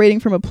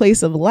 operating from a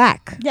place of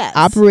lack. Yes.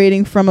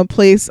 Operating from a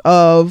place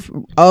of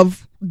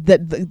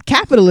the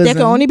capitalism. There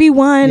can only be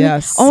one.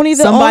 Yes.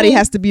 Somebody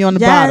has to be on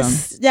the bottom.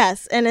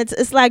 Yes. And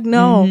it's like,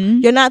 no,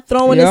 you're not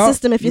throwing the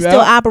system if you're still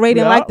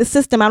operating like the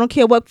system. I don't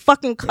care what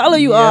fucking color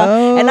you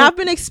are. And I've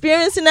been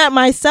experiencing that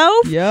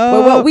myself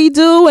with what we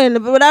do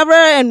and whatever,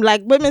 and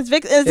like women's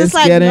victims. It's just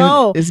like,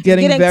 no. It's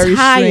getting very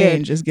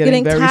strange. It's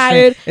getting very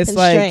tired. Strange. It's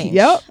like, strange.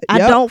 I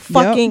don't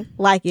fucking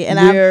like it. And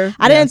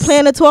I didn't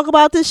plan to talk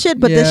about this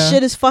shit, but this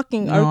shit is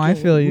fucking irking I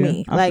feel you.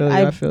 me.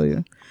 I feel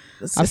you.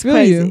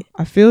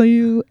 I feel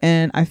you.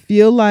 And I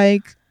feel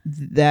like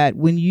that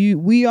when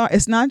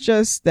it's not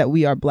just that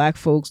we are black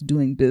folks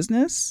doing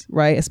business,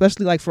 right?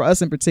 Especially like for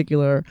us in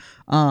particular,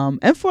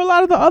 and for a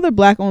lot of the other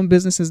black owned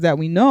businesses that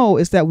we know,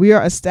 is that we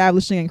are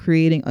establishing and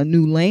creating a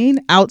new lane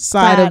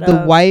outside of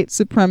the white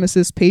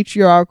supremacist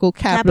patriarchal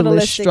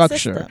capitalist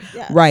structure.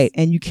 Yes. Right.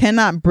 And you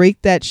cannot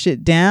break that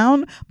shit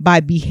down by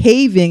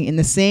behaving in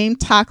the same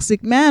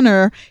toxic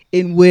manner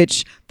in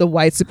which the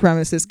white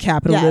supremacist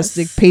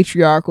capitalistic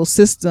patriarchal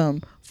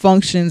system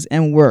functions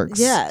and works.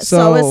 Yeah,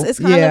 so it's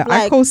kind of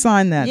like, I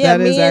co-sign that. Yeah,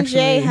 that me is and actually,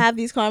 Jay have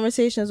these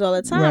conversations all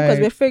the time because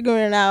Right. we're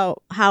figuring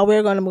out how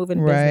we're going to move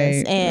in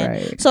business.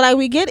 And so like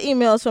we get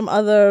emails from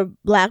other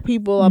black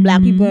people or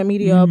black people in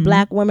media or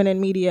black women in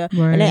media,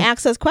 and they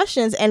ask us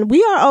questions, and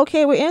we are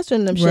okay with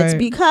answering them shits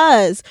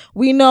because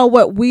we know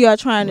what we are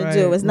trying to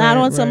do. It's not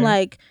on some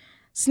like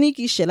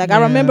sneaky shit. Like I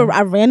remember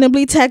I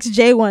randomly text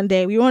Jay one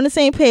day. We were on the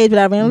same page, but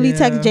I randomly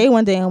text Jay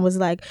one day and was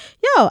like,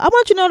 yo, I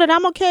want you to know that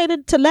I'm okay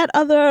to let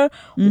other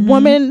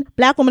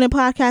black women in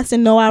podcasting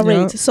know our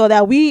rates, so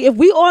that if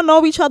we all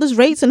know each other's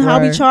rates and how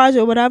we charge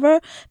or whatever,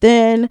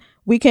 then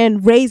we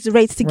can raise the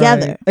rates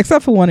together. Right.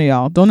 Except for one of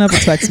y'all. Don't ever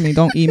text me.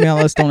 Don't email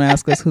us. Don't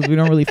ask us, because we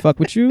don't really fuck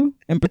with you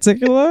in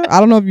particular. I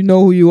don't know if you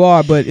know who you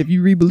are, but if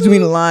you read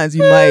between the lines,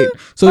 you might.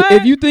 So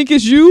if you think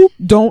it's you,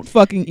 don't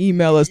fucking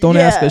email us. Don't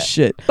ask us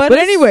shit. But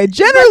anyway,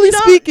 generally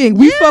speaking,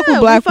 we fuck with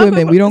black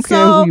women. We don't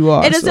care who you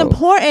are. It is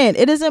important.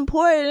 It is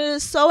important. It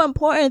is so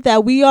important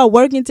that we are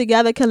working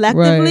together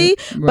collectively,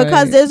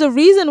 because there's a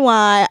reason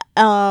why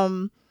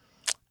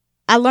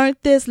I learned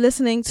this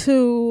listening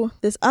to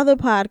this other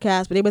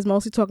podcast, but it was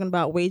mostly talking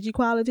about wage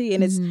equality,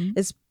 and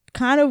it's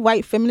kind of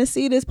white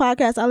feminacy, this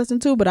podcast I listen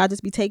to, but I'll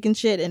just be taking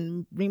shit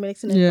and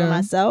remixing it for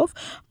myself.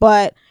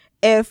 But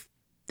if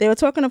they were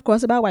talking, of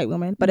course, about white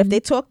women, but if they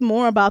talked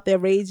more about their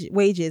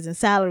wages and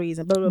salaries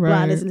and blah, blah,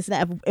 blah, and this and this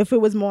and that, if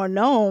it was more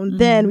known,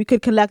 then we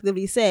could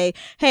collectively say,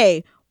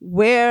 hey,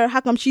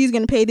 how come she's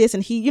going to pay this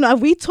and he, if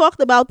we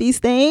talked about these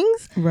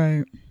things,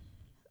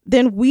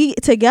 then we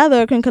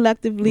together can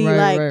collectively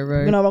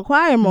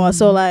require more.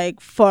 So like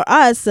for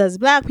us as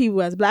black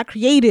people, as black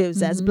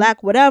creatives, as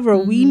black whatever,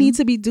 we need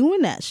to be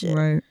doing that shit.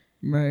 Right.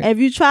 And if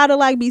you try to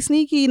like be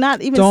sneaky,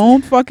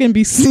 don't fucking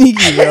be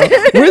sneaky, yo.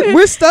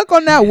 we're stuck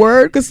on that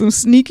word because some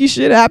sneaky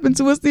shit happened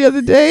to us the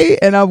other day,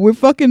 and we're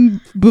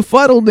fucking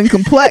befuddled and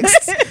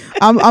complexed.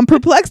 I'm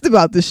perplexed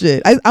about this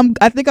shit.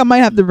 I think I might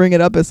have to bring it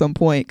up at some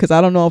point, because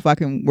I don't know if I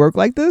can work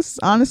like this,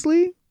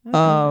 honestly. But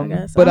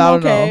I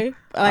don't know.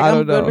 Like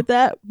I'm good with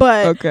that.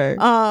 But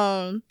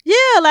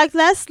like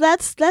let's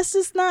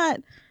just not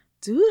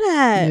do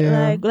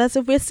that. Like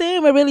if we're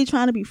saying we're really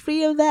trying to be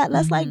free of that,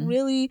 let's like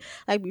really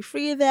like be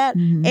free of that.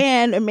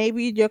 And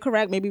maybe you're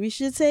correct. Maybe we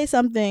should say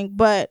something,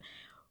 but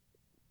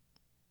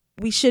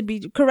we should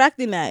be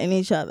correcting that in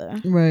each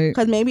other, right?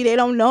 Because maybe they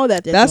don't know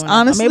that. That's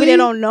honestly, maybe they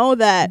don't know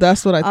that.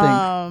 That's what I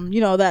think.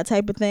 That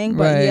type of thing.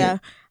 But yeah.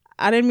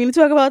 I didn't mean to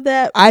talk about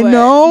that. I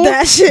know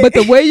that shit, but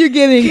the way you're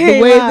getting,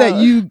 the way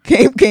that you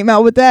came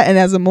out with that, and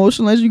as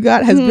emotional as you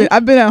got, has been.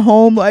 I've been at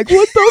home like,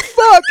 what the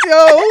fuck,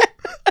 yo?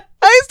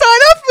 I ain't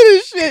signed up for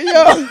this shit,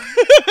 yo.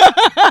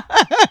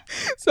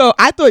 So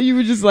I thought you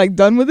were just like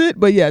done with it,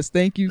 but yes,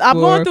 thank you. I'm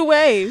going through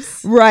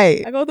waves,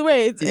 right? I go through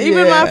waves.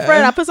 Even my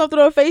friend, I put something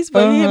on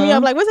Facebook. He hit me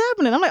up like, "What's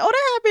happening?" I'm like, "Oh,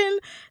 that happened."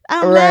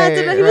 I'm mad.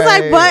 He was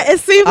like, "But it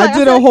seems like I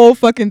did a whole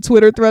fucking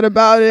Twitter thread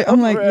about it." I'm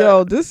like,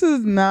 "Yo, this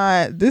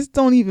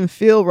don't even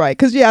feel right."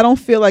 Because I don't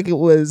feel like it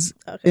was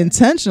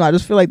intentional. I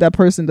just feel like that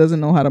person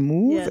doesn't know how to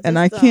move, and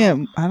I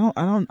can't. I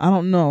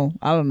don't know.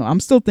 I'm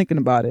still thinking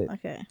about it.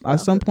 Okay. At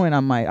some point, I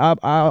might.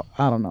 I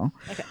don't know.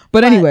 Okay.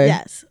 But anyway,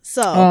 yes.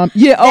 So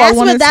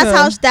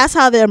that's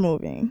how they're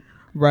moving.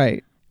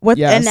 Right.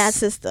 In that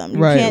system,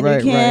 you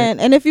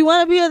can't. And if you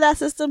want to be in that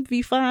system,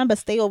 be fine, but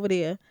stay over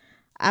there.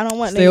 I don't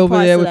want to stay over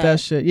there with that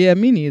shit. Yeah,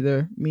 me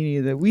neither.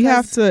 We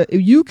have to.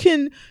 You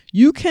can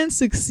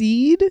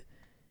succeed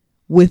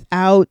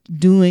without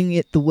doing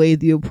it the way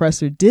the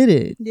oppressor did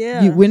it.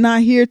 Yeah, we're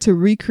not here to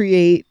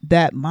recreate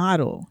that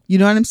model. You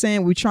know what I'm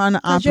saying? We're trying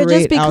to operate. You're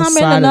just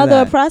becoming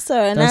another oppressor,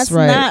 and that's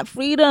not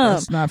freedom.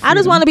 That's not freedom. I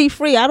just want to be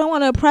free. I don't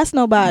want to oppress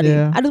nobody.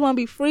 Yeah. I just want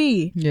to be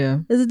free.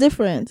 Yeah, there's a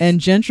difference. And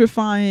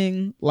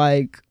gentrifying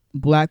like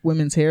black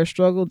women's hair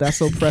struggle,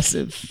 that's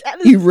oppressive.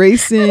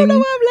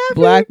 Erasing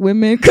black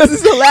women, because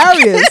it's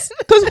hilarious.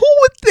 Because who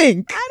would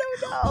think? I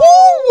don't know.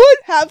 Who would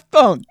have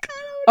thunk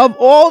of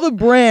all the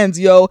brands,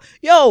 yo,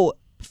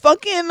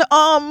 fucking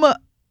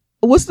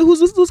what's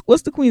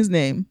the queen's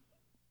name?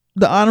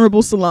 The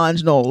Honorable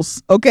Solange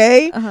Knowles.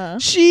 Okay,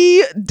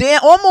 she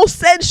almost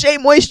said Shea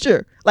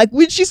Moisture. Like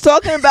when she's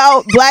talking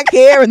about black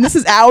hair and this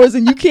is ours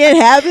and you can't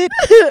have it.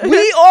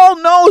 We all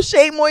know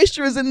Shea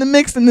Moisture is in the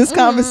mix in this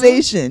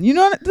conversation. You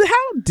know,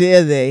 how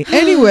dare they?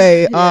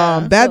 Anyway,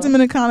 Bad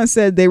Dominicana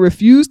said they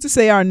refused to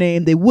say our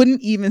name. They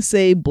wouldn't even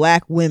say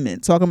black women,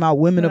 talking about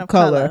women of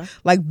color.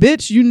 Like,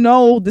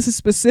 bitch, this is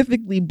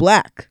specifically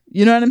black.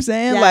 You know what I'm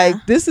saying? Yeah. Like,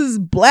 this is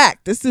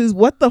black. This is,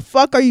 what the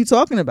fuck are you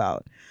talking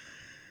about?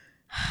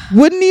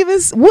 Wouldn't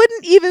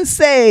even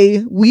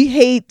say we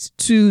hate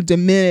to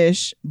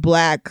diminish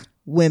black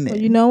women.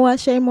 Well, you know what,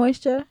 Shea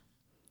Moisture?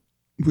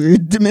 We're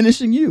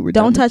diminishing you.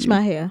 Don't touch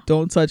my hair.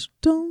 Don't touch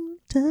my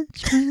hair.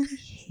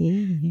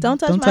 Don't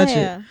touch my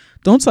hair.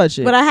 Don't touch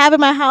it. What I have in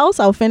my house,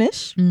 I'll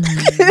finish.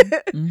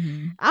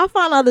 I'll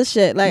find other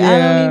shit. Like, I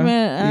don't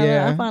even.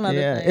 I find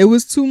other things. It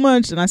was too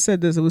much, and I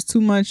said this. It was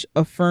too much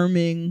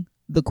affirming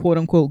the quote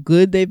unquote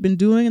good they've been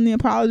doing in the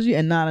apology,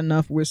 and not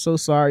enough we're so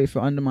sorry for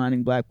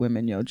undermining black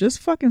women. Yo, just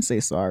fucking say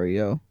sorry,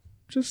 yo.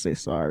 Just say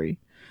sorry.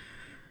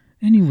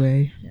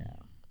 Anyway. Yeah.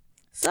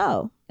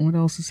 So what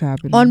else is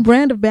happening? on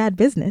brand of bad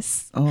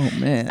business. Oh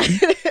man.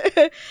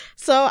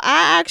 So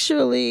I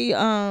actually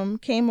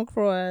came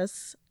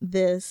across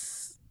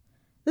this.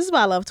 This is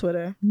why I love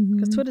Twitter,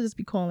 because Twitter just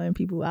be calling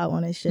people out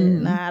on this shit,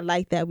 and I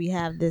like that we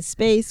have this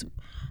space,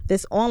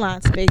 this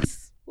online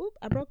space. Whoop!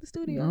 I broke the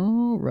studio.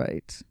 All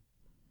right.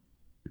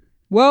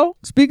 Well,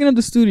 speaking of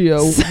the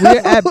studio,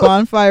 we're at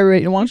Bonfire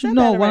Radio. Why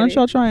don't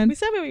y'all try and We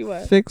said where we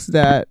were. fix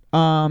that?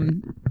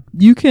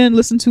 You can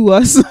listen to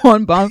us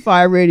on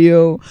Bonfire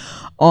Radio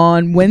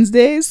on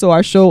Wednesdays. So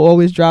our show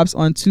always drops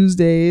on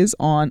Tuesdays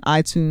on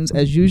iTunes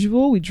as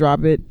usual. We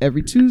drop it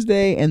every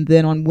Tuesday, and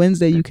then on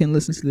Wednesday you can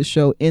listen to the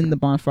show in the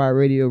Bonfire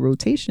Radio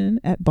rotation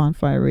at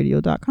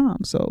bonfireradio.com.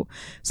 So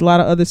it's a lot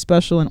of other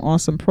special and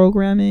awesome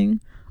programming.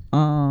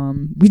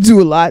 We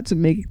do a lot to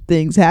make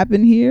things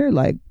happen here,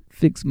 like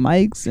fix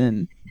mics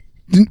and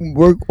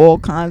work all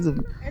kinds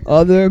of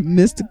other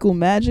mystical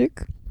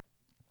magic.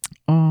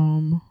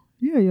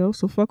 Yeah, yo,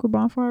 so fuck with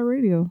Bonfire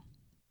Radio.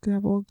 They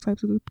have all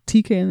types of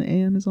TK and the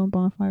AM is on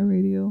Bonfire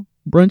Radio.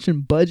 Brunch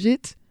and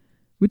Budget,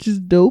 which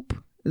is dope,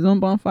 is on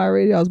Bonfire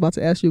Radio. I was about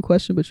to ask you a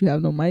question, but you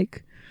have no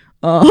mic.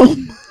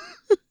 Brunch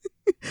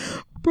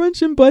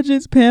and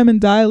Budgets, Pam and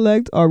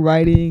Dialect are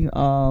writing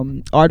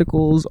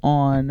articles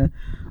on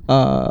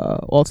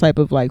all type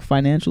of like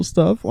financial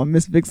stuff on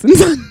Miss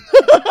Vixen's.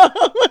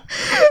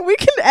 We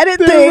can edit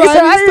They're things.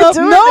 writing How you stuff.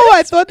 doing No, this?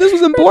 I thought this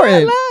was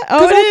important.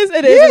 Oh, it is.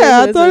 It is.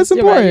 Yeah, it is, I thought it's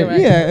You're right,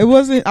 important. you're right. Yeah, it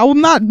wasn't.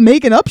 I'm not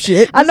making up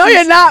shit. I know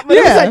you're not, but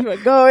Yeah. it was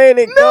like, go in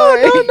and No, go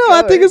in.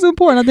 I think it's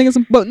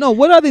important. But no,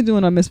 what are they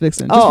doing on Miss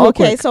Vixen? Just Oh, real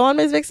okay. quick. So on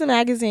Miss Vixen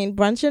magazine,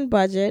 Brunch and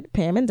Budget,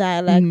 Pam and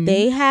Dialect,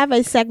 they have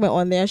a segment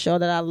on their show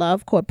that I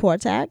love called Poor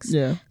Tax.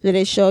 Yeah. So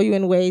they show you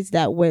in ways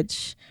that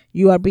which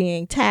you are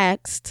being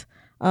taxed,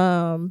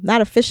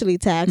 not officially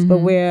taxed, but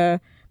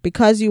where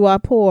because you are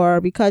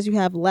poor, because you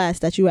have less,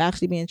 that you are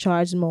actually being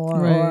charged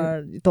more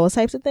or those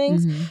types of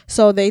things.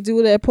 So they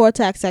do their Poor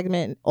Tax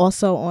segment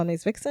also on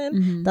Miss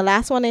Vixen. The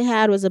last one they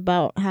had was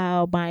about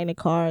how buying a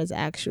car is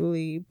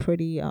actually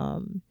pretty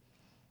harder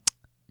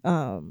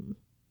on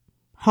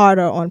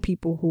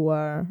people who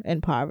are in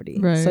poverty.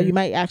 Right. So you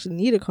might actually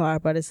need a car,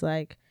 but it's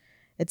like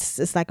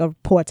it's like a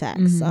poor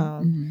tax.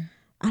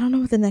 I don't know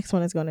what the next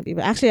one is going to be,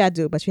 but actually I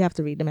do. But you have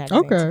to read the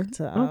magazine.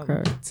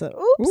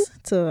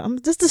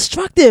 I'm just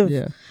destructive.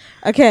 Yeah.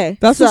 Okay.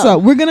 That's what's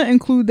up. We're gonna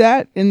include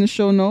that in the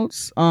show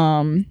notes.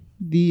 The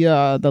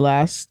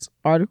last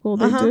article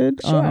they did.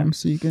 Sure.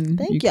 So you can.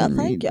 Thank you y'all. can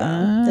Thank read y'all.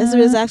 that. This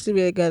was actually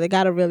really good. They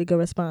got a really good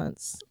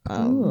response.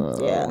 Cool.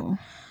 Yeah.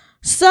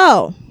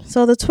 So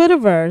the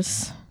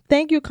Twitterverse.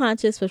 Thank you,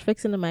 Conscious, for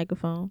fixing the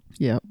microphone.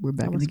 Yeah, we're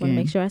back I in the just want to game.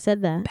 make sure I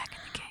said that. Back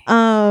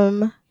in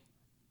the game.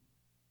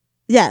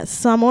 Yes,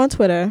 so I'm on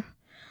Twitter.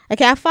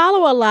 Okay, I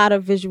follow a lot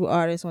of visual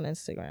artists on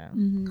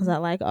Instagram because I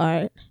like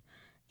art,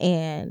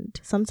 and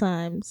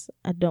sometimes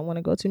I don't want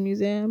to go to a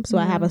museum, so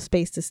I have a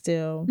space to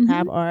still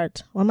have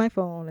art on my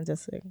phone and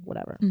just like,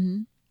 whatever.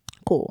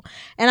 Cool.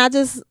 And I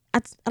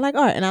like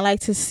art, and I like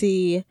to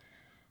see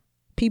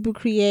people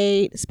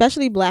create,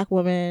 especially Black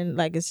women.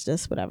 Like, it's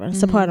just whatever.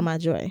 It's a part of my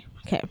joy.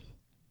 Okay.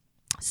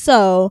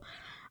 So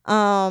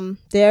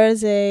there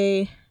is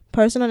a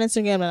person on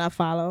Instagram that I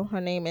follow.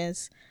 Her name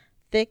is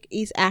Thick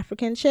East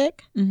African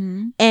Chick,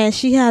 and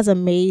she has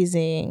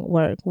amazing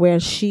work where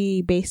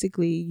she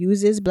basically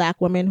uses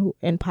Black women who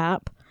in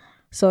pop.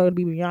 So it'd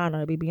be Rihanna,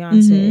 it'd be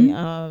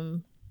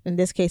Beyonce. In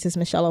this case, it's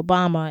Michelle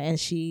Obama, and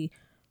she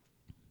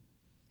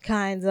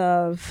kind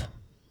of,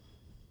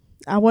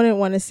 I wouldn't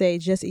want to say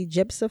just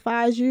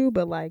Egyptifies you,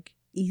 but like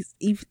East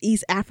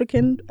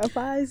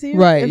Africanifies you,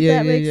 Right? if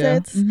that makes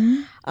sense.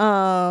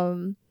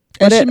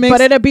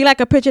 But it'll be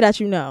like a picture that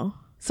you know.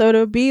 So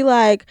it'll be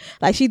like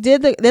she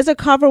did there's a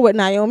cover with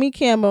Naomi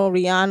Campbell,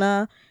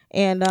 Rihanna,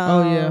 and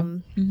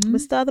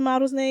what's the other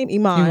model's name?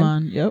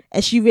 Iman. Yep.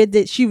 And she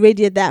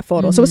redid that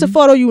photo. So it's a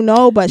photo you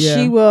know, but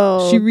she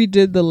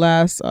redid the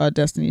last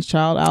Destiny's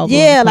Child album.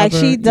 Yeah, like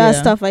cover. she does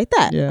stuff like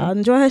that. Yeah. I'll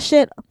enjoy her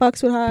shit.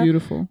 Fucks with her.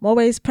 Beautiful. I'm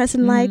always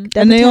pressing like.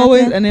 And they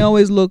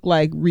always look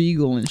like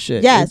regal and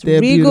shit. Yes,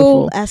 they're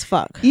regal beautiful. as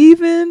fuck.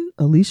 Even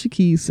Alicia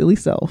Keys' silly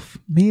self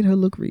made her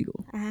look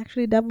regal. I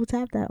actually double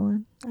tapped that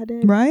one. I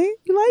did. Right?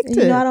 You liked And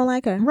it. you know I don't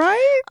like her.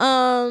 Right?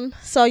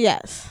 So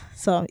yes.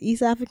 So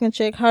East African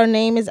chick. Her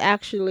name is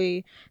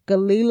actually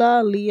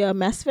Galila Leah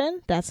Mesfin.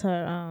 That's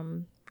her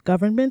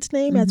government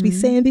name, as we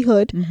say in the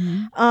hood.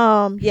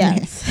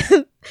 Yes.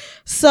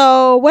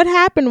 So what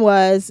happened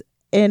was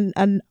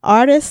an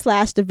artist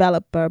 /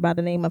 developer by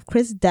the name of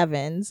Chris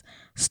Devins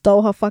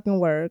stole her fucking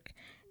work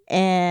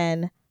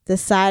and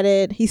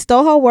decided he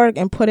stole her work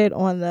and put it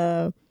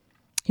on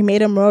he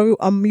made a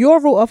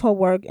mural of her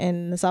work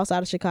in the south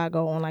side of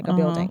Chicago on like a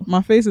building.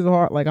 My face is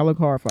hard. Like I look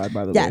horrified,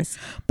 by the way. Yes.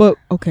 But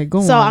okay, go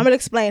on. So I'm gonna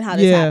explain how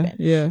this happened.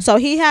 Yeah. So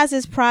he has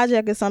this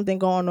project or something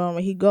going on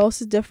where he goes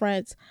to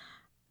different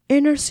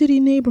inner city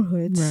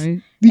neighborhoods.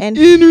 Right. The And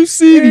inner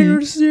city,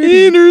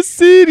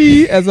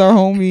 as our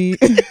homie,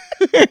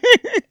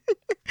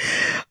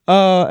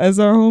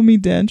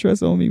 Dan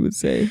Tresomi would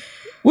say.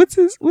 What's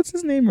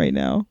his name right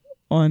now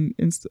on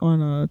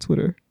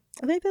Twitter?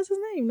 I think that's his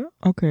name, no?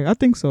 Okay, I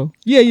think so.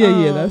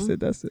 Yeah. That's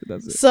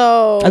it.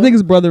 So I think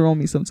his brother on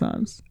me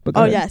sometimes. But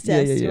go oh ahead.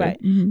 yes, right.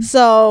 Mhm.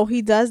 So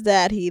he does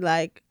that. He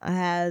like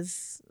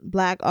has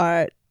black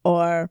art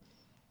or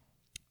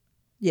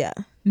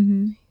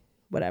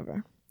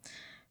whatever.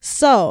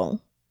 So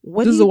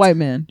what This is a white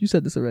man. You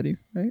said this already,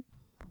 right?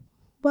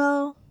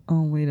 Well,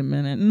 oh wait a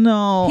minute.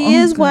 No, he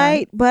is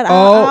white, but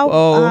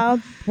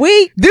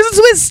wait. There's a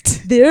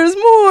twist. There's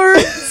more.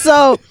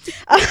 So,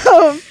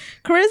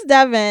 Chris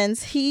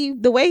Devins,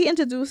 the way he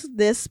introduced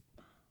this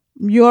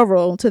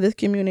mural to this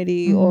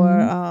community,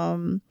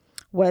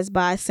 was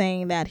by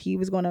saying that he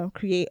was going to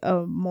create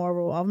a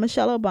mural of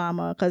Michelle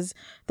Obama because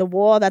the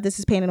wall that this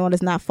is painted on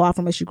is not far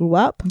from where she grew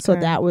up, so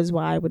that was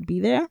why it would be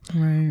there.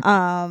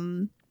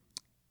 Right.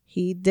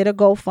 He did a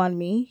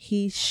GoFundMe.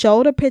 He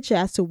showed a picture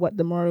as to what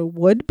the mural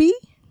would be.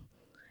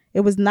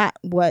 It was not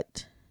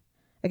what.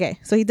 Okay,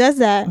 so he does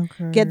that.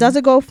 Okay. Does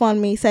a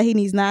GoFundMe. Said he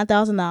needs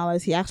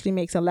 $9,000. He actually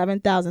makes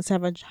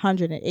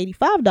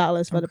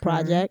 $11,785 for the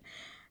project.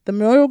 The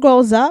mural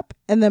goes up,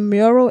 and the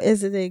mural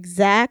is an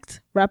exact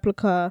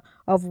replica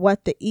of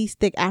what the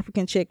East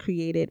African chick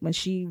created when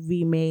she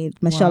remade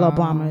Michelle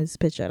Obama's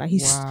picture. Like he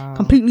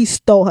completely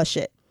stole her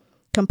shit.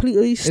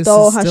 Completely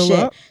stole her shit.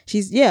 Up?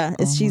 She's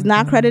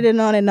not credited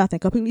on it, nothing.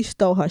 Completely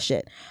stole her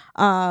shit.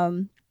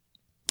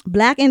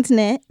 Black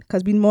Internet,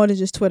 because we more than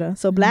just Twitter.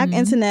 So Black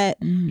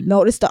Internet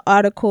noticed the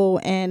article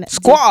and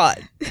Squad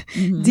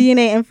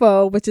DNA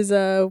Info, which is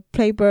a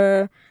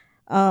paper,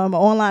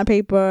 online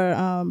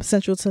paper,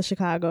 central to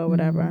Chicago or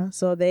whatever.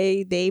 So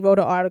they wrote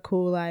an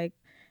article like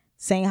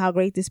saying how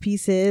great this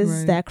piece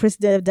is that Chris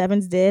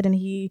Devins did, and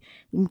he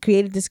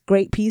created this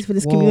great piece for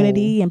this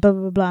community and blah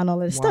blah blah and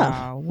all of this stuff.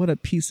 Wow, what a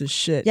piece of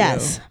shit.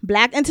 Yes. Yo.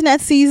 Black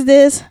Internet sees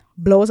this,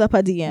 blows up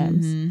her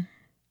DMs.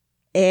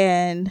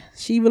 And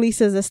she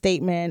releases a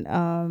statement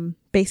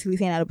basically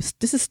saying that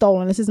this is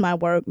stolen, this is my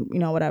work,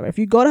 whatever. If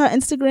you go to her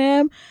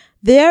Instagram,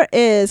 there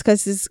is,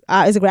 because it's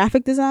a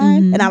graphic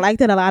design, and I like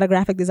that a lot of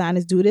graphic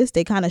designers do this.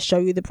 They kind of show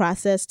you the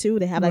process too.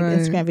 They have like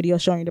Instagram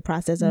videos showing you the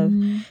process of.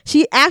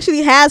 She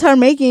actually has her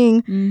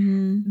making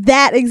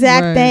that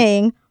exact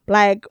thing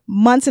like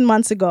months and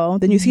months ago.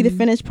 Then you see the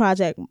finished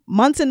project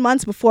months and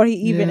months before he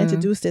even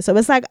introduced it. So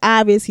it's like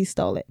obvious he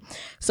stole it.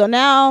 So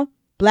now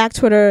Black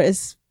Twitter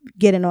is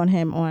getting on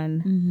him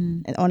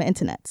on the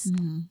internet. So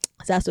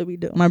that's what we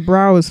do. My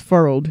brow is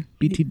furrowed,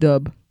 BT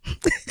dub.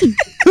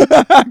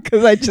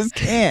 Because I just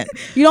can't.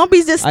 You don't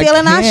be just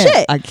stealing our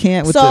shit. I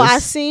can't with so this. I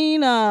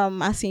seen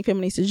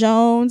Feminista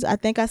Jones. I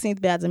think I seen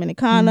Bad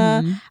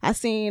Dominicana. I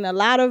seen a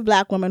lot of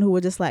black women who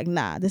were just like,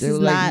 nah, this is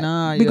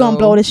not, we're gonna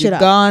blow this shit up.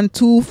 Gone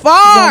too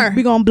far.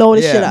 We're gonna blow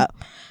this shit up.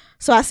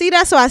 So I see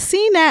that. So I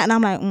seen that, and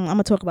I'm like, I'm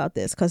gonna talk about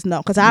this because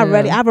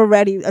I've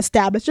already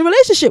established a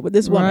relationship with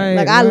this woman.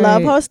 Like I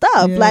love her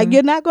stuff. Like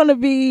you're not gonna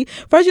be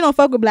first. You don't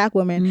fuck with black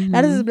women.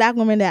 Now this is a black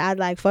woman that I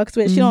like fucks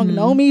with. She don't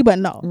know me, but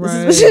no, this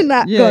is what she's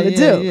not gonna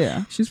do.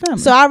 Yeah, she's family.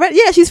 So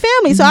she's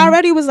family. So I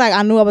already was like,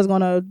 I knew I was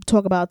gonna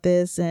talk about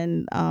this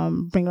and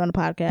bring her on the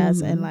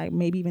podcast and like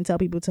maybe even tell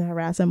people to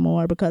harass him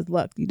more because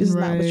look, this is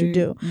not what you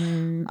do.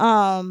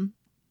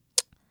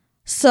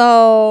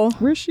 So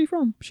where's she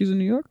from? She's in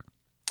New York.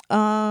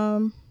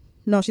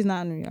 No, she's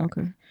not in New York.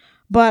 Okay.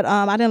 But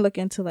I didn't look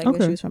into like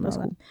where she was from. That's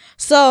cool.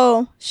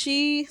 So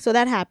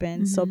that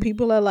happened. So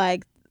people are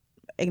like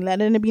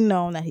letting it be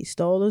known that he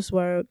stole his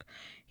work.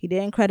 He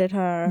didn't credit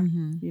her,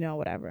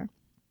 whatever.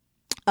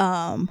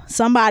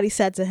 Somebody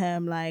said to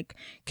him, like,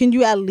 can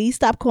you at least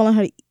stop calling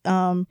her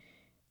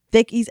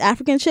thick East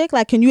African chick?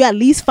 Like, can you at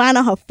least find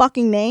out her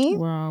fucking name?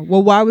 Wow.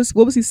 Well, what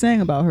was he saying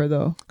about her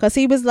though? Because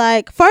he was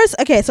like, first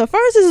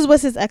this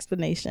was his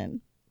explanation.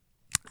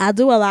 I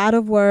do a lot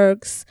of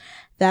works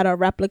that are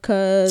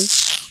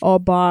replicas or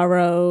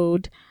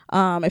borrowed.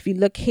 If you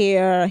look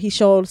here, he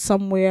showed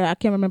somewhere, I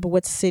can't remember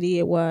what city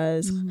it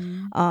was,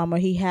 where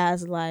he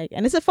has like,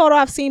 and it's a photo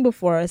I've seen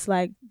before. It's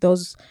like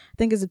those, I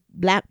think it's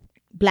black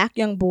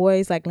young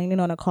boys like leaning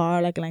on a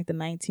car like in like the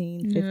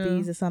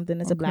 1950s or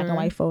something. It's a black and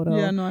white photo.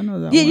 Yeah, no, I know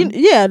that one.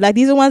 Yeah, like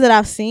these are ones that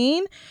I've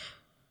seen.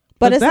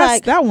 But it's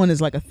like that one is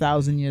like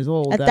 1,000 years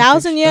old.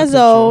 1,000 years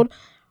old.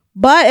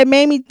 But it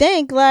made me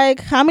think, like,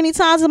 how many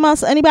times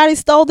has anybody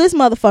stole this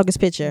motherfucker's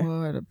picture?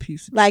 What a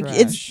piece of like trash.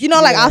 It's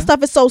like our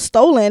stuff is so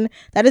stolen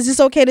that it's just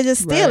okay to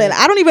just steal it.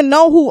 I don't even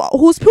know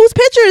whose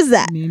picture is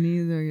that. Me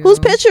neither. Yo. Whose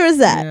picture is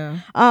that?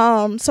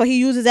 Yeah. So he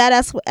uses that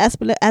as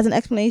an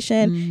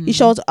explanation. He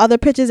shows other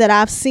pictures that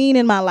I've seen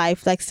in my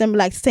life, like same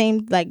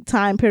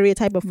time period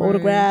type of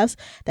photographs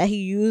that he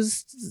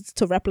used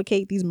to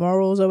replicate these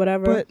murals or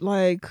whatever. But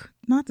like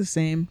not the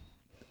same.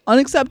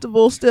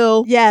 Unacceptable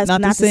still. Yes,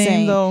 not the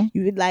same though.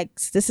 You would like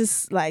this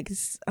is like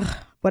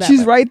whatever.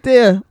 She's right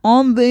there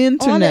on the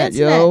internet,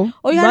 yo.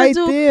 All you had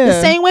to do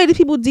the same way that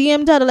people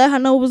DM'd her to let her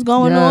know what was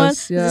going on.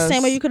 It's the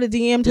same way you could have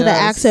DM'd her to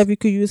ask her if you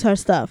could use her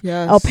stuff.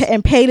 Yes.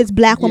 And pay this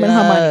black woman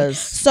her money.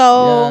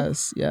 So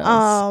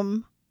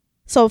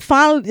so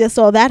finally,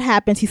 so that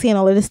happens. He's saying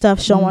all of this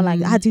stuff, showing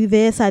like I do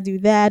this, I do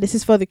that. This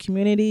is for the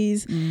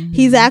communities.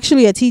 He's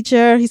actually a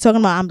teacher. He's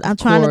talking about I'm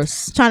trying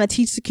to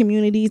teach the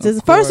communities.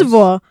 First of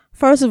all,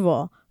 First of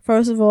all,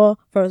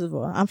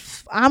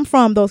 I'm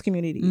from those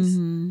communities.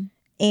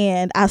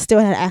 And I still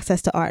had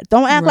access to art.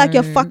 Don't act like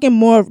your fucking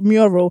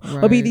mural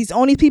will be these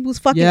only people's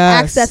fucking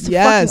access to fucking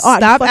art.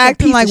 Stop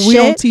acting like we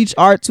don't teach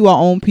art to our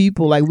own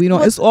people. Like we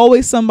don't. It's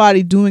always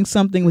somebody doing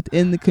something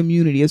within the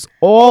community. It's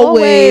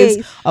always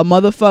a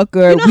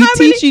motherfucker. We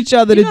teach each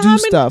other to do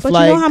stuff. But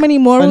like, you know how many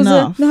murals? You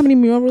know how many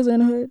murals in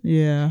the hood?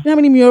 Yeah. You know how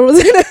many murals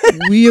in the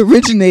hood? We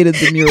originated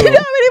the mural. You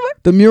know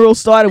the mural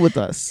started with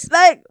us.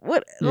 Like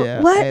what?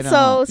 Yeah, what?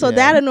 So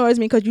that annoys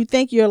me because you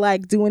think you're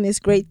like doing this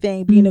great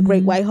thing, being a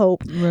great white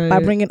hope by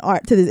bringing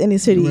art to the inner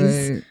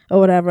cities or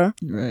whatever.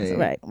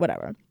 Right.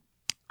 Whatever.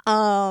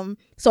 So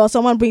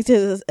someone brings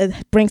to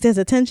his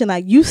attention,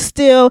 like, you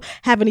still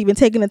haven't even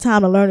taken the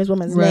time to learn this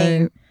woman's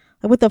name.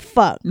 Like, what the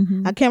fuck?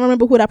 I can't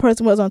remember who that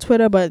person was on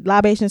Twitter, but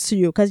libations to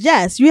you, because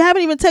yes, you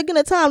haven't even taken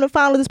the time to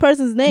find this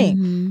person's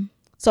name.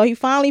 So he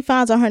finally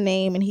finds out her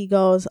name and he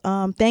goes,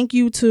 thank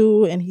you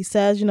to, and he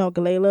says, you know,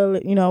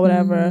 Galila, you know,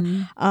 whatever.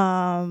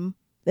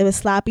 It was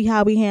sloppy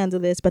how we handle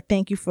this, but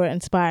thank you for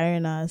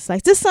inspiring us.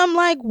 Like, just some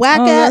like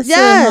whack ass.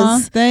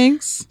 Yes.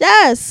 Thanks.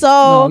 Yes. So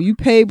no, you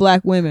pay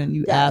black women,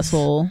 you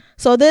asshole.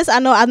 So this, I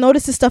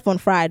noticed this stuff on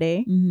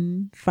Friday.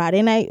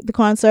 Friday night, the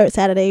concert.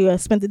 Saturday, I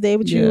spent the day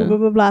with you, blah,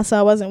 blah, blah. So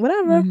I wasn't,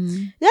 whatever.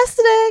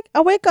 Yesterday,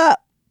 I wake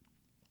up.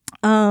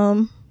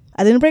 I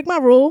didn't break my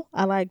rule.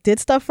 I like did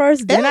stuff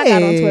first. Then I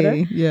got on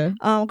Twitter.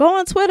 Go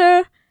on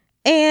Twitter.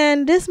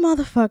 And this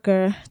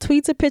motherfucker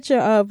tweets a picture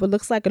of what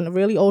looks like a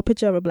really old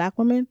picture of a black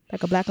woman,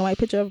 like a black and white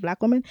picture of a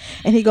black woman.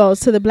 And he goes,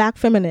 to the black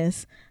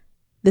feminist,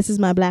 this is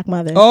my black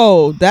mother.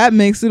 Oh, that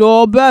makes it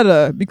all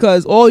better,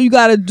 because all you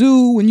got to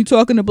do when you're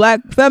talking to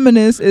black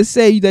feminists is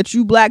say that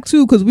you black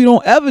too, because we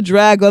don't ever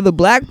drag other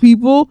black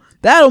people.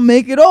 That'll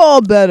make it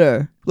all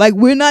better. Like,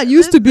 we're not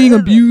used to being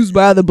abused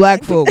by other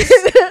black folks.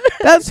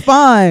 That's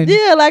fine.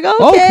 Yeah, like,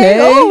 okay.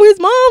 Oh, his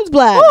mom's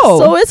black.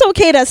 So it's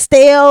okay to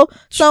steal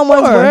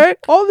someone's work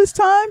all this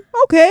time.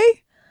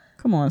 Okay.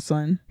 Come on,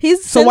 son.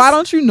 So why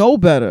don't you know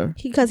better?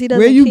 Because he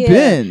doesn't Where you care.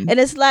 been? And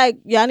it's like,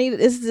 y'all need,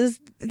 it's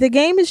just, the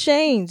game has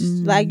changed.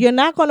 Like, you're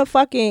not gonna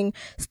fucking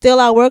steal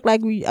our work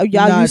like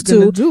y'all used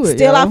to.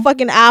 Steal our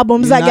fucking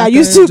albums like y'all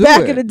used to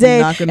back in the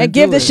day, and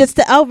give the shits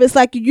to Elvis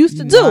like you used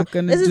to do.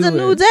 This is a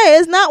new day.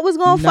 It's not what's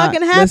gonna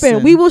fucking happen.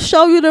 Listen, we will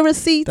show you the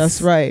receipts.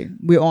 That's right.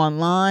 We're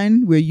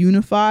online. We're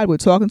unified. We're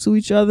talking to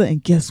each other.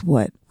 And guess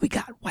what? We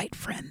got white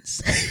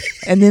friends.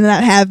 And they're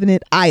not having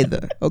it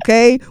either.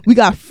 Okay? We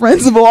got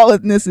friends of all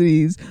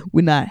ethnicities.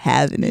 We're not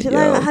having it.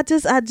 Like, I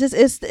just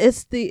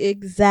it's the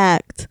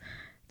exact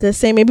the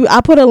same. Maybe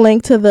I'll put a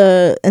link to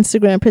the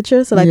Instagram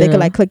picture so like they can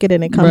like click it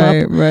and it come up.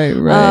 Right.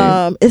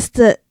 It's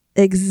the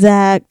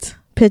exact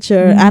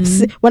picture.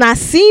 When I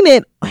seen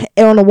it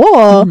on the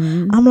wall,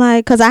 I'm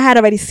like, because I had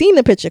already seen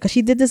the picture because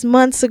she did this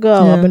months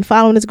ago. I've been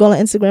following this girl on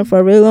Instagram for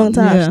a really long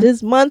time. She did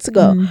this months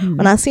ago.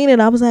 When I seen it,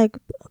 I was like,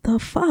 what the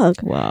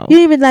fuck? Wow. You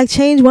didn't even like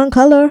change one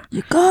color.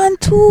 You're gone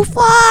too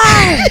far.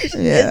 It's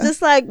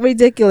just like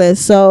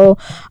ridiculous. So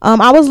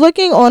I was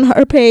looking on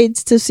her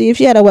page to see if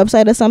she had a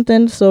website or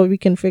something so we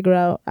can figure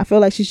out. I feel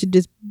like she should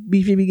just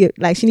be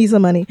like, she needs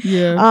some money.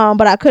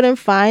 But I couldn't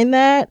find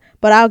that.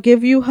 But I'll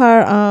give you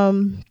her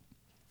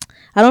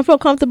I don't feel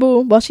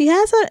comfortable. Well, she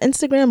has her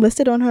Instagram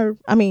listed on her.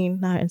 I mean,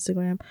 not her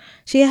Instagram.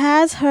 She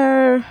has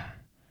her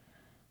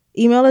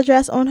email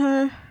address on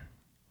her.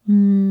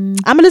 I'm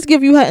gonna just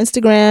give you her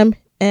Instagram,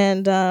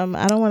 and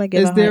I don't want to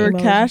give. Is there a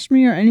cash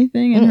me or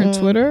anything in her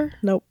Twitter?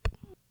 Nope.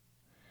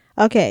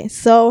 Okay,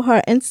 so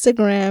her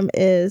Instagram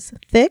is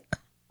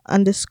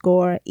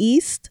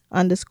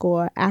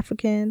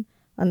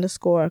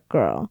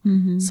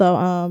thick_east_African_girl.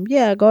 So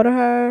go to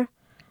her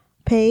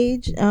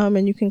page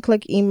and you can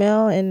click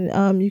email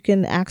and you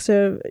can ask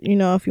her, you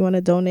know, if you want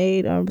to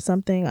donate or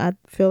something. I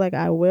feel like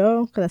I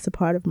will, because that's a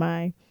part of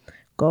my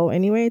goal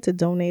anyway, to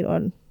donate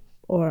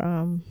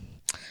or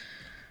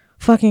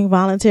fucking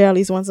volunteer at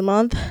least once a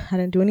month. I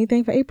didn't do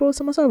anything for April,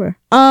 so I'm sober.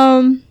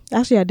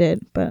 Actually I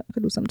did, but I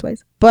could do something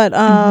twice. But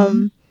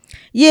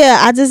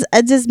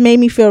it just made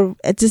me feel,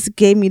 it just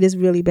gave me this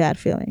really bad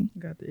feeling.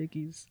 Got the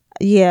ickies.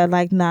 Yeah,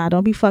 like, nah,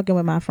 don't be fucking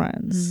with my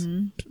friends.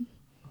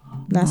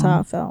 That's how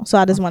I felt. So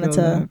I just wanted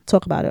to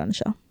talk about it on the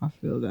show. I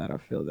feel that.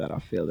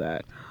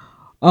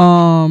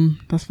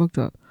 That's fucked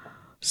up.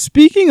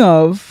 Speaking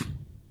of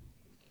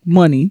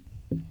money,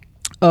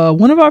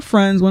 one of our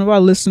friends, one of our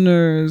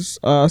listeners,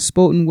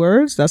 Spoten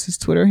Words, that's his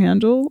Twitter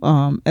handle,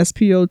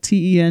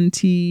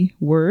 SPOTENT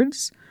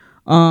Words.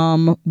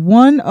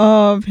 One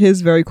of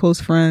his very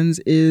close friends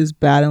is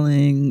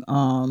battling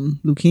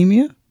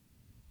leukemia.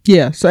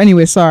 Yeah. So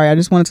anyway, sorry. I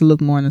just wanted to look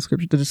more in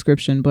the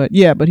description. But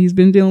yeah, but he's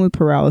been dealing with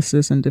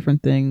paralysis and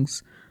different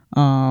things,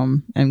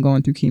 and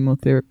going through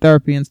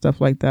chemotherapy and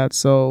stuff like that.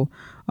 So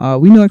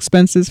we know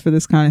expenses for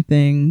this kind of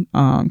thing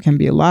can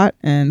be a lot.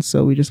 And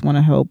so we just want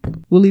to help.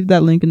 We'll leave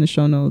that link in the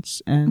show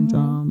notes and,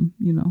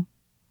 you know,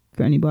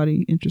 for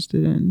anybody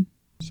interested in.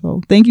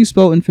 So thank you,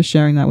 Spoten, for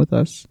sharing that with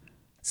us.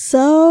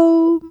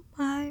 So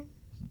I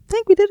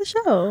think we did a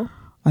show.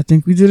 I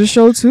think we did a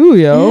show too,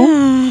 yo.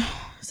 Yeah.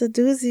 It's a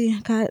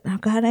doozy. I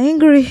got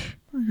angry.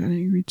 I got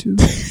angry too.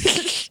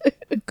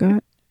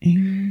 Got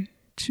angry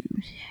too.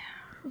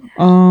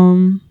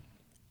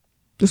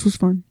 This was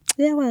fun.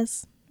 Yeah, it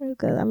was. It was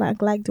good. I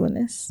like doing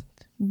this.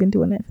 Been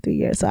doing it for 3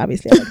 years, so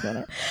obviously I like doing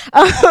it.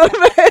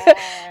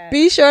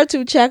 Be sure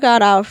to check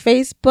out our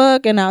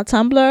Facebook and our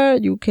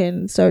Tumblr. You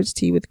can search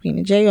Tea with Queen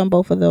and J on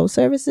both of those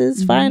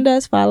services. Find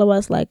us, follow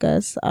us, like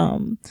us.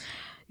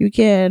 You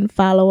can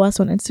follow us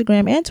on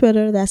Instagram and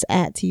Twitter. That's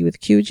at Tea with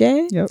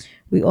QJ. Yep.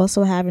 We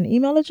also have an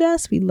email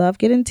address. We love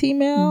getting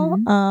T-mail.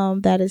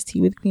 That is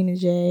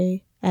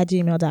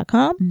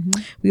teawithqueenandj@gmail.com.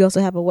 We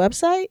also have a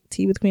website,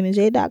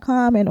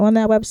 teawithqueenandj.com, and on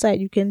that website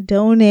you can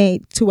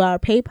donate to our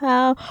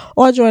PayPal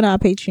or join our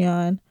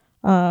Patreon.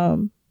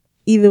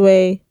 Either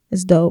way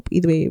is dope.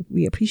 Either way,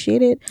 we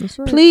appreciate it. That's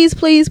right. Please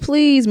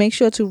make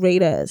sure to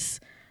rate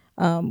us.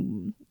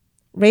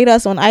 Rate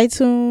us on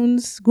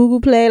iTunes,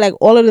 Google Play, like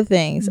all of the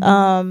things.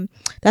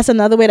 That's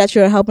another way that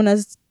you're helping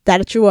us,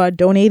 that you are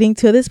donating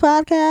to this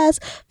podcast.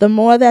 The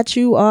more that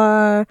you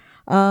are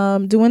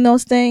doing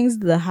those things,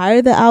 the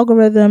higher the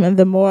algorithm, and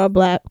the more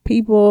black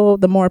people,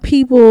 the more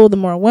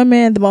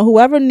women, the more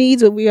whoever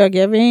needs what we are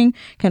giving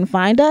can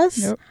find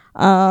us.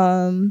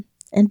 And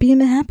be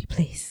in a happy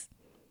place.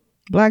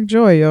 Black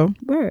joy, yo.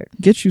 Word.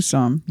 Get you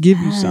some. Give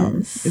you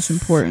some. It's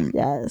important.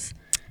 Yes.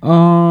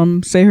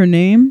 Say her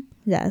name.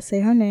 Yeah, say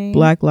her name.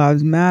 Black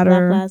Lives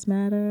Matter. Black Lives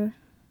Matter.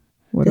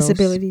 What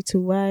Disability else? to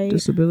white.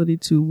 Disability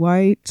to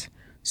white.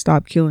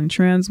 Stop killing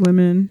trans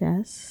women.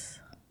 Yes.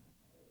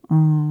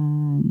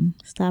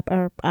 Stop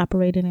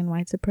operating in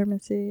white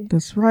supremacy.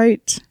 That's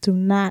right. Do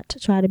not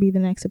try to be the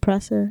next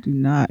oppressor. Do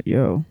not,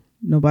 yo.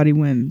 Nobody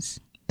wins.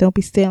 Don't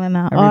be stealing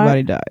our art.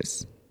 Everybody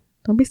dies.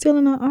 Don't be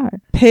stealing our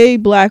art. Pay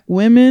black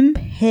women.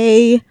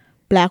 Pay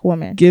black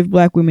women. Give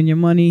black women your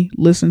money.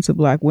 Listen to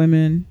black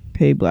women.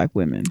 Pay black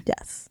women.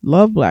 Yes.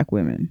 Love black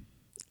women.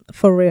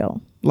 For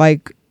real.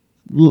 Like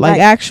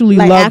actually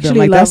love them.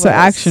 Like that's an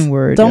action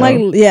word. Don't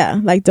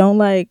don't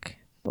like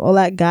all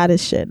that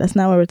goddess shit. That's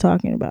not what we're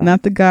talking about.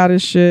 Not the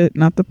goddess shit,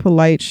 not the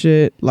polite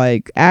shit.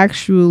 Like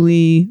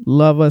actually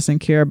love us and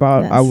care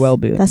about our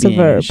well-being. That's a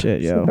verb.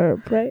 Shit, yo. It's a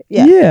verb, right?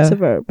 Yeah. It's a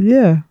verb.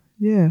 Yeah.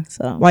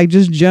 So like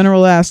just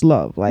general ass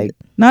love. Like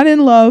not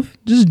in love,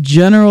 just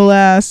general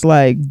ass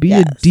like be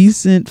a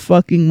decent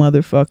fucking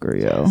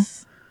motherfucker, yo.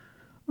 Yes.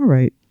 All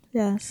right.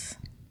 Yes.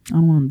 I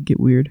don't want to get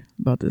weird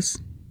about this.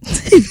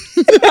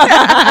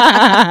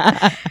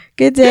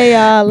 Good day,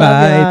 y'all. Love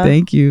Bye. y'all.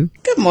 Thank you.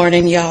 Good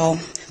morning, y'all.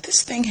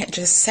 This thing had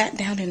just sat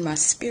down in my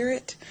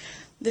spirit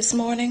this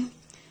morning.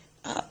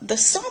 The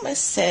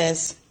psalmist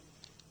says,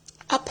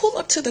 I pull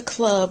up to the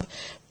club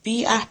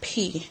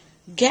VIP,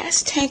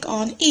 gas tank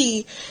on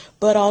E,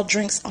 but all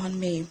drinks on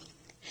me.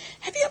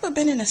 Have you ever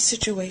been in a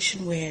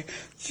situation where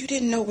you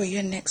didn't know where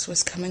your next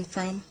was coming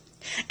from?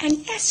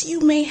 And yes, you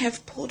may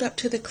have pulled up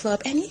to the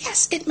club, and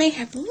yes, it may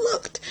have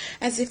looked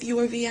as if you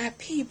were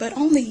VIP, but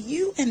only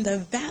you and the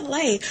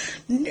valet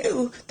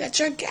knew that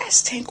your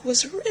gas tank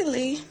was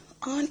really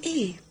on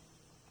E.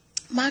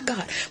 My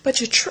God,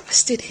 but you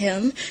trusted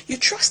him, you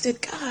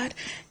trusted God,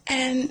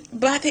 and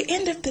by the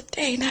end of the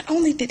day, not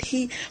only did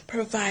he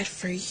provide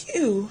for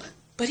you,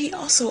 but he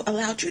also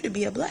allowed you to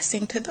be a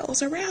blessing to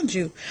those around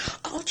you.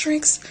 All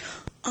drinks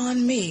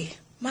on me.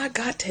 My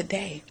God,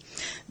 today,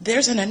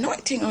 there's an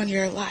anointing on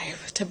your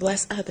life to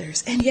bless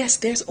others. And yes,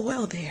 there's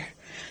oil there.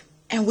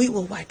 And we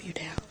will wipe you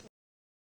down.